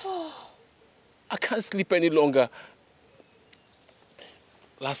me. I can't sleep any longer.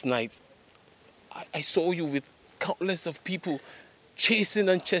 Last night, I saw you with countless of people chasing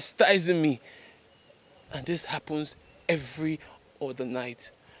and chastising me. And this happens every other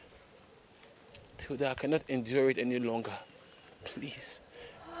night. Tilda, I cannot endure it any longer. Please.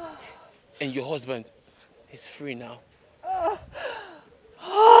 And your husband, he's free now.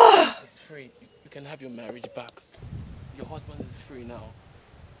 He's free. You can have your marriage back. Your husband is free now.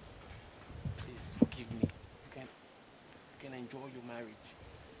 Please forgive me. You can enjoy your marriage.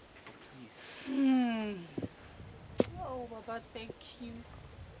 Please. Oh, Baba, thank you.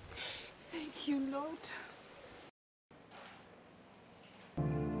 Thank you, Lord.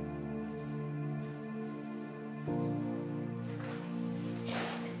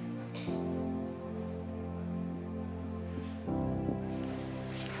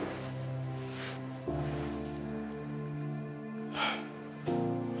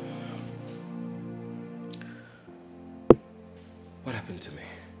 What happened to me?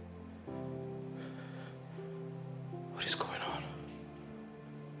 What is going on?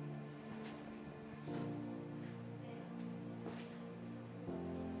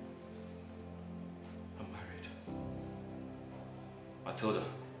 I'm married. Matilda.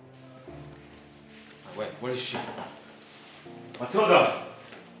 My wife, where is she? Matilda!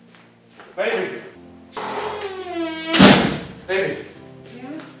 Baby! Baby!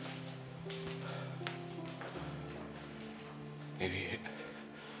 Yeah? Baby,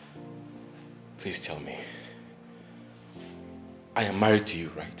 please tell me. I am married to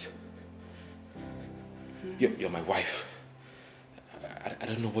you, right? You're my wife. I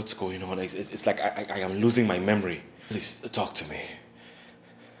don't know what's going on. It's like I am losing my memory. Please, talk to me.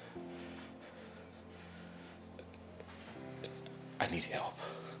 I need help.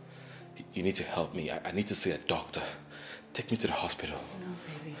 You need to help me. I need to see a doctor. Take me to the hospital. No,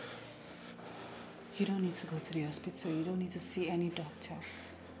 baby. You don't need to go to the hospital. You don't need to see any doctor.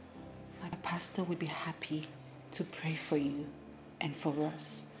 My pastor would be happy to pray for you and for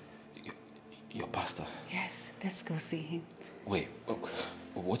us. Your pastor? Yes, let's go see him. Wait,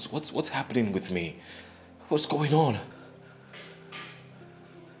 what's happening with me? What's going on?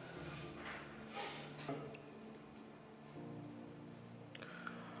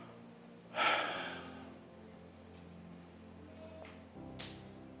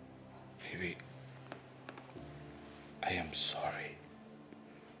 Baby, I am sorry.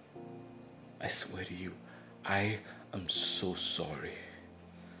 I swear to you, I am so sorry.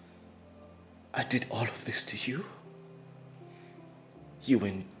 I did all of this to you.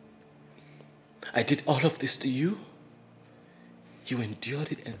 I did all of this to you. You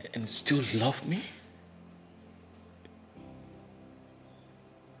endured it and still love me?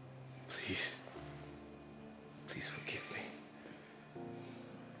 Please forgive me.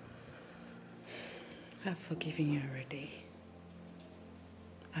 I've forgiven you already.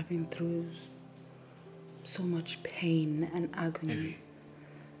 I've been through so much pain and agony. Baby,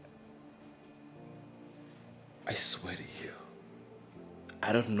 I swear to you,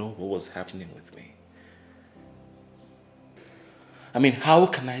 I don't know what was happening with me. I mean, how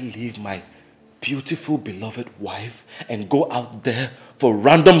can I leave my beautiful, beloved wife and go out there for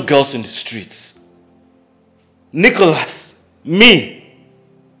random girls in the streets? Nicholas, me.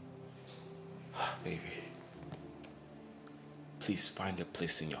 Baby, please find a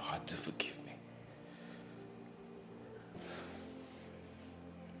place in your heart to forgive me.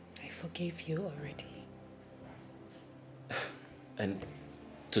 I forgave you already. And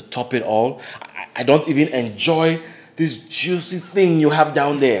to top it all, I don't even enjoy this juicy thing you have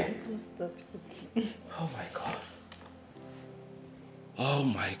down there. Stop it. Oh my God. Oh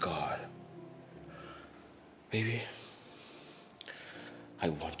my God. Baby, I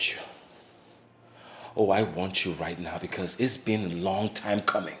want you. Oh, I want you right now because it's been a long time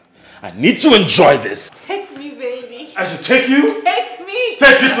coming. I need to enjoy this. Take me, baby. I should take you? Take me.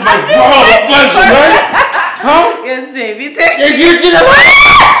 Take you to my world of pleasure, right? Huh? Yes, baby. Take you to the world.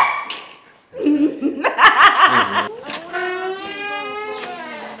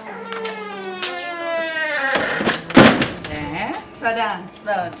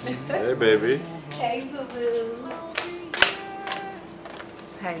 Hey, baby. Hey, boo-boo.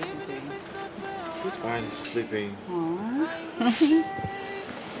 How is he doing? He's fine. He's sleeping.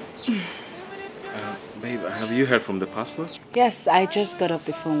 Babe, have you heard from the pastor? Yes, I just got off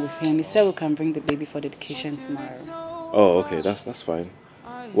the phone with him. He said we can bring the baby for dedication tomorrow. Oh, okay. That's fine.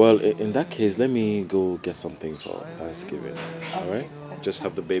 Well, in that case, let me go get something for Thanksgiving. All right? Just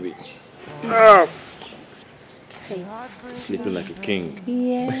have the baby. Sleeping like a king.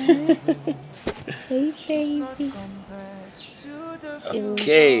 Yeah. Hey, baby.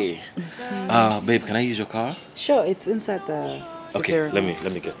 Okay. Babe, can I use your car? Sure, it's inside the... Okay, let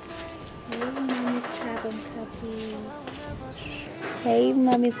me get. Hey,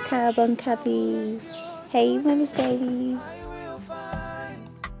 mommy's carbon copy. Hey, mommy's baby.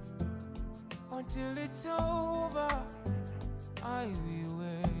 Until it's over, I will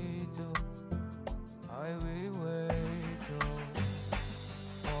wait. I will wait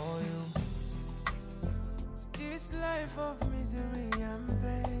for you. This life of misery and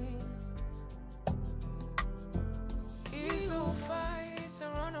pain is to fight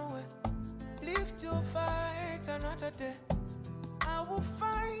and run away. Live to fight another day. I will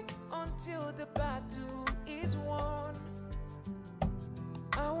fight until the battle is won.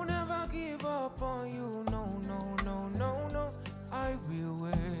 I will never give up on you, no, no, no, no, no. I will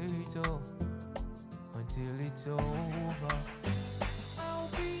wait until it's over. I'll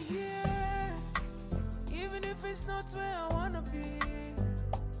be here, even if it's not where I wanna be.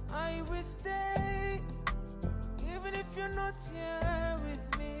 I will stay, even if you're not here with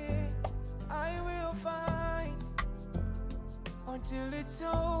me. I will fight until it's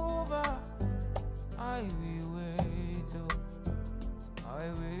over. I will wait, I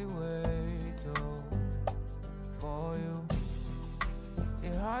will wait for you.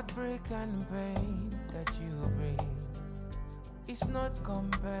 The heartbreak and pain that you bring is not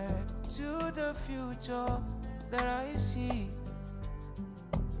compared to the future that I see.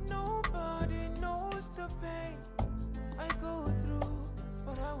 Nobody knows the pain I go through,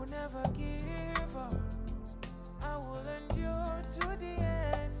 but I will never give up. I will endure to the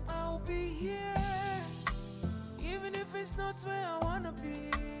end. I'll be here, even if it's not where I wanna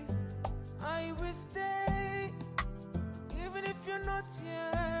be. I will stay, even if you're not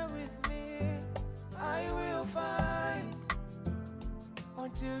here with me. I will fight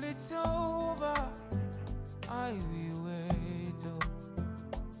until it's over. I will wait,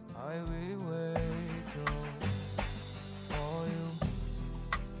 I will wait for you.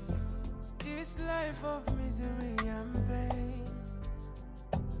 This life of misery and pain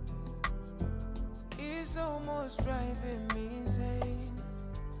is almost driving me insane.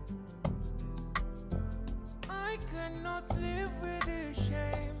 I cannot live with this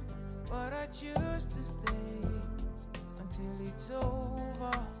shame, but I choose to stay until it's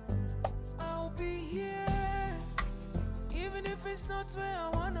over. I'll be here, even if it's not where I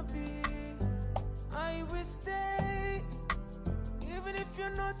wanna be. I will stay, even if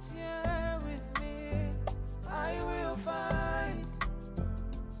you're not here with me. I will fight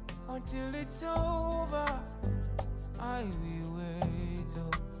until it's over. I will wait,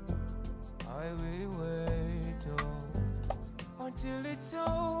 I will wait until it's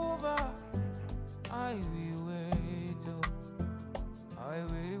over. I will wait.